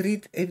cannot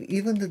read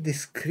even the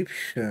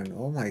description.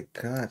 Oh my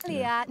god.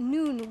 Man.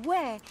 Noon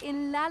where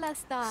in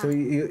Lalasta. So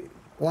you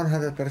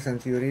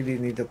 100% you really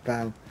need a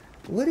pound.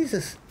 What is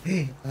this?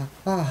 Hey,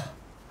 Oh,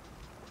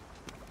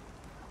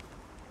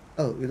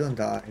 you don't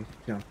die.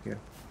 Jump here.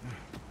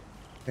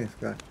 Thanks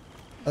God.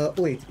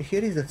 Wait,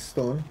 here is a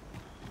stone.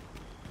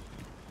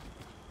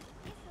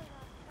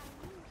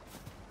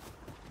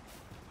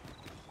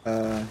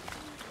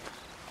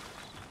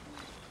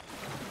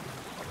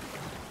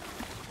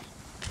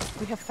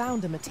 We have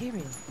found a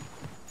material.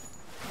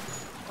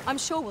 I'm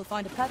sure we'll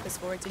find a purpose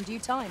for it in due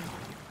time.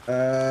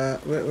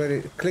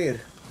 Clear.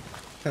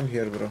 Come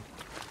here, bro.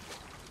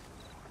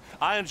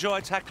 I enjoy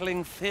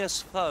tackling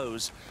fierce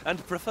foes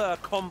and prefer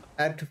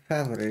Add to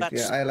favorite.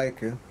 Yeah, I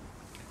like you.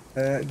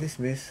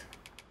 Dismiss.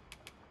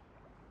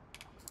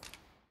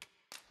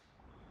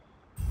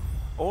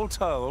 All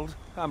told,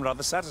 I'm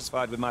rather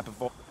satisfied with my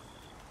performance.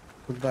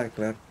 Goodbye,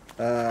 Claire.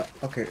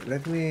 Okay,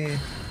 let me...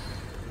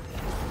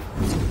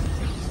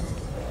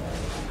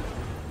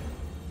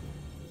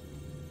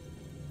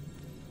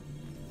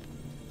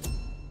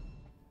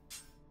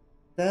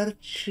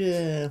 Search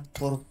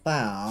for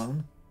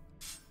pound.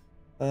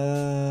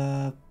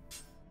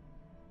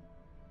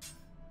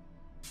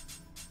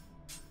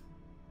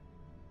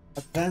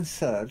 Advanced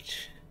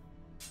search.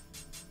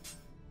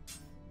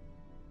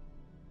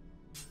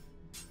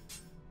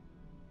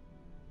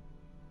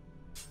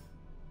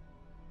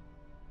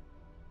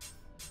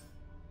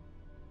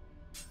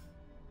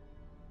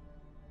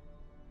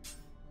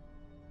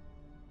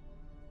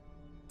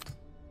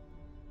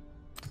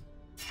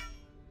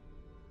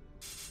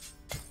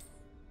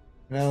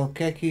 No,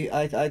 Keki,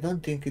 I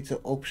don't think it's an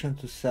option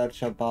to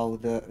search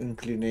about the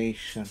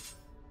inclination.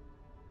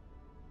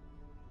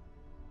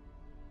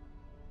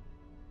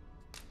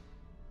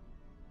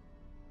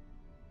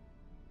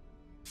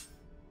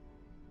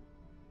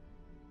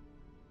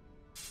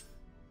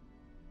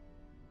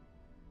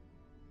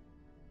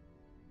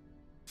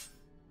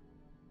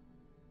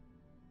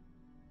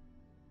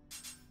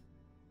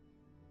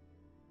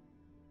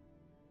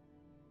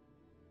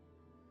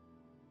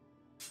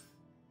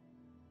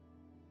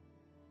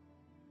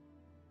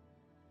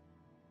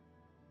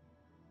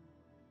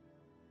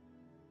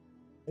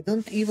 I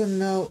don't even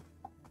know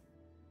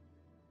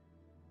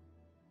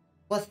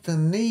what's the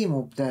name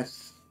of that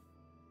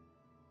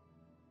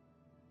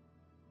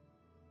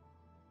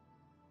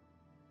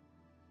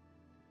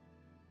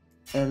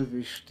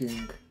elvish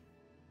thing.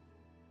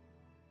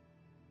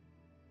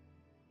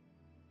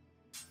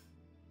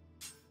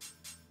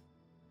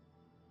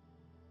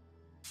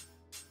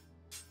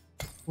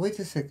 Wait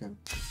a second.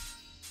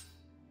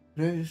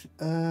 There's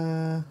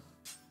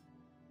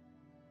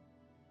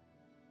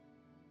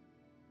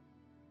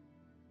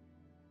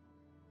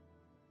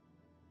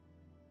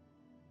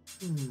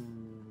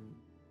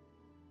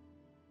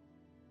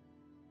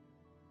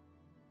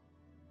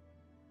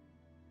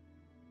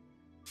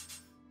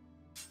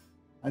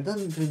I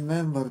don't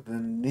remember the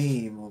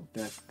name of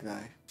that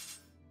guy.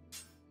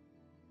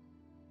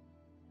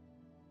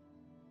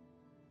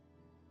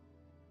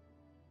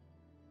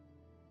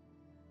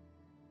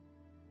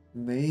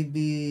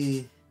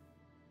 Maybe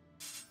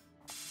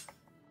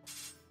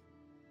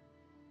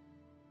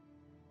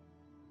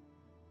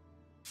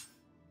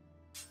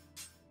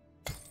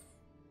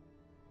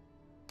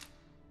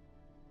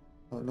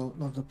oh no,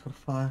 not the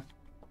profile.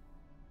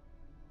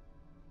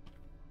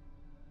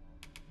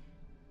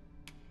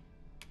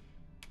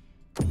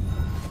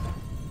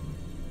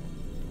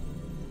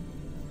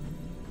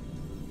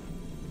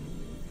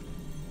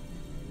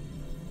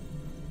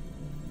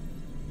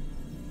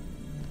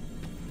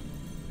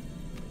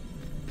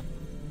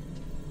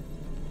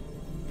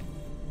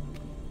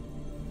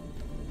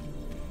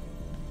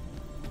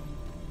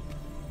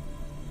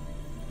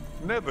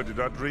 Never did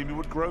I dream you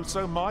would grow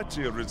so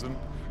mighty, Arisen.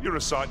 You're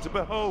a sight to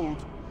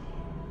behold.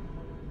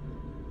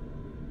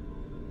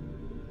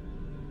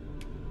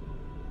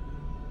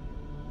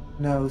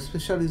 No,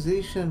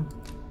 specialization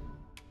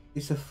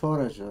is a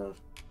forager.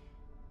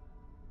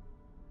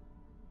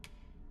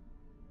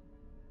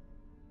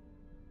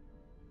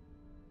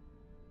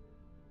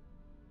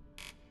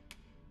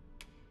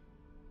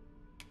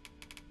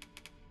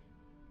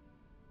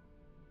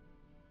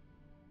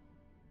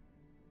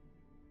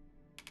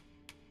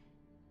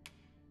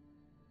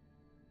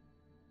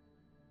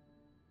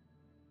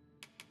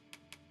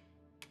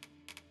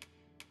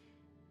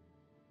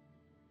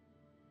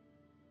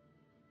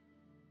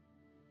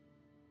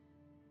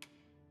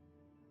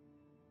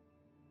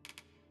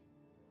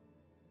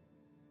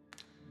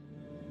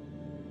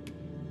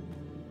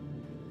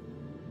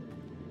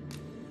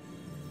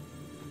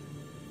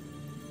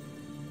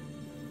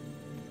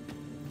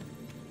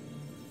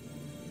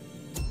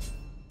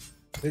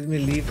 Let me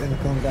leave and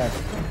come back.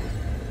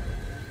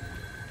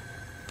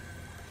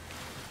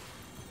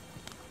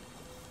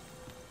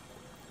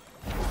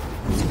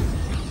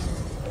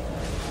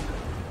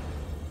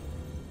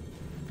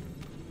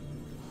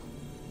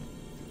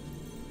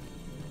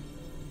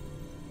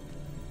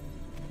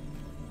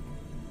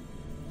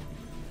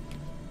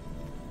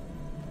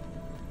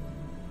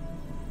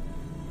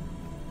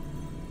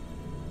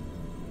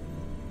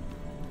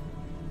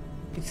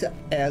 It's an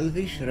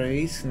elvish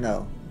race?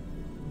 No.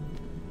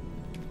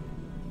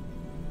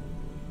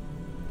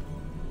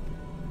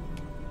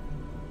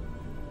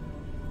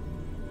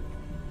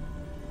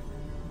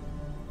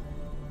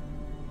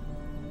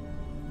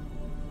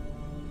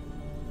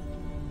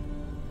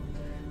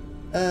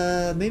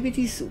 Maybe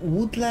this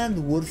woodland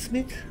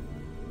wordsmith?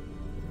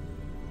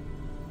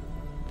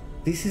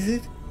 This is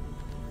it?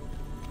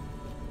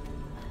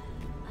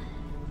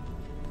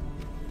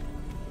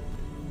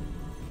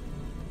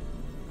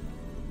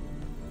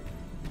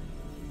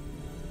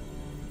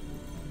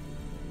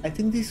 I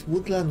think this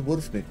woodland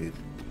wordsmith is.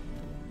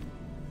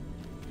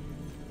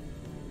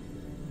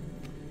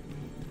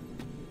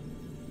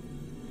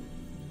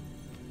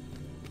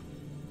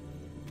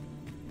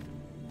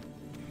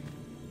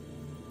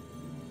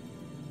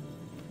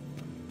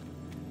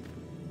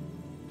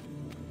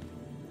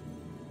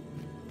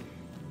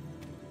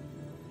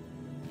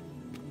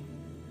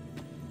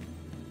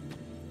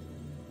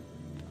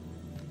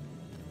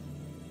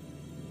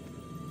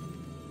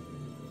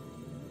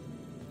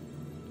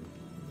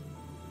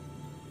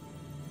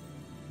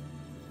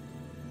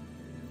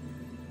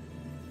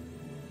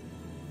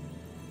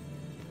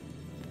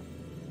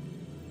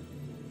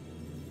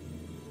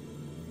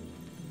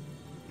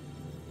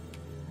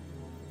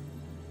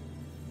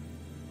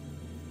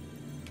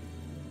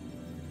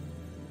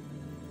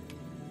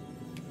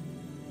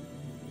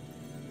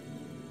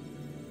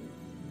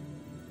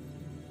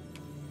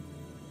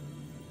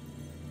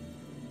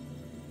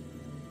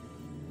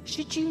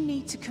 Should you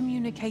need to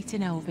communicate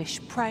in Elvish,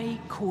 pray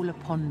call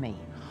upon me.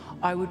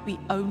 I would be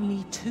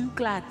only too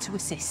glad to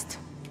assist.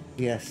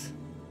 Yes.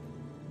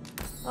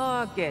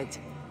 Oh, good.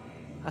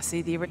 I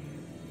see the...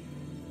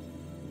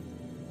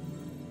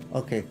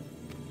 Okay.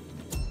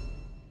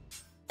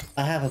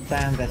 I have a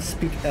band that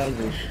speak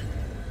Elvish.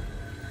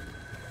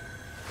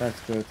 That's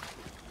good.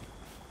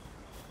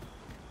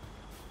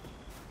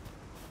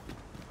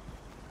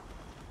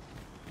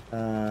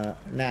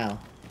 Now.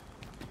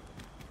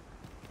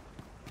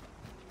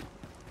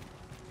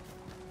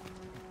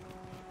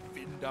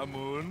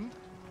 Vindamund.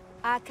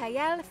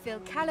 Akael fil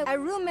kalu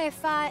arume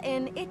fa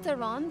in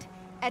Itarond,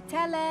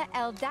 etele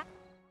elda.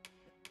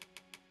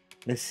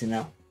 Let's see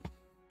now.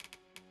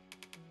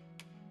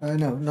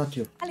 No, not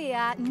you.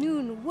 Alia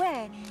nun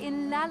we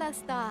in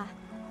Lalasta.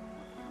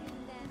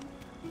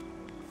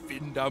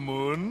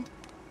 Vindamund.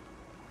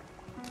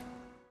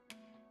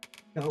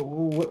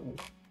 No,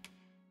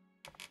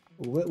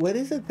 where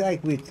is the guy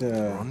with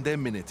Ronde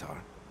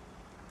Minotaur.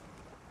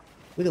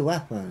 with the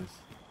weapons?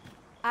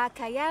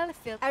 Akael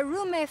fil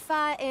arume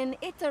fa in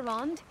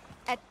Itarond,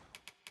 et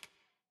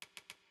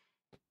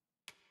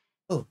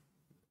Oh,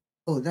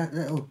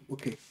 oh,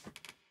 okay.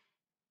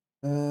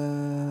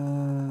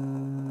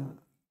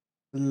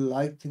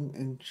 Lighting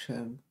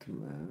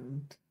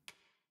enchantment.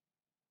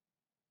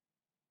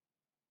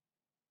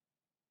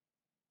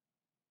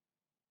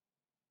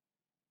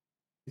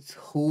 It's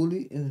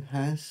holy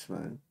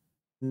enhancement.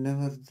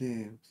 Never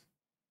dimmed.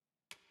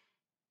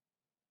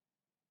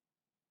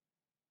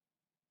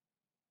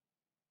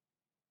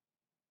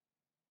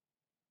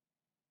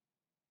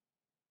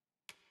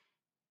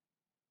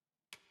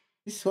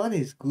 This one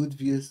is good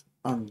views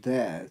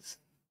undead.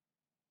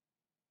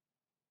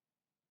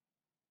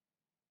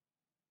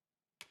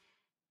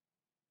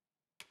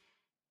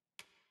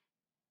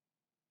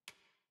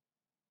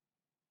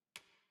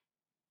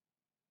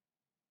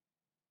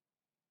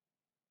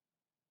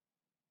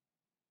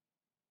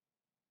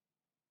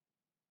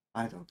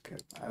 I don't care.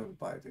 I will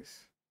buy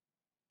this.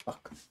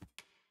 Fuck.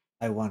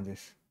 I want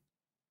this.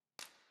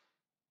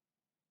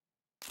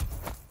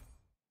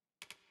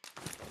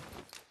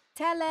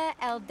 tele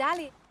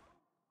eldali.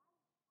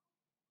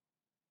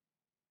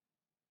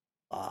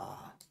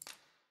 Ah.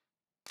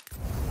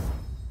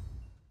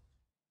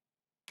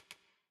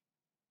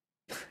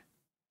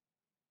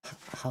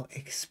 How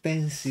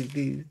expensive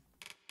is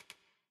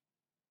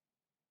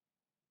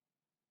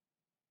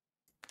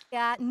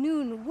Ya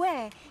nun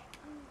we.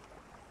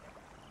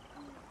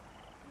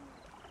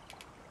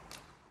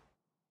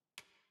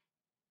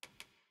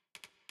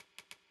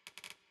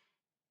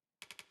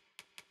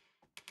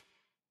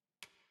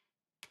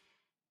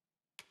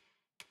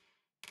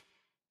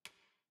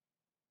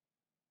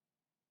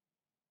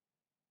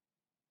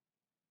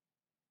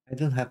 I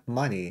don't have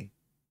money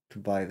to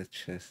buy the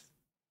chest.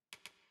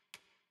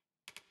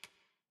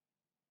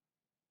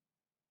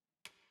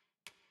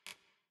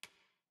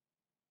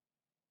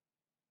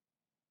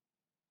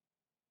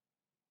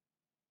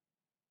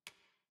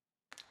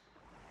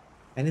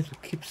 I need to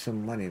keep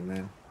some money,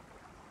 man.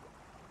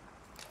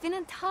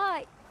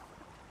 Finantai.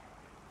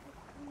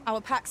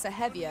 Our packs are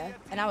heavier,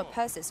 and our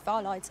purses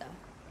far lighter.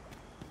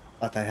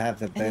 But I have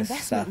the An best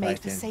investment stuff, I made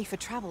for think. safer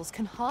travels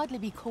can hardly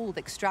be called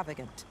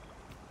extravagant.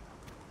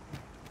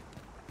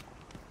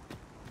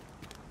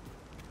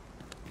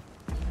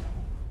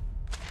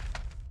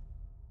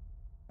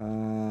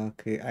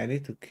 Okay, I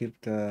need to keep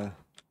the...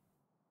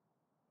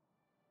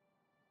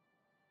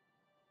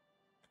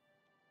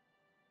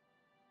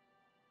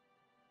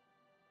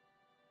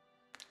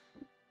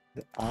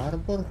 The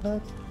arbor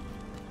hut?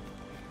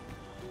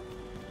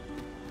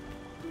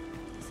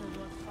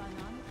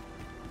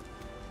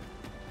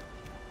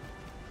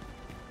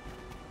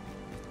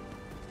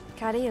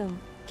 Karilm,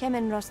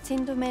 kemen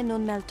rostindume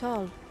nun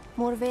meltol.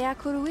 Morvea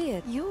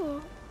kuruir.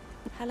 You.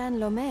 Halan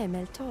lome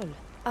meltol.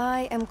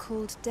 I am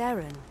called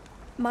Darren.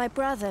 My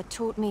brother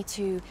taught me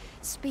to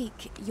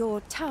speak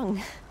your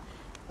tongue.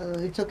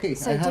 It's okay,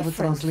 So I have a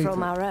different translator.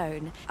 from our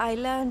own. I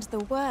learned the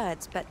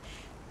words, but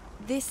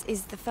this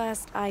is the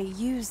first I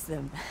use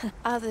them.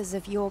 Others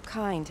of your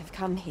kind have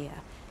come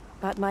here,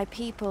 but my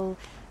people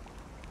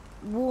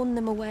warn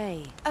them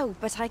away. Oh,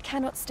 but I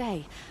cannot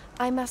stay.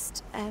 I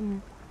must,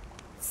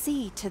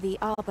 see to the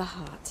arbor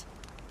heart.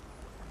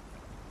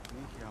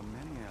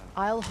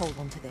 I'll hold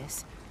on to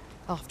this.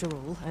 After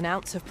all, an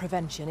ounce of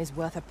prevention is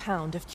worth a pound of